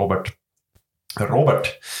 Robert.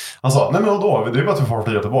 Han sa, nej men då, det är bara att vi får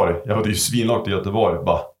till Göteborg. Jag hade ju svinlångt i Göteborg.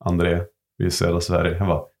 Bara, André, vi är i södra Sverige. Han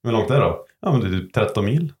bara, hur långt är det då? Ja, men det är typ 13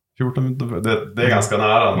 mil. 14 det är ganska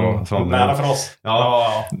nära då. Nära för oss. Ja,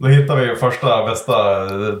 då hittade vi första bästa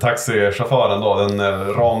taxichauffören då. Den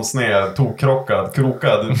ramsned, krokad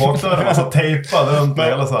bakdörren var så tejpad runt med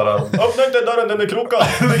hela så här. Öppna inte dörren, den är krokad.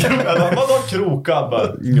 Vadå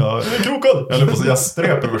krokad? Ja, den är krokad. Jag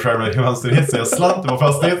ströper mig själv i vänsterhitsen. Jag slant på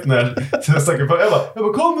fastighet när jag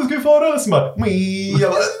bara, kom nu ska vi fara. Så bara,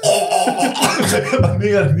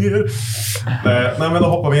 mer. Nej, men då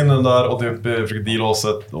hoppar vi in den där och typ försöker deala oss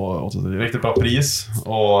ett riktigt bra pris.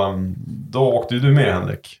 Och då åkte ju du med,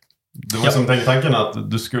 Henrik. Det var som tanken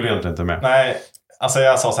att du skulle egentligen inte med. Nej, alltså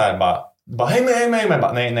jag sa så här bara hej med.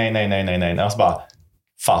 Bara, nej. Alltså bara,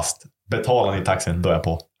 fast. Betala i taxin, då är jag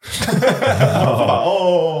på.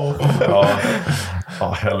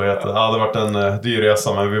 Ja, helvete. Ja, det har varit en dyr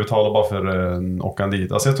resa, men vi betalade bara för åkan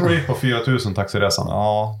dit. Alltså jag tror det gick på 4 000 taxiresan.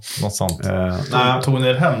 Ja, något sånt. Tog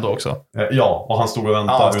ni hem då också? Ja, och han stod och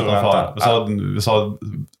väntade utanför. Vi sa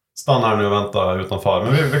stanna här nu och vänta utanför.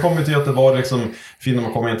 Men vi kommer till Göteborg liksom. Finner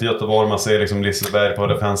man kommer in till Göteborg, man ser liksom Liseberg på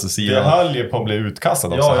defensiven. Det höll ju på att bli utkastad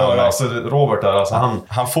också. Ja, alltså Robert där, alltså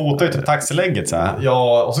han fotar ju typ taxilägget så här.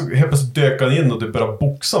 Ja, och så helt plötsligt dök han in och typ började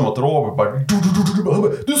boxa mot Robert. Bara,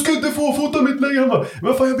 du ska inte få fota mitt läge. Han bara,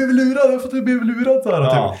 men fan jag blev lurad så här. Ja.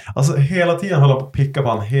 Typ. Alltså hela tiden höll på att picka på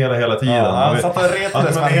han hela tiden. Ja, han satt och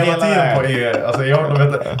retade men hela tiden på alltså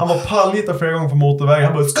han var pallgitta flera gånger på motorvägen.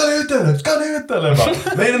 Han bara, ska du ut eller? Bara,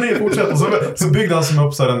 nej, fortsätt. Och så byggde han som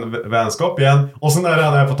upp så här en vänskap igen. Och sen när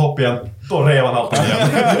han är på topp igen, då rev han allt igen.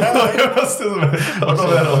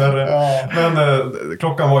 Men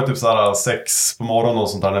klockan var ju typ så här 6 på morgonen och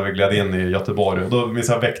sånt där när vi gled in i Göteborg. Och då minns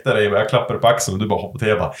jag väckte dig och jag klappade på axeln och du bara hoppade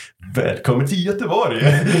till och bara, välkommen till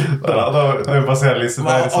Göteborg. Då passerade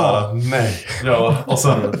Liseberg så här. Nej. Ja, och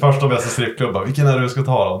sen första bästa strippklubbar. Vilken är det du ska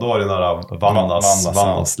ta då? Då var det den där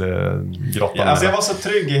Vandas grottan. Ja, alltså jag var så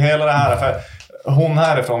trygg i hela det här för hon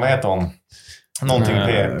härifrån, vad heter hon? Någonting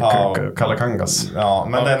Kalakangas. Ja,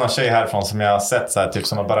 men det är någon tjej härifrån som jag har sett så här, typ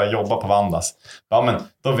som har börjat jobba på Vandas. Ja, men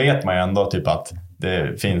då vet man ju ändå typ att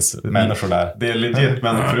det finns människor där. Det är legit,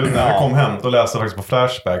 men förut när jag kom hem, då läste jag faktiskt på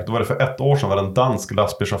Flashback. Då var det för 1 år sedan var det en dansk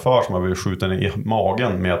lastbilschaufför som har blivit skjuten i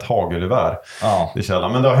magen med ett hagelgevär i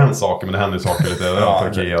källan. Men det har hänt saker, men det händer ju saker lite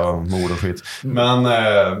överallt på Ikea och mord och skit. Men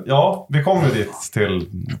ja, vi kom ju dit till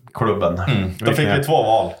klubben. Då fick vi 2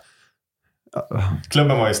 val.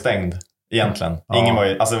 Klubben var ju stängd egentligen. Ingen var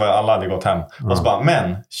ju, alltså alla hade gått hem. Och så bara,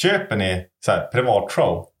 men köper ni så här privat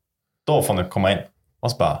show, då får ni komma in.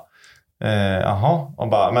 Och så bara, jaha. Och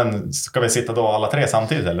bara, men ska vi sitta då alla 3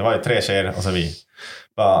 samtidigt? Eller det var ju 3 tjejer och så vi.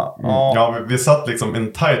 Bara, ja, vi satt liksom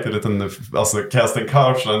en tight liten, alltså casting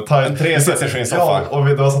couch, en tight 3-sessionssoffa. Ja, och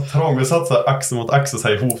det var så trång. Vi satt så här axel mot axel så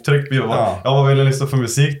här ihoptryck. Vi bara, vad vill ni lyssna för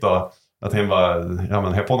musik då? Att han bara, ja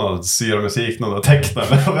men här på någon syramusik, någon tecknar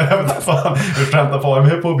eller jag vet inte fan, vi skämtar på dem,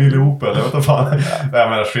 här på Billy Hooper eller jag vet inte fan. Jag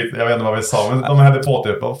menar skit, jag vet inte vad vi sa, men de hade på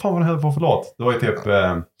typ, vad fan var det hade på för låt? Det var ju typ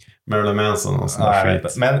Marilyn Manson och sån där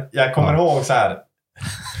skit. Men jag kommer ihåg så här.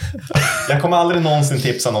 Jag kommer aldrig någonsin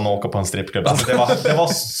tipsa någon åka på en strippklubb. Alltså det var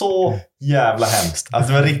så jävla hemskt.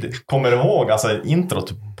 Alltså det var riktigt, kommer du ihåg alltså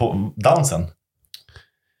introt på dansen?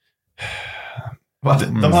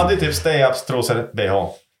 De hade ju typ stay-ups, trosor,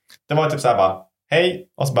 BH. Det var typ så här bara, hej,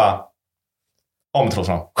 och så bara om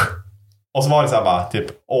trosorna. Och så var det så här bara, typ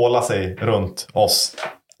åla sig runt oss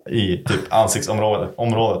i typ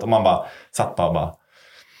ansiktsområdet. Och man bara satt bara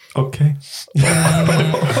Okej.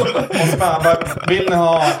 Och så bara,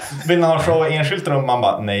 vill ni ha show i enskilt rum? Man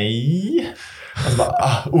bara, nej. Och så bara,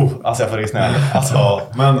 alltså jag får rysningar. Alltså. Ja,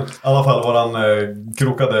 men i alla fall våran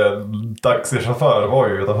krokade taxichaufför var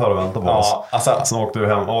ju utanför och väntade på oss. Alltså, sen åkte vi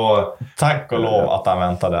hem och tack och lov att han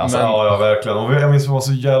väntade. Alltså. Men, ja, verkligen. Och jag minns att vi var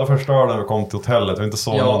så jävla förstörda när vi kom till hotellet. Vi inte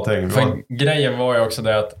såg någonting. För grejen var ju också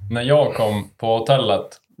det att när jag kom på hotellet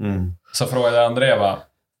så frågade André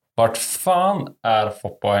vart fan är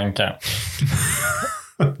Foppa och Henke?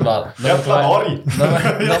 Göteborg!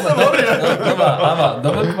 De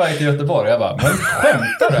är på väg till Göteborg. Jag bara, men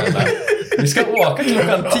skämtar du eller? Vi ska åka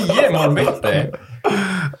klockan 10 imorgon bitti.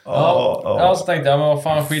 Ja, så tänkte jag, men vad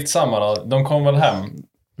fan, skitsamma då. De kom väl hem.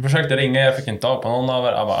 Jag försökte ringa, jag fick inte av på någon av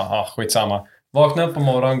er. Jag bara, skitsamma. Vakna upp på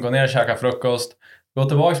morgonen, gå ner och käka frukost. Gå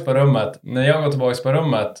tillbaks på rummet. När jag går tillbaks på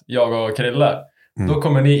rummet, jag och Krille, då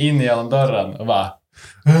kommer ni in genom dörren och bara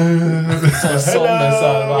så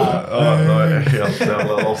zombisar bara. Ja, det är helt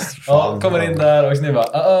jävla lost. Ja, kommer in där och ni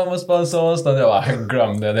bara måste bara en sån stund. Jag bara,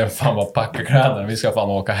 glöm det är fan bara packa kläderna. Vi ska fan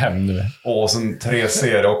åka hem nu. Och sen 3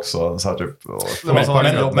 serier också så här typ.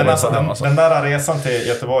 Men alltså den där resan till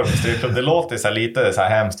Göteborg på strippklubb, det låter så här lite så här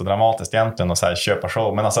hemskt och dramatiskt egentligen och så här köpa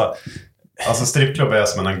show, men alltså strippklubb är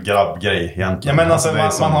som en grabbgrej egentligen. Ja, men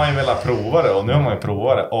alltså man har ju velat prova det och nu har man ju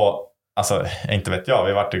provat det och alltså, inte vet jag,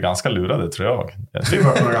 vi vart ju ganska lurade tror jag. Vi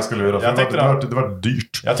vart ganska lurade, det var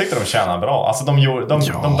dyrt. Jag tyckte de tjänade bra. Alltså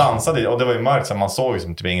de dansade och det var ju mörkt så man såg ju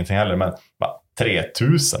som typ ingenting heller, men bara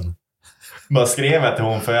 3000. Bara skrev jag till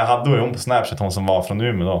hon, för jag hade ju hon på Snapchat, hon som var från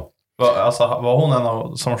Umeå då. Alltså, var hon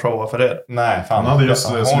en som showade för er? Nej, fan. Hon hade just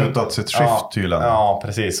slutat sitt skift tydligen. Ja,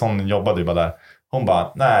 precis. Hon jobbade ju bara där. Hon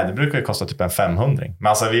bara, nej det brukar ju kosta typ en 500. Men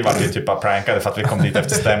alltså vi var ju typ bara prankade för att vi kom dit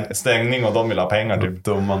efter stängning och de ville ha pengar typ.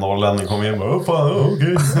 Dumma norrlänningar kom in och bara,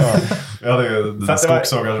 okej. Jag hade ju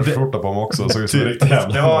skogshuggarskjorta på mig också. Så typ,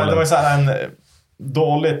 det var ju så här en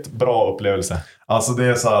dåligt bra upplevelse. Alltså det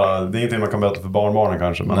är så här, det är ingenting man kan berätta för barnbarnen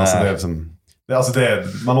kanske. Men alltså det är som...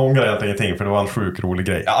 man ångrar egentligen ingenting för det var en sjuk rolig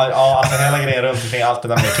grej. Ja, alltså hela grejen runt omkring allt det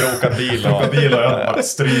där med krokad bil och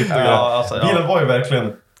stryp och bilen var ju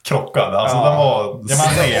verkligen krockad. Alltså den var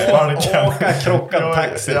åka krockad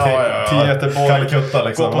taxi till Göteborg, Calcutta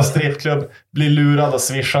liksom. Gå på strippklubb, bli lurad och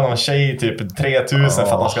swisha någon tjej typ 3000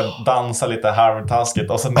 för att de ska dansa lite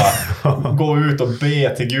halvtaskigt och sen bara gå ut och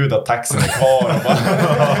be till Gud att taxin är kvar.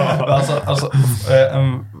 Alltså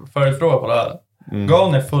en följdfråga på det här.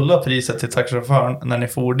 Gav ni fulla priset till taxichauffören när ni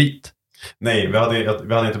får dit? Nej, vi hade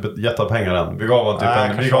inte gett pengar än. Vi gav typ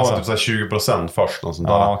 20% först. Och sånt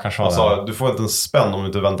där. Kanske alltså, du får inte en spänn om du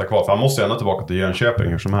inte väntar kvar. För han måste ju ändå tillbaka till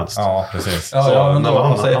Jönköping hur som helst. Ja, precis. Så, men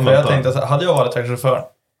då, för jag tänkte så här, hade jag varit taxichaufför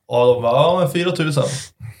och de bara, men 4000.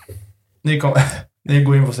 Ni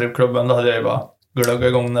går in på strippklubben, då hade jag ju bara glugga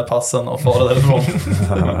igång den här passen och fara därifrån.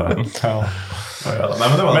 Nej,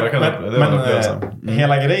 men det var verkligen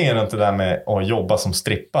hela grejen runt det där med att jobba som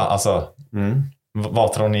strippa, alltså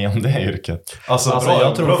vad tror ni om det yrket? Alltså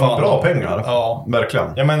jag tror bra pengar. Ja,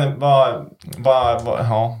 verkligen. Ja, men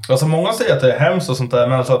Alltså många säger att det är hemskt och sånt där,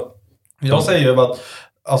 men alltså jag säger ju att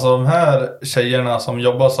alltså de här tjejerna som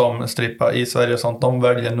jobbar som strippa i Sverige och sånt, de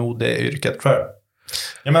väljer nog det yrket själv.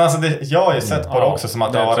 Ja, men alltså jag har ju sett på det också som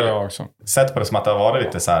att det har varit sett på det som att det har varit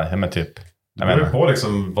lite så här, men typ det beror på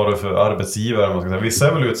liksom vad det är för arbetsgivare man ska säga. Vissa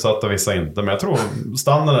är väl utsatta, vissa inte. Men jag tror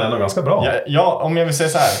standarden är nog ganska bra. Ja, om jag vill säga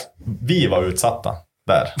så här. Vi var utsatta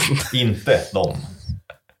där. Inte dem.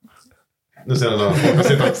 Nu ser ni någon folk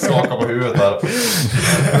sitter och skakar på huvudet här.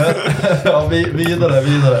 Ja, vidare.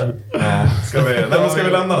 Ska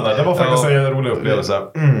vi lämna den där? Det var faktiskt en rolig upplevelse.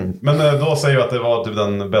 Men då säger jag att det var typ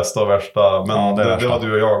den bästa och värsta. Men det var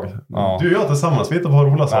du och jag. Ja. Du och jag tillsammans, vi hittar på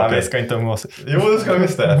roliga saker. Nej, vi ska inte umgås. Jo, det ska vi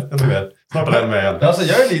visst det. Snart är det med igen. Alltså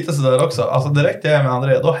jag är lite sådär också. Alltså direkt jag är med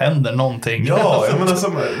André, då händer någonting. Ja, jag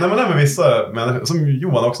menar när man är med vissa människor, som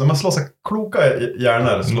Johan också, när man slår sig kloka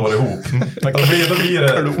hjärnor slår ihop.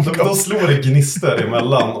 Då slår det gnister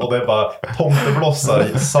emellan och det är bara tomteblossar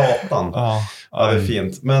i satan. Ja, det är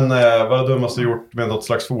fint. Men vad är det du måste gjort med något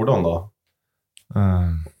slags fordon då?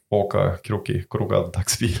 Åka krokad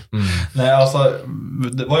taxibil. Nej, alltså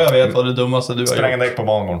vad jag vet var det dummaste du har gjort. Spränga däck på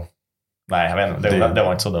bangården. Nej, jag vet inte. Det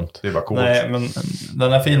var inte så dumt. Det är bara coolt. Nej, men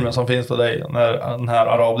den här filmen som finns på dig, den här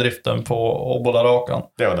arabdriften på Obolarakan.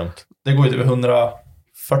 Det var dumt. Det går ju typ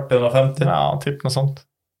 140-150. Ja, typ något sånt.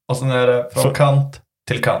 Och sen är det från kant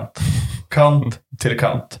till kant. Kant till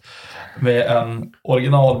kant. Med en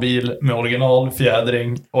originalbil med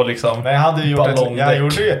originalfjädring och liksom jag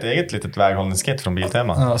gjorde ju ett eget litet väghållningskit från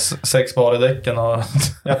Biltema. Ja, 6 bar i däcken och...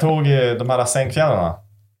 Jag tog de här sänkfjädrarna.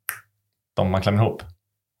 De man klämmer ihop.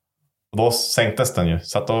 Och då sänktes den ju.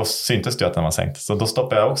 Så att då syntes det ju att den var sänkt. Så då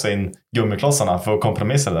stoppade jag också in gummiklossarna för att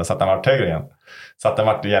kompromissa det så att den var högre igen. Så att den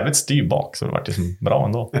var jävligt styr bak. Så det var liksom bra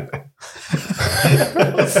ändå.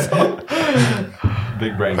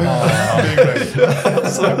 Big brain. Big brain.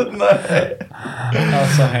 Nej.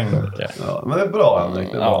 Alltså Henke. Ja, men det är bra,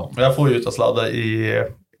 Henrik. Det är bra. Jag får ju ut och sladda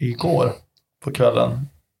igår på kvällen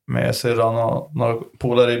med syrran och några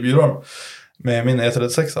polare i byrån med min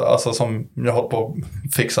E36, alltså som jag håller på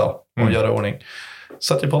att fixa och göra i ordning.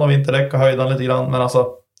 Sätter på någon vinterdäck och höjer den lite grann, men alltså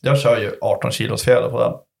jag kör ju 18 kilos fjäder på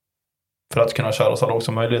den för att kunna köra så lågt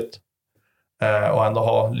som möjligt och ändå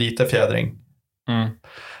ha lite fjädring.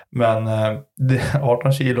 Men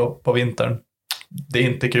 18 kilo på vintern, det är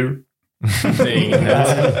inte kul. Det är inget.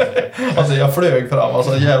 Alltså jag flög fram,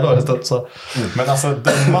 alltså jävlar det studsade. Men alltså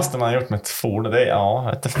det måste man ha gjort med ett fordon. Det är, ja,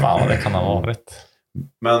 jag vet inte fan vad det kan ha varit.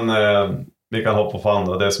 Men vi kan hoppa på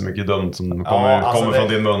andra. Det är så mycket dumt som kommer från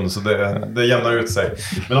din mun, så det jämnar ut sig.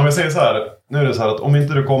 Men om vi säger så här, nu är det så här att om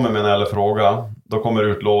inte du kommer med en ärlig fråga, då kommer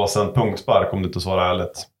du utlovas en punktspark om du inte svarar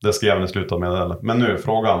ärligt. Det skrev jag i slutet av meddelandet. Men nu är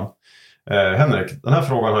frågan. Henrik, den här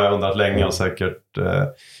frågan har jag undrat länge och säkert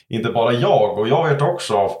inte bara jag. Och jag vet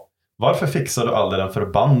också, varför fixar du aldrig den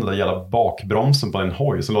förbannade jävla bakbromsen på din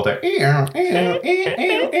hoj som låter...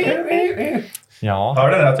 Ja.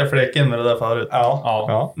 Hörde ni att jag flek in med det där förut?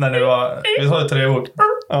 Ja. När det var, vi sa ju 3 ord.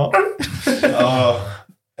 Ja.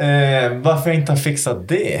 Varför jag inte har fixat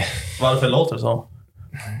det? Varför låter det så?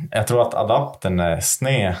 Jag tror att adaptern är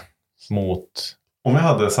sned mot... Om jag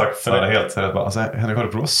hade sagt så här helt seriöst, alltså, Henrik, har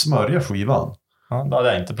du provat att smörja skivan? Ja, då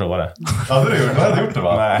hade jag inte provat det. Ja, du hade gjort det,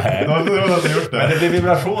 va? Nej. Du hade gjort det. Men det blir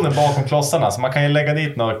vibrationer bakom klossarna, så man kan ju lägga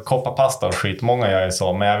dit några kopparpasta och skit. Många gör ju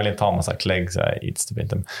så, men jag vill inte ha massa klägg så jag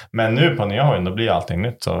inte. Men nu på nya hojen, då blir allting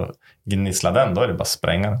nytt, så gnissla den, då är det bara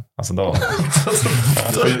spränga den. Alltså då...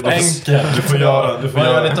 Enkelt. Du får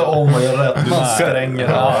göra lite om och göra rätt. Man spränger.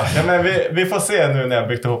 Ja, men vi får se nu när jag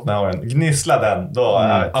byggt ihop den här hojen. Gnissla den, då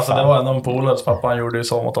är alltså det var en av polarens pappa, han gjorde ju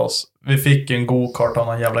så mot oss. Vi fick en go-kart av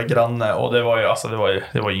någon jävla granne och det var ju, alltså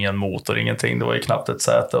det var ingen motor, ingenting. Det var ju knappt ett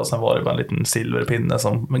säte och sen var det bara en liten silverpinne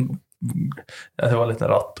som, det var en liten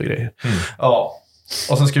ratt och grejer. Ja,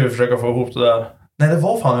 och sen skulle vi försöka få ihop det där. Nej, det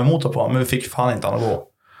var fan en motor på, men vi fick fan inte han att gå.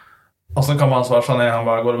 Och sen kom han svarsa ner, han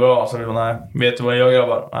bara, går det bra? Så vi bara, nej, vet du vad jag gör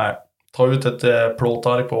grabbar? Nej, ta ut ett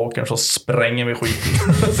plåtark på åkern så spränger vi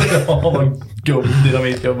skiten. Så jag har någon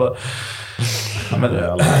gubbdynamitgubbar. Men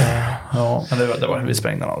det var vi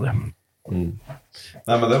sprängde av det.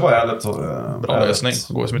 Nej, men det var jävligt så... Bra lösning,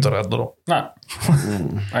 så går det som inte att rädda då. Nej,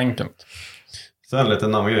 enkelt. Sen lite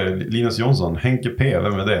namngrej, Linus Jonsson, Henke P,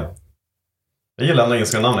 vem är det? Jag gillar den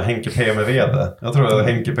engelska namnet, Henke P med vede. Jag tror det är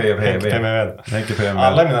Henke P med vede.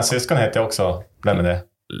 Alla mina syskon heter jag också, vem är det?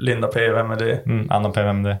 Linda P, vem är det? Anna P,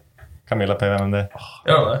 vem är det? Camilla P, vem är det?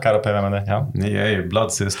 Ja, Karo P, vem är det? Ja. Ni är ju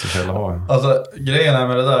blood sisters hela har. Alltså, grejen är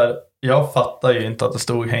med det där, jag fattar ju inte att det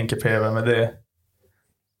stod Henke P, vem är det?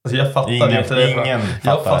 Alltså jag fattade inte det.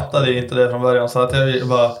 Jag fattade inte det från början, så att jag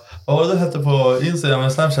bara, vad var det hette på Instagram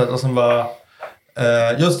och Snapchat och sen bara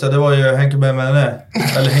just det var ju Henke P med det.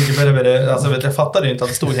 Eller Henke P med det. Alltså jag fattade ju inte att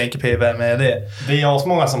det stod Henke P med det. Det är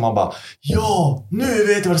många som har bara, ja, nu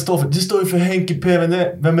vet jag vad det står för. Det står ju för Henke P med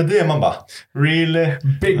det. Vem är det? Man bara, really?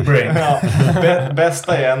 Big brain. Ja,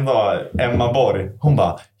 bästa är ändå Emma Borg. Hon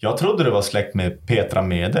bara, jag trodde du var släkt med Petra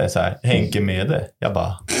Mede, så här, Henke Mede. Jag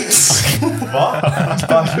bara, va?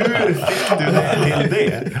 Hur fick du det till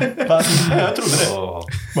det? Jag trodde det.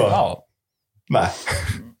 Ja. Nej.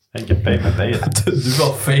 Henke P med dig. Du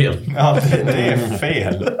var fel. Ja, det är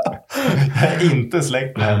fel. Jag är inte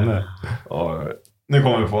släkt med henne. Och nu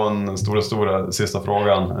kommer vi på en stora sista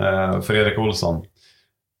frågan. Fredrik Olsson.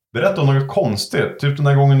 Berätta om något konstigt. Typ den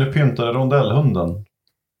här gången du pyntade rondellhunden.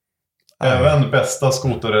 Även bästa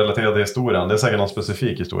skoterrelaterade historien. Det är säkert någon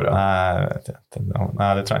specifik historia.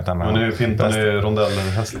 Nej, det tror jag inte. Men nu pyntade ni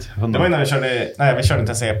rondellhästhunden. Det var innan vi körde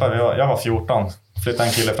inte en EPA. Jag var 14. Flyttade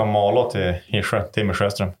en kille från Malå till Hirsjö. Timmy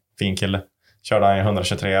Sjöström. Fin kille. Körde han i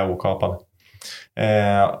 123 okapad.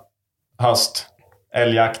 Höst.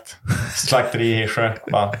 Älgjakt. Slakteri i Hirsjö.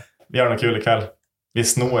 Bara, vi gör något kul ikväll. Vi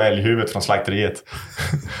snor älghuvudet från slakteriet.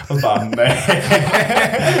 Och så bara, nej.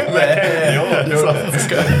 Jo.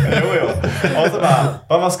 Och så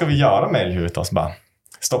bara, vad ska vi göra med älghuvudet? Och så bara,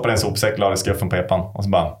 stoppar en sopsäck, la i skuffen på epan. Och så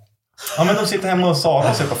bara, ja men de sitter hemma och Sara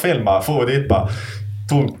och ser på film. Bara, får vi dit bara.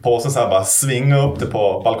 Tog på sig så här, bara svinga upp det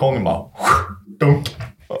på balkongen bara. Dunk.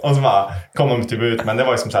 Och så bara kom de typ ut. Men det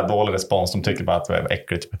var ju som så här dålig respons. De tycker bara att det var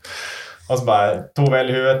äckligt. Typ. Och så bara tog väl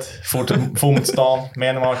i huvudet. For mot stan.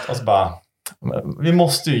 Menvart. Och så bara, vi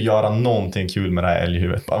måste ju göra någonting kul med det här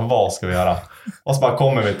älghuvudet. Bara, vad ska vi göra? Och så bara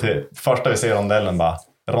kommer vi till första vi ser rondellen bara.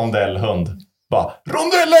 rondellhund. Bara,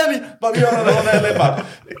 rondellälg! Bara, vi gör en rondellälg. Bara,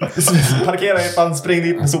 parkera i fan, spring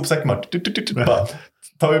dit med sopsäck. Bara,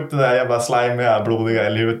 ta upp det där jävla slimiga, blodiga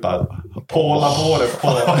älghuvudet. Bara, påla på det.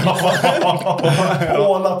 Påla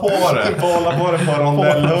på det på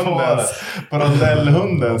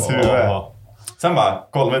rondellhundens huvud. Sen bara,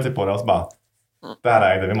 kollade vi typ på det och så bara, det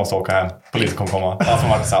här ägde, vi måste åka hem. Polisen kommer komma. Han som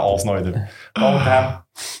var så här asnöjd typ. Jag åkte hem.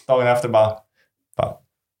 Dagen efter bara,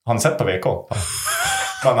 har ni sett på VK?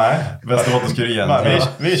 Bara, nej. Västerbottenskurien.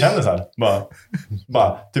 Vi kände så här.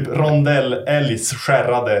 Bara typ rondellälgs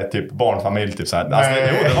skärrade typ barnfamilj typ så här. Alltså,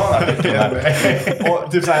 det var en artikel där.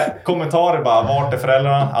 Och typ så här kommentarer bara, vart är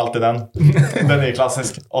föräldrarna? Alltid den. Den är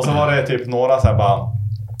klassisk. Och så var det typ några så här bara,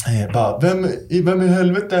 vem i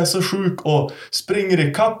helvete är så sjuk och springer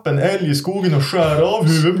i kappen älg i skogen och skär av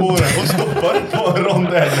huvudet på den och stoppar på en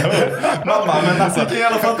rondell. Mamma, men alltså vilken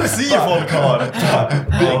jävla fantasi folk har.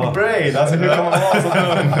 Big brain, alltså hur kan man vara så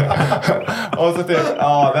dum? Och så typ, det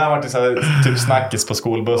har varit så här, typ snackis på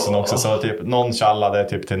skolbussen också, så typ någon tjallade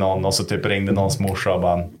typ till någon och så typ ringde någons morsa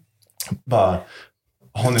och bara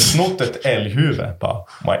har ni snott ett älghuvud?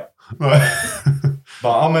 Nej.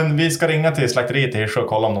 Bara, men vi ska ringa till slakteriet i Hirsö och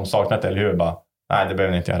kolla om de saknar ett älghuvud. Bara, nej, det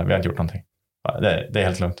behöver ni inte göra, vi har inte gjort någonting. Bara, det är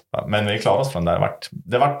helt lugnt. Bara, men vi klarar oss från det.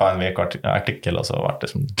 Det vart bara en VK-artikel och så vart det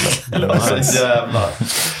som... Jävlar.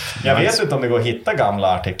 Jag vet inte om det går att hitta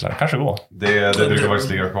gamla artiklar. Kanske går. Det brukar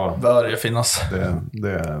faktiskt ligga kvar. Bör ju finnas.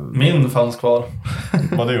 Det... Min fanns kvar.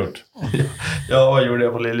 Vad har du gjort? Ja, vad gjorde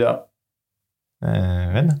jag på Lilja?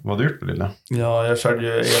 Vet inte. Vad har du gjort på Lilja? Ja, jag körde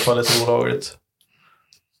ju EPA lite olagligt.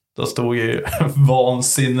 Då stod ju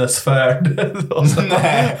vansinnesfärd.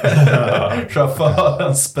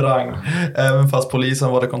 Chauffören sprang. Även fast polisen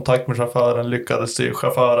var i kontakt med chauffören lyckades ju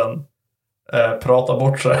chauffören prata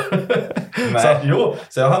bort sig.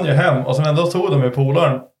 Så jag hann ju hem. Och sen ändå tog de ju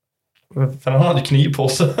polaren. För han hade kniv på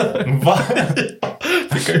sig. Va?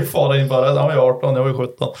 Fick jag ju fara in bara. Han var ju 18, jag var ju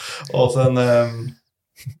 17. Och sen...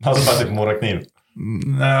 Alltså bara typ morrakniv.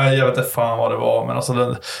 Nej, jag vet inte fan vad det var. Men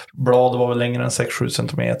alltså bladet var väl längre än 6-7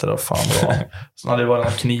 centimeter. Och fan det var. Sen hade det varit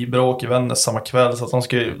en knivbråk i Vännäs samma kväll. Så att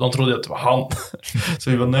de trodde att det var han. Så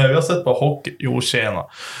vi var nej, vi har sett på hockey. Jo, tjena.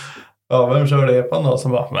 Ja, vem körde epan då? Så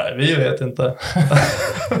bara, nej, vi vet inte.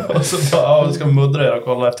 Och så bara, vi ska muddra er och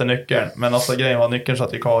kolla efter nyckeln. Men alltså grejen var nyckeln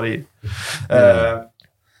satt ju kvar i.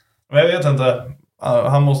 Men jag vet inte.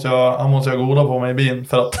 Han måste jag goda på mig i bilen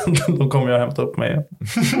för att då kommer jag hämta upp mig.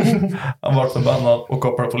 Han var förbannad och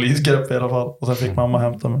kopplade polisgrepp i alla fall. Och sen fick mamma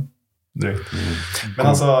hämta mig. Men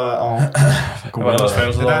alltså,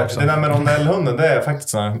 det där med rondellhunden, det är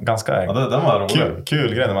faktiskt ganska den var rolig.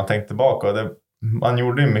 Kul grej när man tänkte tillbaka. Och man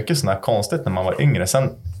gjorde ju mycket sådana här konstigt när man var yngre. Sen,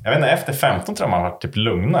 jag vet inte, efter 15 tror jag man var typ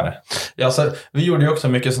lugnare. Ja, alltså, vi gjorde ju också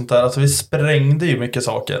mycket sånt där. Alltså vi sprängde ju mycket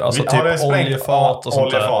saker. Alltså typ oljefat och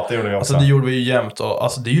sånt där. Det gjorde vi också. Alltså det gjorde vi ju jämt. Och,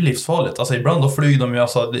 alltså det är ju livsfarligt. Alltså ibland då flyger de ju,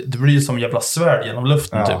 alltså det blir ju som jävla svärd genom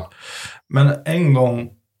luften typ. Men en gång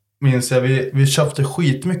minns jag, vi köpte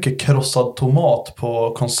skitmycket krossad tomat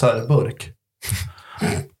på konservburk.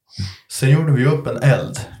 Sen gjorde vi upp en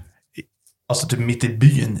eld. Alltså typ mitt i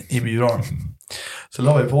byn, i byrån. Så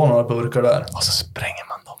la vi på några burkar där. Och så spränger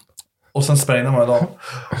man dem. Och sen sprängde man dem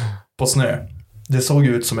på snö. Det såg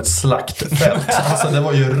ut som ett slaktfält. Alltså det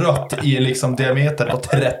var ju rött i liksom diameter på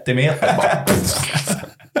 30 meter.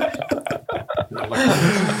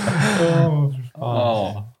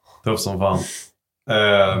 Tuff som fan.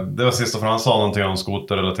 Det var sista för han sa någonting om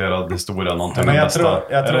skoterrelaterad historia. Någonting men jag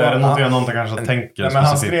tror är det någonting kanske tänker men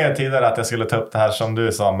han skrev tidigare att jag skulle ta upp det här som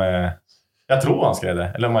du sa med... Jag tror han skrev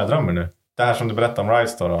det. Eller om jag drömmer nu. Det här som du berättade om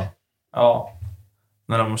Rice då. Ja.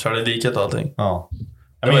 När de körde diket och allting. Ja.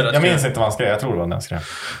 Jag minns inte vad han skrev. Jag tror det var när han skrev.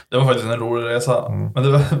 Det var faktiskt en rolig resa. Men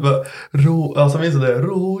det var alltså minns du det?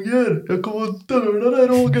 Roger, jag kommer att döda dig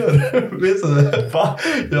Roger. Minns du det? Va?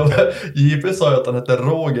 JP sa ju att han hette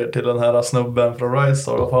Roger till den här snubben från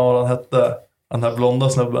Rice. Vad fan var han hette? Den här blonda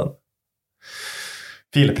snubben.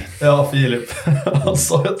 Filip. Ja, Filip. Han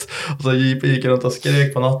sa att och så JP gick runt och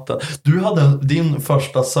skrek på natten. Du hade din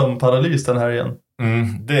första sömnparalys den här igen.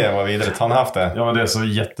 Det var vidrigt. Han har haft det. Ja, men det är så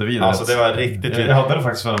jättevidrigt. Alltså det var riktigt vidrigt. Jag hade det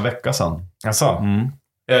faktiskt för en vecka sedan. Alltså.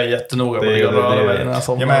 Jag är jättenoga på det.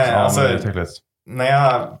 När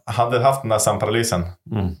jag hade haft den där sömnparalysen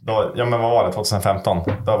då, men vad var det? 2015.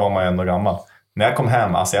 Då var man ju ändå gammal. När jag kom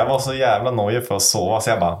hem, alltså jag var så jävla nojig för att sova. Så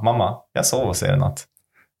jag bara, mamma, jag sover ser natt.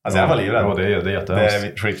 Alltså jag var livrädd. Ja, det är jättehemskt. Det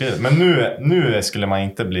är skitkul. Men nu skulle man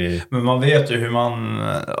inte bli... Men man vet ju hur man...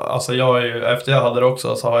 Alltså jag är ju, efter jag hade det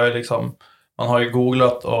också så har jag liksom... Man har ju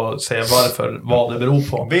googlat och säger vad det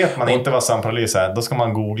beror på. Vet man inte vad sömnparalys är, då ska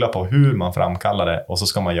man googla på hur man framkallar det och så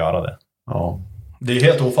ska man göra det. Ja. Det är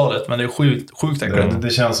helt ofarligt, men det är sjukt äckligt. Det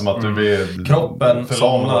känns som att du blir... Kroppen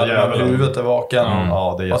somnar, men huvudet är vaken.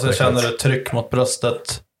 Ja, det är och så känner du tryck mot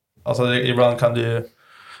bröstet. Alltså ibland kan du ju...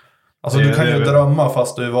 Alltså du kan ju drömma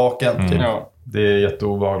fast du är vaken. Typ. Ja, det är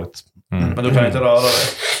jätteobehagligt. Men du kan inte röra dig.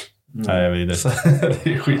 Nej, vidrigt.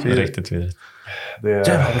 Det är skitvidrigt. Riktigt vidrigt.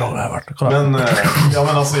 Jävla bra det här varit. Men, ja,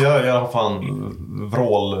 men alltså jag har fan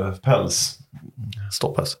vrålpäls.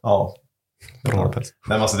 Ståpäls. Ja. Vrålpäls.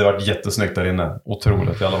 Nej, men alltså det har varit jättesnyggt där inne.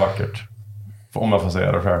 Otroligt jävla vackert. Om jag får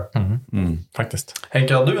säga det själv. Faktiskt.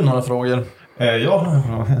 Henke, har du några frågor? Ja.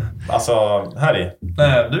 Alltså, här i.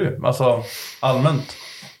 Nej, du. Alltså, allmänt.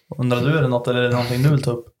 Undrar du, är det något eller är det någonting du vill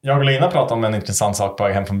ta upp? Jag och Lina pratade om en intressant sak på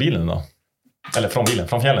väg hem från bilen då. Eller från bilen,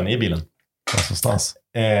 från fjällen, i bilen. Någonstans.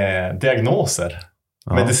 Diagnoser.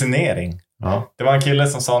 Medicinering. Ja. Det var en kille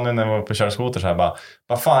som sa nu när vi var på körskoter så här bara,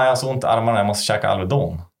 vad fan, jag har så ont i armarna, jag måste käka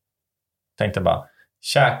Alvedon. Tänkte bara,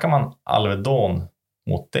 käkar man Alvedon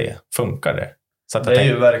mot det, funkar det? Så att det är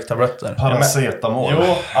ju värktabletter. Paracetamol.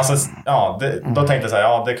 Jo, alltså, ja, då tänkte jag så här,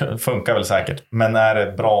 ja, det funkar väl säkert. Men är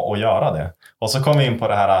det bra att göra det? Och så kom vi in på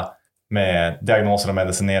det här med diagnoser och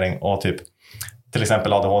medicinering och typ, till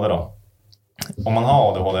exempel ADHD då. Om man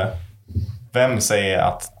har ADHD, vem säger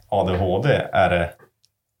att ADHD är det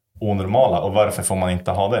onormala och varför får man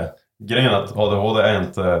inte ha det? Grejen är att ADHD är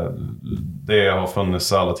inte det har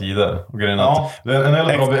funnits alla tider. Och grejen är att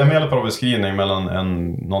en väldigt bra beskrivning mellan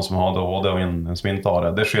någon som har ADHD och en som inte har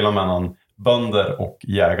det. Det är skillnad mellan bönder och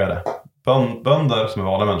jägare. Bönder som är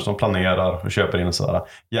vanliga människor som planerar och köper in sådär.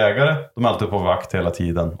 Jägare, de är alltid på vakt hela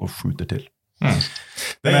tiden och skjuter till.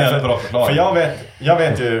 Det är en väldigt bra förklaring. För jag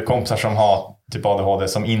vet ju kompisar som har typ ADHD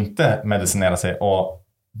som inte medicinerar sig och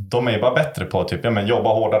de är ju bara bättre på typ,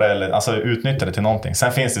 jobba hårdare eller alltså, utnyttja det till någonting.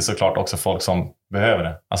 Sen finns det såklart också folk som behöver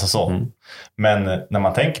det. Alltså så. Men när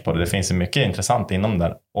man tänker på det finns ju mycket intressant inom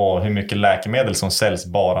där. Och hur mycket läkemedel som säljs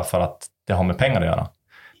bara för att det har med pengar att göra.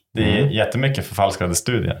 Det är jättemycket förfalskade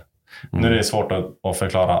studier. Nu är det svårt att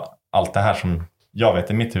förklara allt det här som jag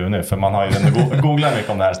vet i mitt huvud nu. För man har ju googlat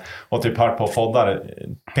mycket om det här. Och typ hört på poddar.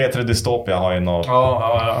 P3 Dystopia har ju något...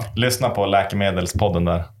 Lyssna på läkemedelspodden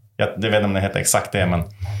där. Jag vet inte om det heter exakt det,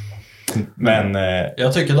 men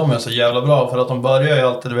jag tycker de är så jävla bra för att de börjar ju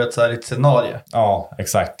alltid, du vet, så här i ett scenario. Ja,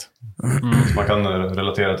 exakt. Man kan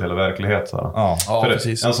relatera till verklighet så här. Ja,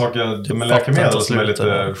 precis. En sak med läkemedel som är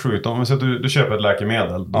lite sjukt. Om du köper ett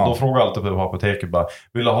läkemedel, då frågar jag alltid på apoteket bara,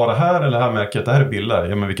 vill du ha det här eller det här märket? Det här är billigare.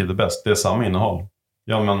 Ja, men vilket är bäst? Det är samma innehåll.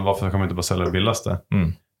 Ja, men varför kan man inte bara sälja det billigaste?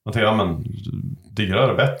 Man tänker, ja men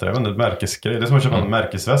dyrare är bättre. Jag vet inte, märkesgrej. Det är som att köpa en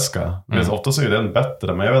märkesväska. Ofta så är den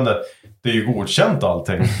bättre, men jag vet inte, det är ju godkänt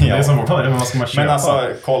allting. Det är som fortfarande, vad ska man köpa? Men alltså,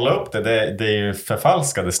 kolla upp det. Det är ju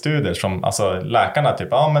förfalskade studier som, alltså läkarna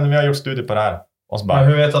typ, men vi har gjort studier på det här. Och så bara, men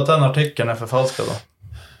hur vet att den artikeln är förfalskad då?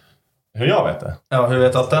 Hur jag vet det? Ja, hur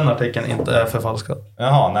vet att den artikeln inte är förfalskad?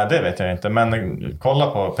 Jaha, nej det vet jag inte. Men kolla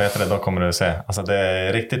på P3, då kommer du se. Alltså det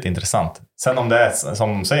är riktigt intressant. Sen om det är som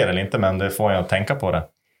de säger eller inte, men det får jag att tänka på det.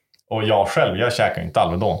 Och jag själv, jag käkar inte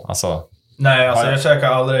Alvedon. Alltså, nej, alltså jag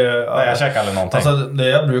käkar aldrig... Nej, jag käkar aldrig någonting. Alltså det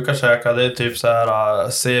jag brukar käka, det är typ så här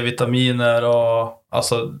C-vitaminer och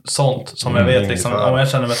alltså sånt som jag vet liksom, om jag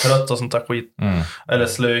känner mig trött och sånt där skit eller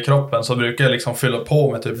slö i kroppen, så brukar jag liksom fylla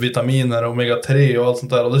på med typ vitaminer, omega-3 och allt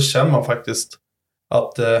sånt där, och då känner man faktiskt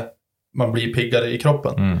att man blir piggare i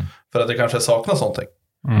kroppen för att det kanske saknas någonting.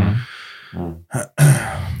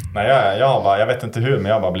 Nej, jag vet inte hur, men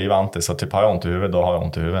jag har bara blivit anti. Så typ har jag ont i huvudet, då har jag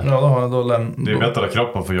ont i huvudet. Ja, det är bättre att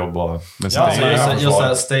kroppen får jobba. Just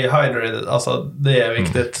såhär stay hydrated, alltså det är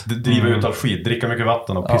viktigt. Driva ut all skit, dricka mycket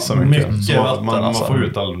vatten och pissa mycket. Så vatten, man får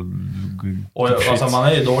ut all och alltså, man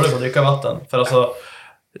är ju dålig på att dricka vatten. För alltså,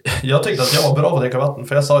 jag tyckte att jag var bra på att dricka vatten.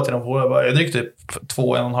 För jag sa till dem på jag dricker typ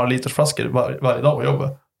 2,5 liters flaskor varje dag på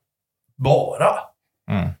jobbet. Bara?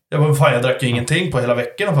 Jag drack ju ingenting på hela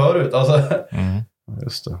veckan förut. Alltså.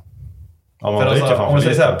 Just det. Ja, för alltså, om vi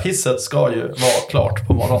säger så här, pisset ska ju vara klart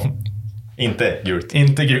på morgonen. Inte gult.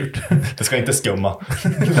 Inte gult. Det ska inte skumma.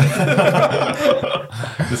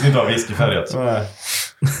 Det ska inte vara whiskyfärgat.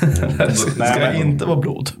 Det ska inte vara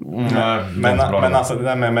blod. Men alltså det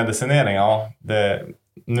där med medicinering,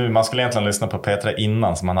 nu man skulle egentligen lyssna på P3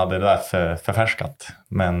 innan, så man hade det där förfärskat.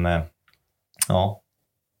 Men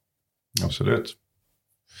absolut.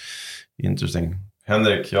 Interesting.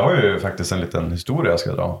 Henrik, jag har ju faktiskt en liten historia jag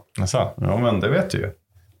ska dra. Jaså? Ja, men det vet du ju.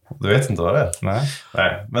 Du vet inte vad det är.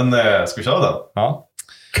 Nej. Men ska vi köra den? Ja.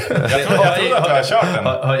 Jag tror att jag har kört den.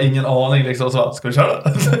 Har ingen aning liksom, så ska vi köra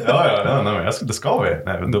den? Ja, det ska vi.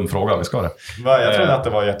 Nej, en dum fråga, vi ska det. Jag trodde att det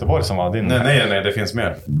var Göteborg som var din. Nej, det finns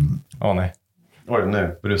mer. Nej. Oj,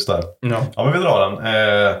 nu brustar. Ja, men vi drar den.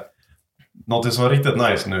 något som var riktigt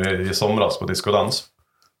nice nu i somras på diskodans.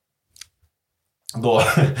 Då,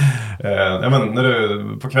 när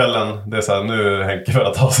du på kvällen, det är så här, nu Henke för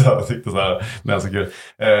att ta sig, jag tyckte så här, det är så kul.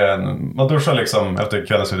 Man duschar liksom, efter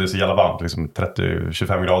kvällen så är det så jävla varmt, liksom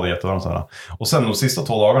 30-25 grader jättevarmt så här. Och sen de sista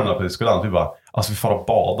 2 dagarna på diskodans, vi bara, alltså vi får och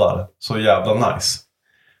badar, så jävla nice.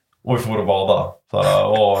 Och vi får och bada. Så här,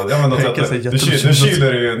 och, ja, men du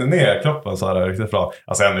kyler ju ner kroppen så här riktigt bra.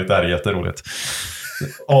 Alltså ändå det här är jätteroligt.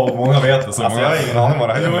 Och många vet det. Så alltså, många... jag har ingen aning vad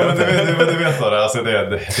det här är. Men du vet vad det är. Alltså, det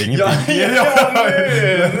är inget big deal.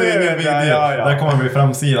 Där kommer vi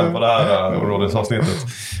framsidan på det här rådhusavsnittet.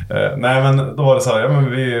 Nej, men då var det så här. Ja,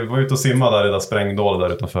 men vi var ute och simmade där i det sprängdålet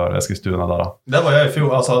där utanför Eskilstuna där. Där var jag i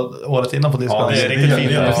fjol, alltså året innan på disken. Ja, det är riktigt fint.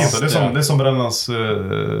 Det är som Brännans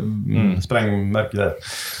sprängmärke där.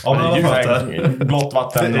 Ja, blått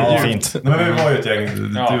vatten. Ja, fint. Nej, men vi var ju ett gäng.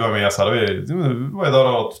 Du var med så här. Vi var ju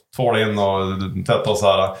där och tvålade in och tätt och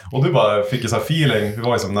så här. Och du bara fick ju så här feeling. Vi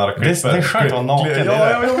var ju som nära klippet. Det är skönt att vara naken.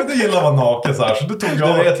 Ja, men du gillar att vara naken så här. Så du tog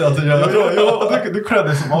jag. Det vet jag att du gör. Ja, du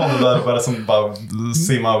klädde som av det där. Bara som bara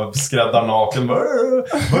simma skräddar naken.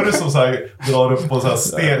 Var det som så här drar upp på så här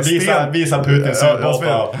sten. Visa Putins ubåtar.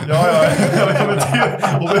 Ja.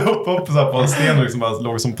 Och vi hoppade upp så här på en sten och liksom bara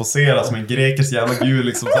låg som poserad som en grekisk jävla gud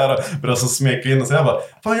liksom så här. Började så smeka in och så jag bara,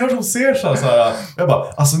 fan gör som ser så här. Jag bara,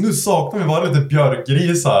 alltså nu saknar vi bara lite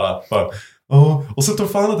björkgris här. Bara, och så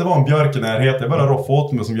tog fan att det var en björk i närheten. Jag började roffa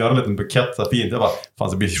åt mig som gör en liten bukett så fint. Jag bara, fan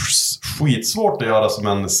det blir skitsvårt att göra som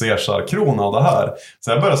en Caesar-krona av det här.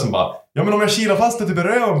 Så jag började som bara, ja men om jag kilar fast det typ i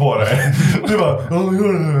röven på dig. Och du bara,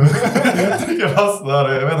 jag trycker fast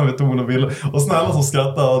där. Jag vet inte om vi tog någon bild. Och snälla som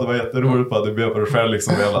skrattade, och det var jätteroligt på att du blev på dig själv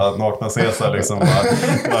liksom. Jävla nakna Caesar liksom.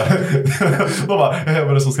 Då bara, jag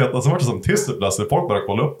började så skratta. Så var det som tyst plötsligt. Folk började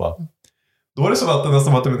kolla upp bara. Då var det som att det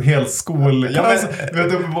nästan var en hel skol. Ja, men, du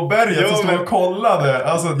vet, uppe på berget så stod och kollade.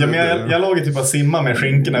 Alltså, ja, men jag låg ju typ att simma med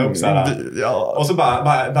skinkorna upp så här. Ja. Och så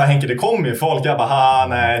bara Henke, det kom ju folk. Jag bara,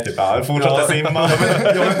 nej, typ bara, fortsätta simma.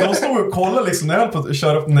 Men de stod och kollade liksom när jag höll på att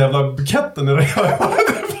köra upp den jävla buketten i det.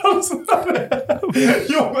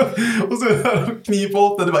 Jo, och så knip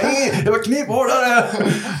åt det. Det var jag var knip hårdare.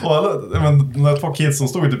 Och alla, men de där 2 kids som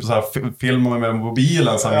stod typ så här filmade med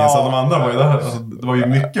mobilen så minns att de andra var ju där. Alltså, det var ju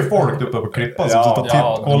mycket folk uppe på klippan som stod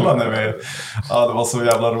och kollade när vi. Ja, det var så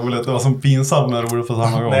jävla roligt. Det var så pinsamt men roligt på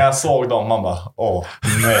samma gång. När jag såg dem man bara,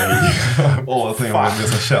 nej. Jag tänkte att det blev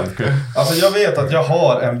så känt. Alltså jag vet att jag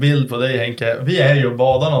har en bild på dig Henke. Vi är ju och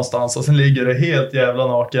badar någonstans och sen ligger det helt jävla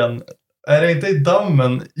naken. Är det inte i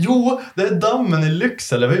dammen? Jo, det är dammen i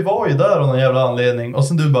Lycksele. Vi var ju där av någon jävla anledning. Och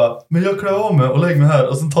sen du bara, men jag klär av mig och lägger mig här.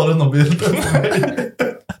 Och sen tar du någon bild på mig.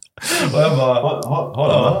 Och jag bara,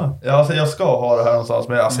 ja, alltså jag ska ha det här någonstans.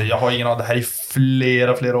 Men alltså jag har ingen av det här i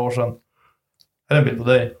flera år sedan. Är det en bild på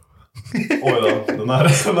dig? Oj då, den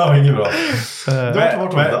här var inget bra.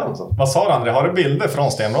 Vad sa du André? Har du bilder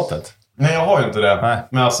från stenbrottet? Nej, jag har ju inte det. Nej.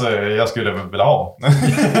 Men alltså, jag skulle vilja ha.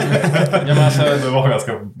 Ja, men alltså, det var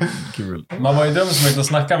ganska kul. Man var ju dum som inte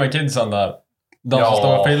snackade med kidsen där. De som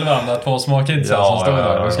stod och filmade, de där 2 små kidsen som stod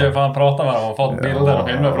där. Du ska ju fan prata med dem och fått bilder och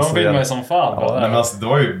filmer. För de filmar ju som fan på det där. Men alltså, det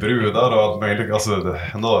var ju brudar och allt möjligt. Alltså,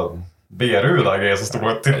 ändå berudar grejer som stod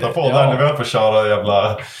och tittade på där när vi höll på att köra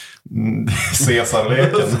jävla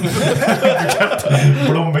Caesar-leken.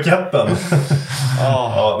 Blombuketten.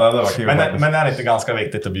 Det var kul. Men är det inte ganska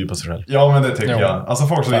viktigt att bjuda på sig själv? Ja, men det tycker jag. Alltså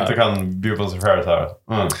folk som inte kan bjuda på sig själv här.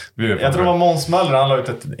 Jag tror det var Måns Möller, han la ut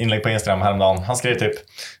ett inlägg på Instagram häromdagen. Han skrev typ,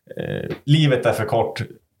 livet är för kort.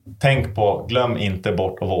 Tänk på, glöm inte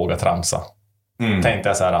bort och våga tramsa. Tänkte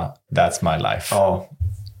jag så här, that's my life. Ja.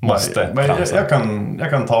 Jag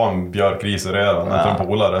kan ta en björkris redan efter en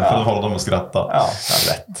polare för då håller de och skratta. Ja,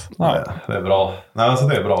 det är rätt. Ja. Det är bra. Nej, alltså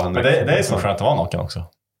det är bra. Men det är så skönt att vara naken också.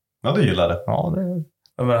 Ja, du gillar det. Ja, det är...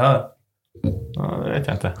 Vem är det här? Ja, det vet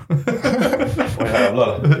jag inte. Åh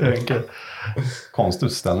jävlar. Konstig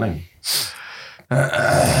utställning.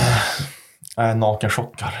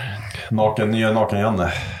 Nakenchockar. Nya naken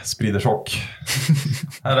Janne. Sprider chock.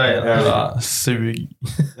 Här är en jävla sug.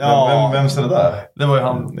 Ja. Vem ser det där? Det var ju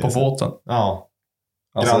han på båten. Ja.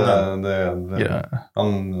 Alltså,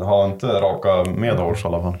 han har inte raka medhårs i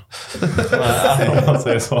alla fall. Om man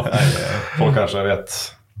säger så. Folk kanske vet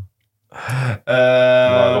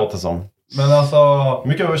vad det låter som. Men alltså... Hur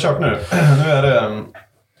mycket har vi kört nu? Nu är det...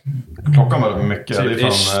 Klockan var mycket. Typ det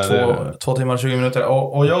är 2 timmar och 20 minuter.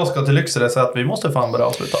 Och jag ska till Lycksele så att vi måste fan börja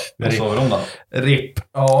avsluta. RIP.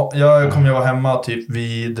 Ja, jag kommer ju vara hemma typ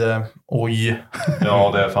vid...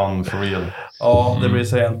 Ja, det är fan for real. Ja, det blir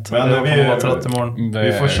sent. Men vi vara trött imorgon.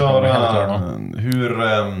 Vi får köra...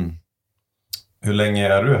 Hur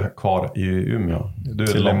länge är du kvar i Umeå?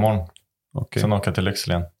 Till imorgon. Okay. Sen åker jag till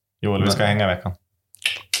Lycksele igen. Jo, vi ska hänga i veckan.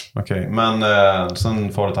 Okej, men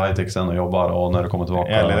sen får du ta high-tech sen och jobbar och när du kommer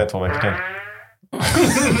tillbaka. Eller det är 2 veckor till.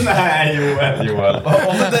 Nej, Joel.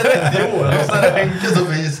 Om det är rätt Joel, och så är det Henke som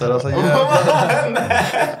visar. Alltså,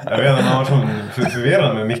 jag vet inte, man har sån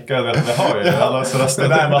förvirrande med Micke. Jag har ju alla så röster.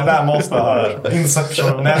 Det där måste jag höra.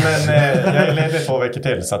 Inception. Nej, men jag är ledig 2 veckor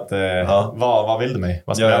till. Så att, vad vill du mig?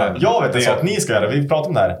 Vad ska jag göra? Jag vet inte att ni ska göra. Vi pratar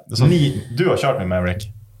om det här. Du har kört med Maverick.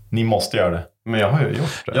 Ni måste göra det. Men jag har ju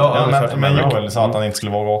gjort det. Men Joel sa att han inte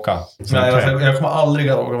skulle våga åka. Nej, jag kommer aldrig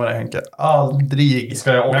att åka med det, Henke. Aldrig.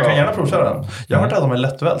 Ska jag åka? Men jag kan gärna provköra den. Jag har hört att de är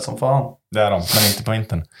lättväl som fan. Det är de, men inte på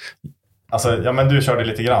vintern. Alltså, ja, men du körde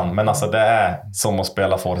lite grann. Men alltså det är som att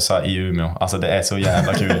spela Forza i Umeå. Alltså det är så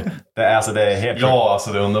jävla kul. Det är helt ja,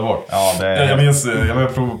 alltså det är underbart. Ja, jag minns,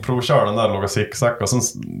 jag provkörde den där, låg och zigzag och sen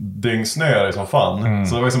dyngsnöade det som fan.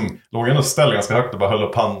 Så det var liksom, låg ändå ställ ganska högt och bara höll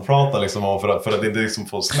upp handprata liksom för att det inte liksom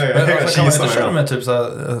får snö. Men kan man inte köra med typ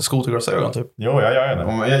såhär skoterglasögon typ? Jo, jag gör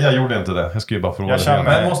det. Jag gjorde inte det. Jag skulle ju bara prova det.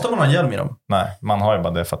 Men måste man ha hjälm i dem? Nej, man har ju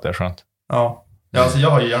bara det för att det är skönt. Ja. Ja, alltså jag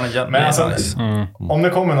har ju gärna hjälm. Men alltså, om det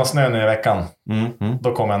kommer någon snö nu i veckan,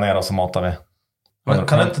 då kommer jag ner och så matar vi. Men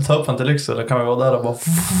kan du inte ta upp en till lyx eller kan vi vara där och bara...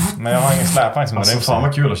 Men jag har ingen släpvagn som alltså, fan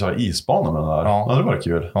vad kul att köra isbana med den där. Ja, det var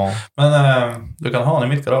kul. Ja. Men du kan ha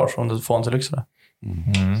den i mitt garage om du får en till lyx där.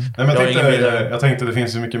 Nej, men jag tänkte det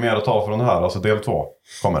finns ju mycket mer att ta från det här. Alltså del 2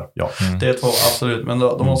 kommer, ja. Del 2, absolut. Men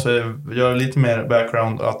då måste vi göra lite mer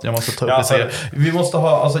background. Att jag måste ta upp det. Vi måste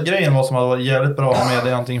ha, alltså grejen var som hade varit jävligt bra med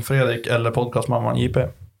det antingen Fredrik eller podcastmamman JP.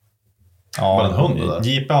 Ja, en hund där.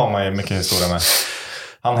 JP har man ju mycket historia med.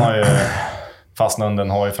 Han har ju fastnat under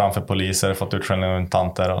en hoj framför poliser, fått utskällning av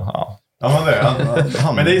tanter och ja. Ja,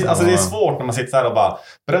 men men det är svårt när man sitter där och bara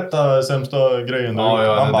berätta sämsta grejen.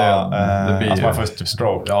 Det blir att man får typ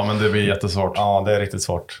stroke. Ja, men det blir jättesvårt. Ja, det är riktigt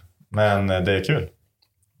svårt. Men det är kul.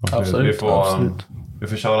 Absolut. Vi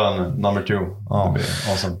får köra en number 2. Ja. Det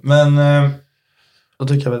blir awesome. Men då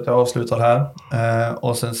tycker jag att jag avslutar här.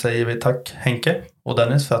 Och sen säger vi tack Henke och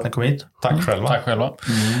Dennis för att ni kom hit. Tack själva. Tack själva.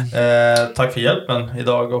 Tack för hjälpen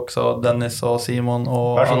idag också, Dennis och Simon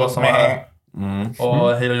och varsågod. Alla som var här.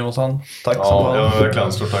 Och hej då Jonsson. Tack så mycket. Ja, jag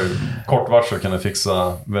verkligen stort tack. Kort varsel kan jag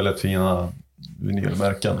fixa väldigt fina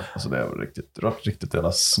vinylmärken. Alltså det är riktigt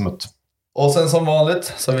jävla smutt. Och sen som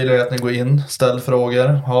vanligt så vill jag att ni går in, ställ frågor.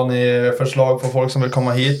 Har ni förslag på folk som vill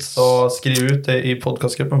komma hit så skriv ut det i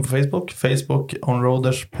podcastgruppen på Facebook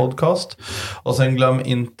Onroaders podcast. Och sen glöm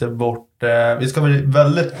inte bort, vi ska bli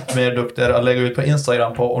väldigt mer duktiga att lägga ut på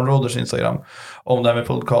Instagram, på Onroaders Instagram, om det här med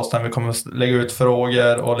podcasten. Vi kommer lägga ut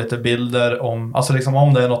frågor och lite bilder om, alltså liksom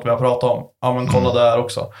om det är något vi har pratat om. Ja, men kolla där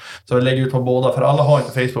också. Så vi lägger ut på båda, för alla har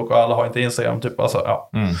inte Facebook och alla har inte Instagram typ, alltså, ja.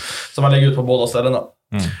 Så man lägger ut på båda ställena.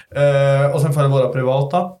 Och sen får det våra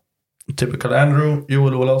privata Typical Andrew,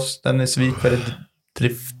 Joel Olofs, Dennis Wikberg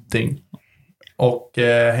Drifting och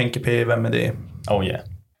Henke P. Vem är det? Oh yeah.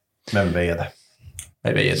 Vem är det?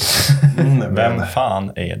 Vem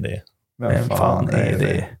fan är det? Vem fan är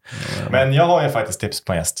det? Men jag har ju faktiskt tips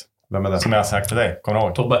på en gäst. Vem är det? Som jag har sagt till dig, kommer du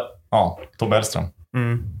ihåg? Tobbe. Ja, Tobbe Elström.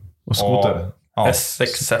 Och skoter. Ja.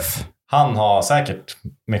 S6F. Han har säkert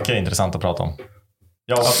mycket intressant att prata om.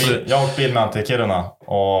 Jag har åkt bil med han till Kiruna.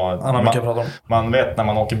 Och han har mycket att prata om. Man vet när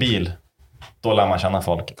man åker bil, då lär man känna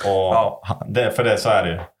folk. Och för det så är det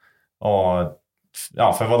ju. Och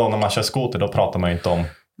ja, för vadå, när man kör skoter då pratar man ju inte om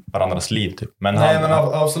varandras liv typ. Men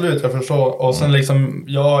absolut, jag förstår. Och sen liksom,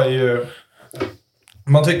 jag är ju...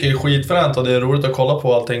 Man tycker det är skitfränt och det är roligt att kolla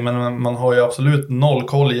på allting, men man har ju absolut noll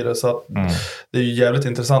koll i det, så att det är ju jävligt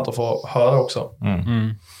intressant att få höra också.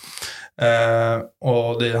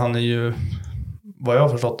 Och han är ju, vad jag har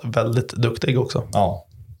förstått, väldigt duktig också. Ja,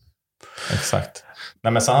 exakt.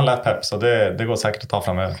 Nej, men så han lät pepp, så det går säkert att ta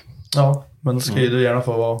framöver. Ja, men då ska ju du gärna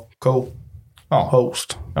få vara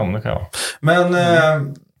co-host. Ja, men det kan jag vara. Men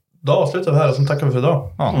då avslutar vi här och sen tackar vi för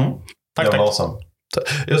idag. Ja. Tack.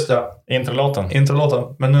 Just det.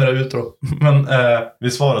 Introlåten. Men nu är det utro. Men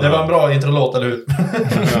vi svarade. Det var en bra introlåt, eller hur?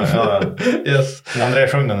 Ja. Yes. André,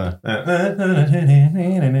 sjung den nu.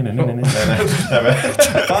 Jag vet.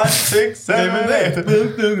 5, 6, 7, 8.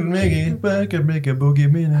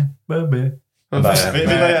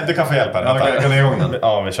 Du kan få hjälp här. Kan ni igång den?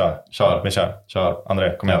 Ja, vi kör.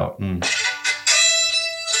 André, kom igen.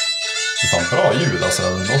 Det är fan bra ljud alltså.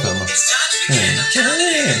 Låt henne.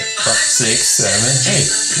 5, 6, 7,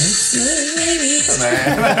 8. Nej.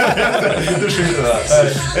 Du skjuter där.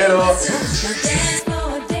 Hej då.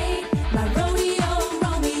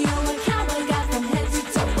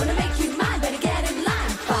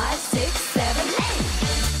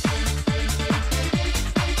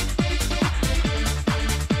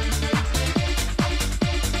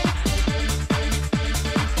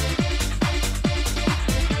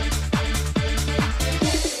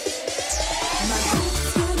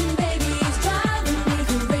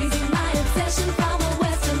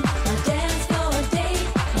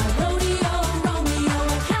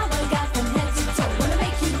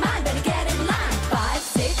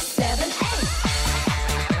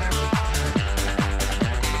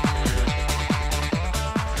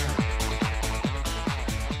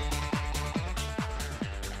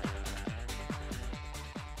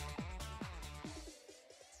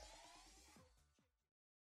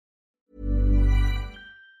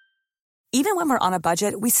 Even when we're on a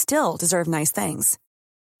budget, we still deserve nice things.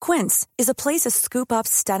 Quince is a place to scoop up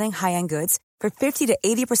stunning high-end goods for 50 to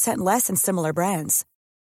 80% less than similar brands.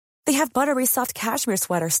 They have buttery soft cashmere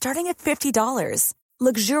sweaters starting at $50,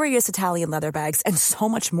 luxurious Italian leather bags, and so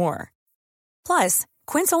much more. Plus,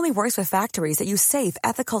 Quince only works with factories that use safe,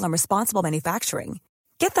 ethical, and responsible manufacturing.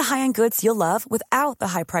 Get the high-end goods you'll love without the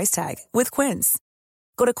high price tag with Quince.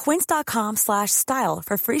 Go to quince.com/style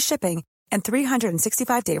for free shipping and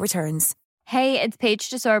 365-day returns. Hey, it's Paige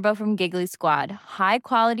DeSorbo from Giggly Squad. High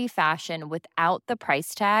quality fashion without the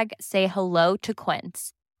price tag. Say hello to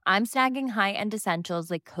Quince. I'm snagging high-end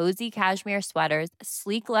essentials like cozy cashmere sweaters,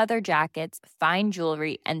 sleek leather jackets, fine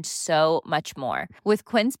jewelry, and so much more. With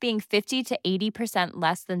Quince being 50 to 80%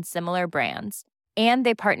 less than similar brands. And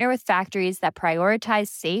they partner with factories that prioritize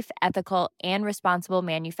safe, ethical, and responsible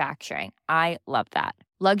manufacturing. I love that.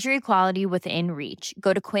 Luxury quality within reach.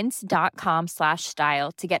 Go to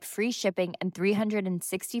quince.com/style to get free shipping and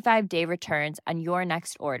 365-day returns on your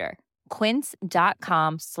next order.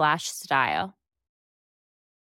 Quince.com/style.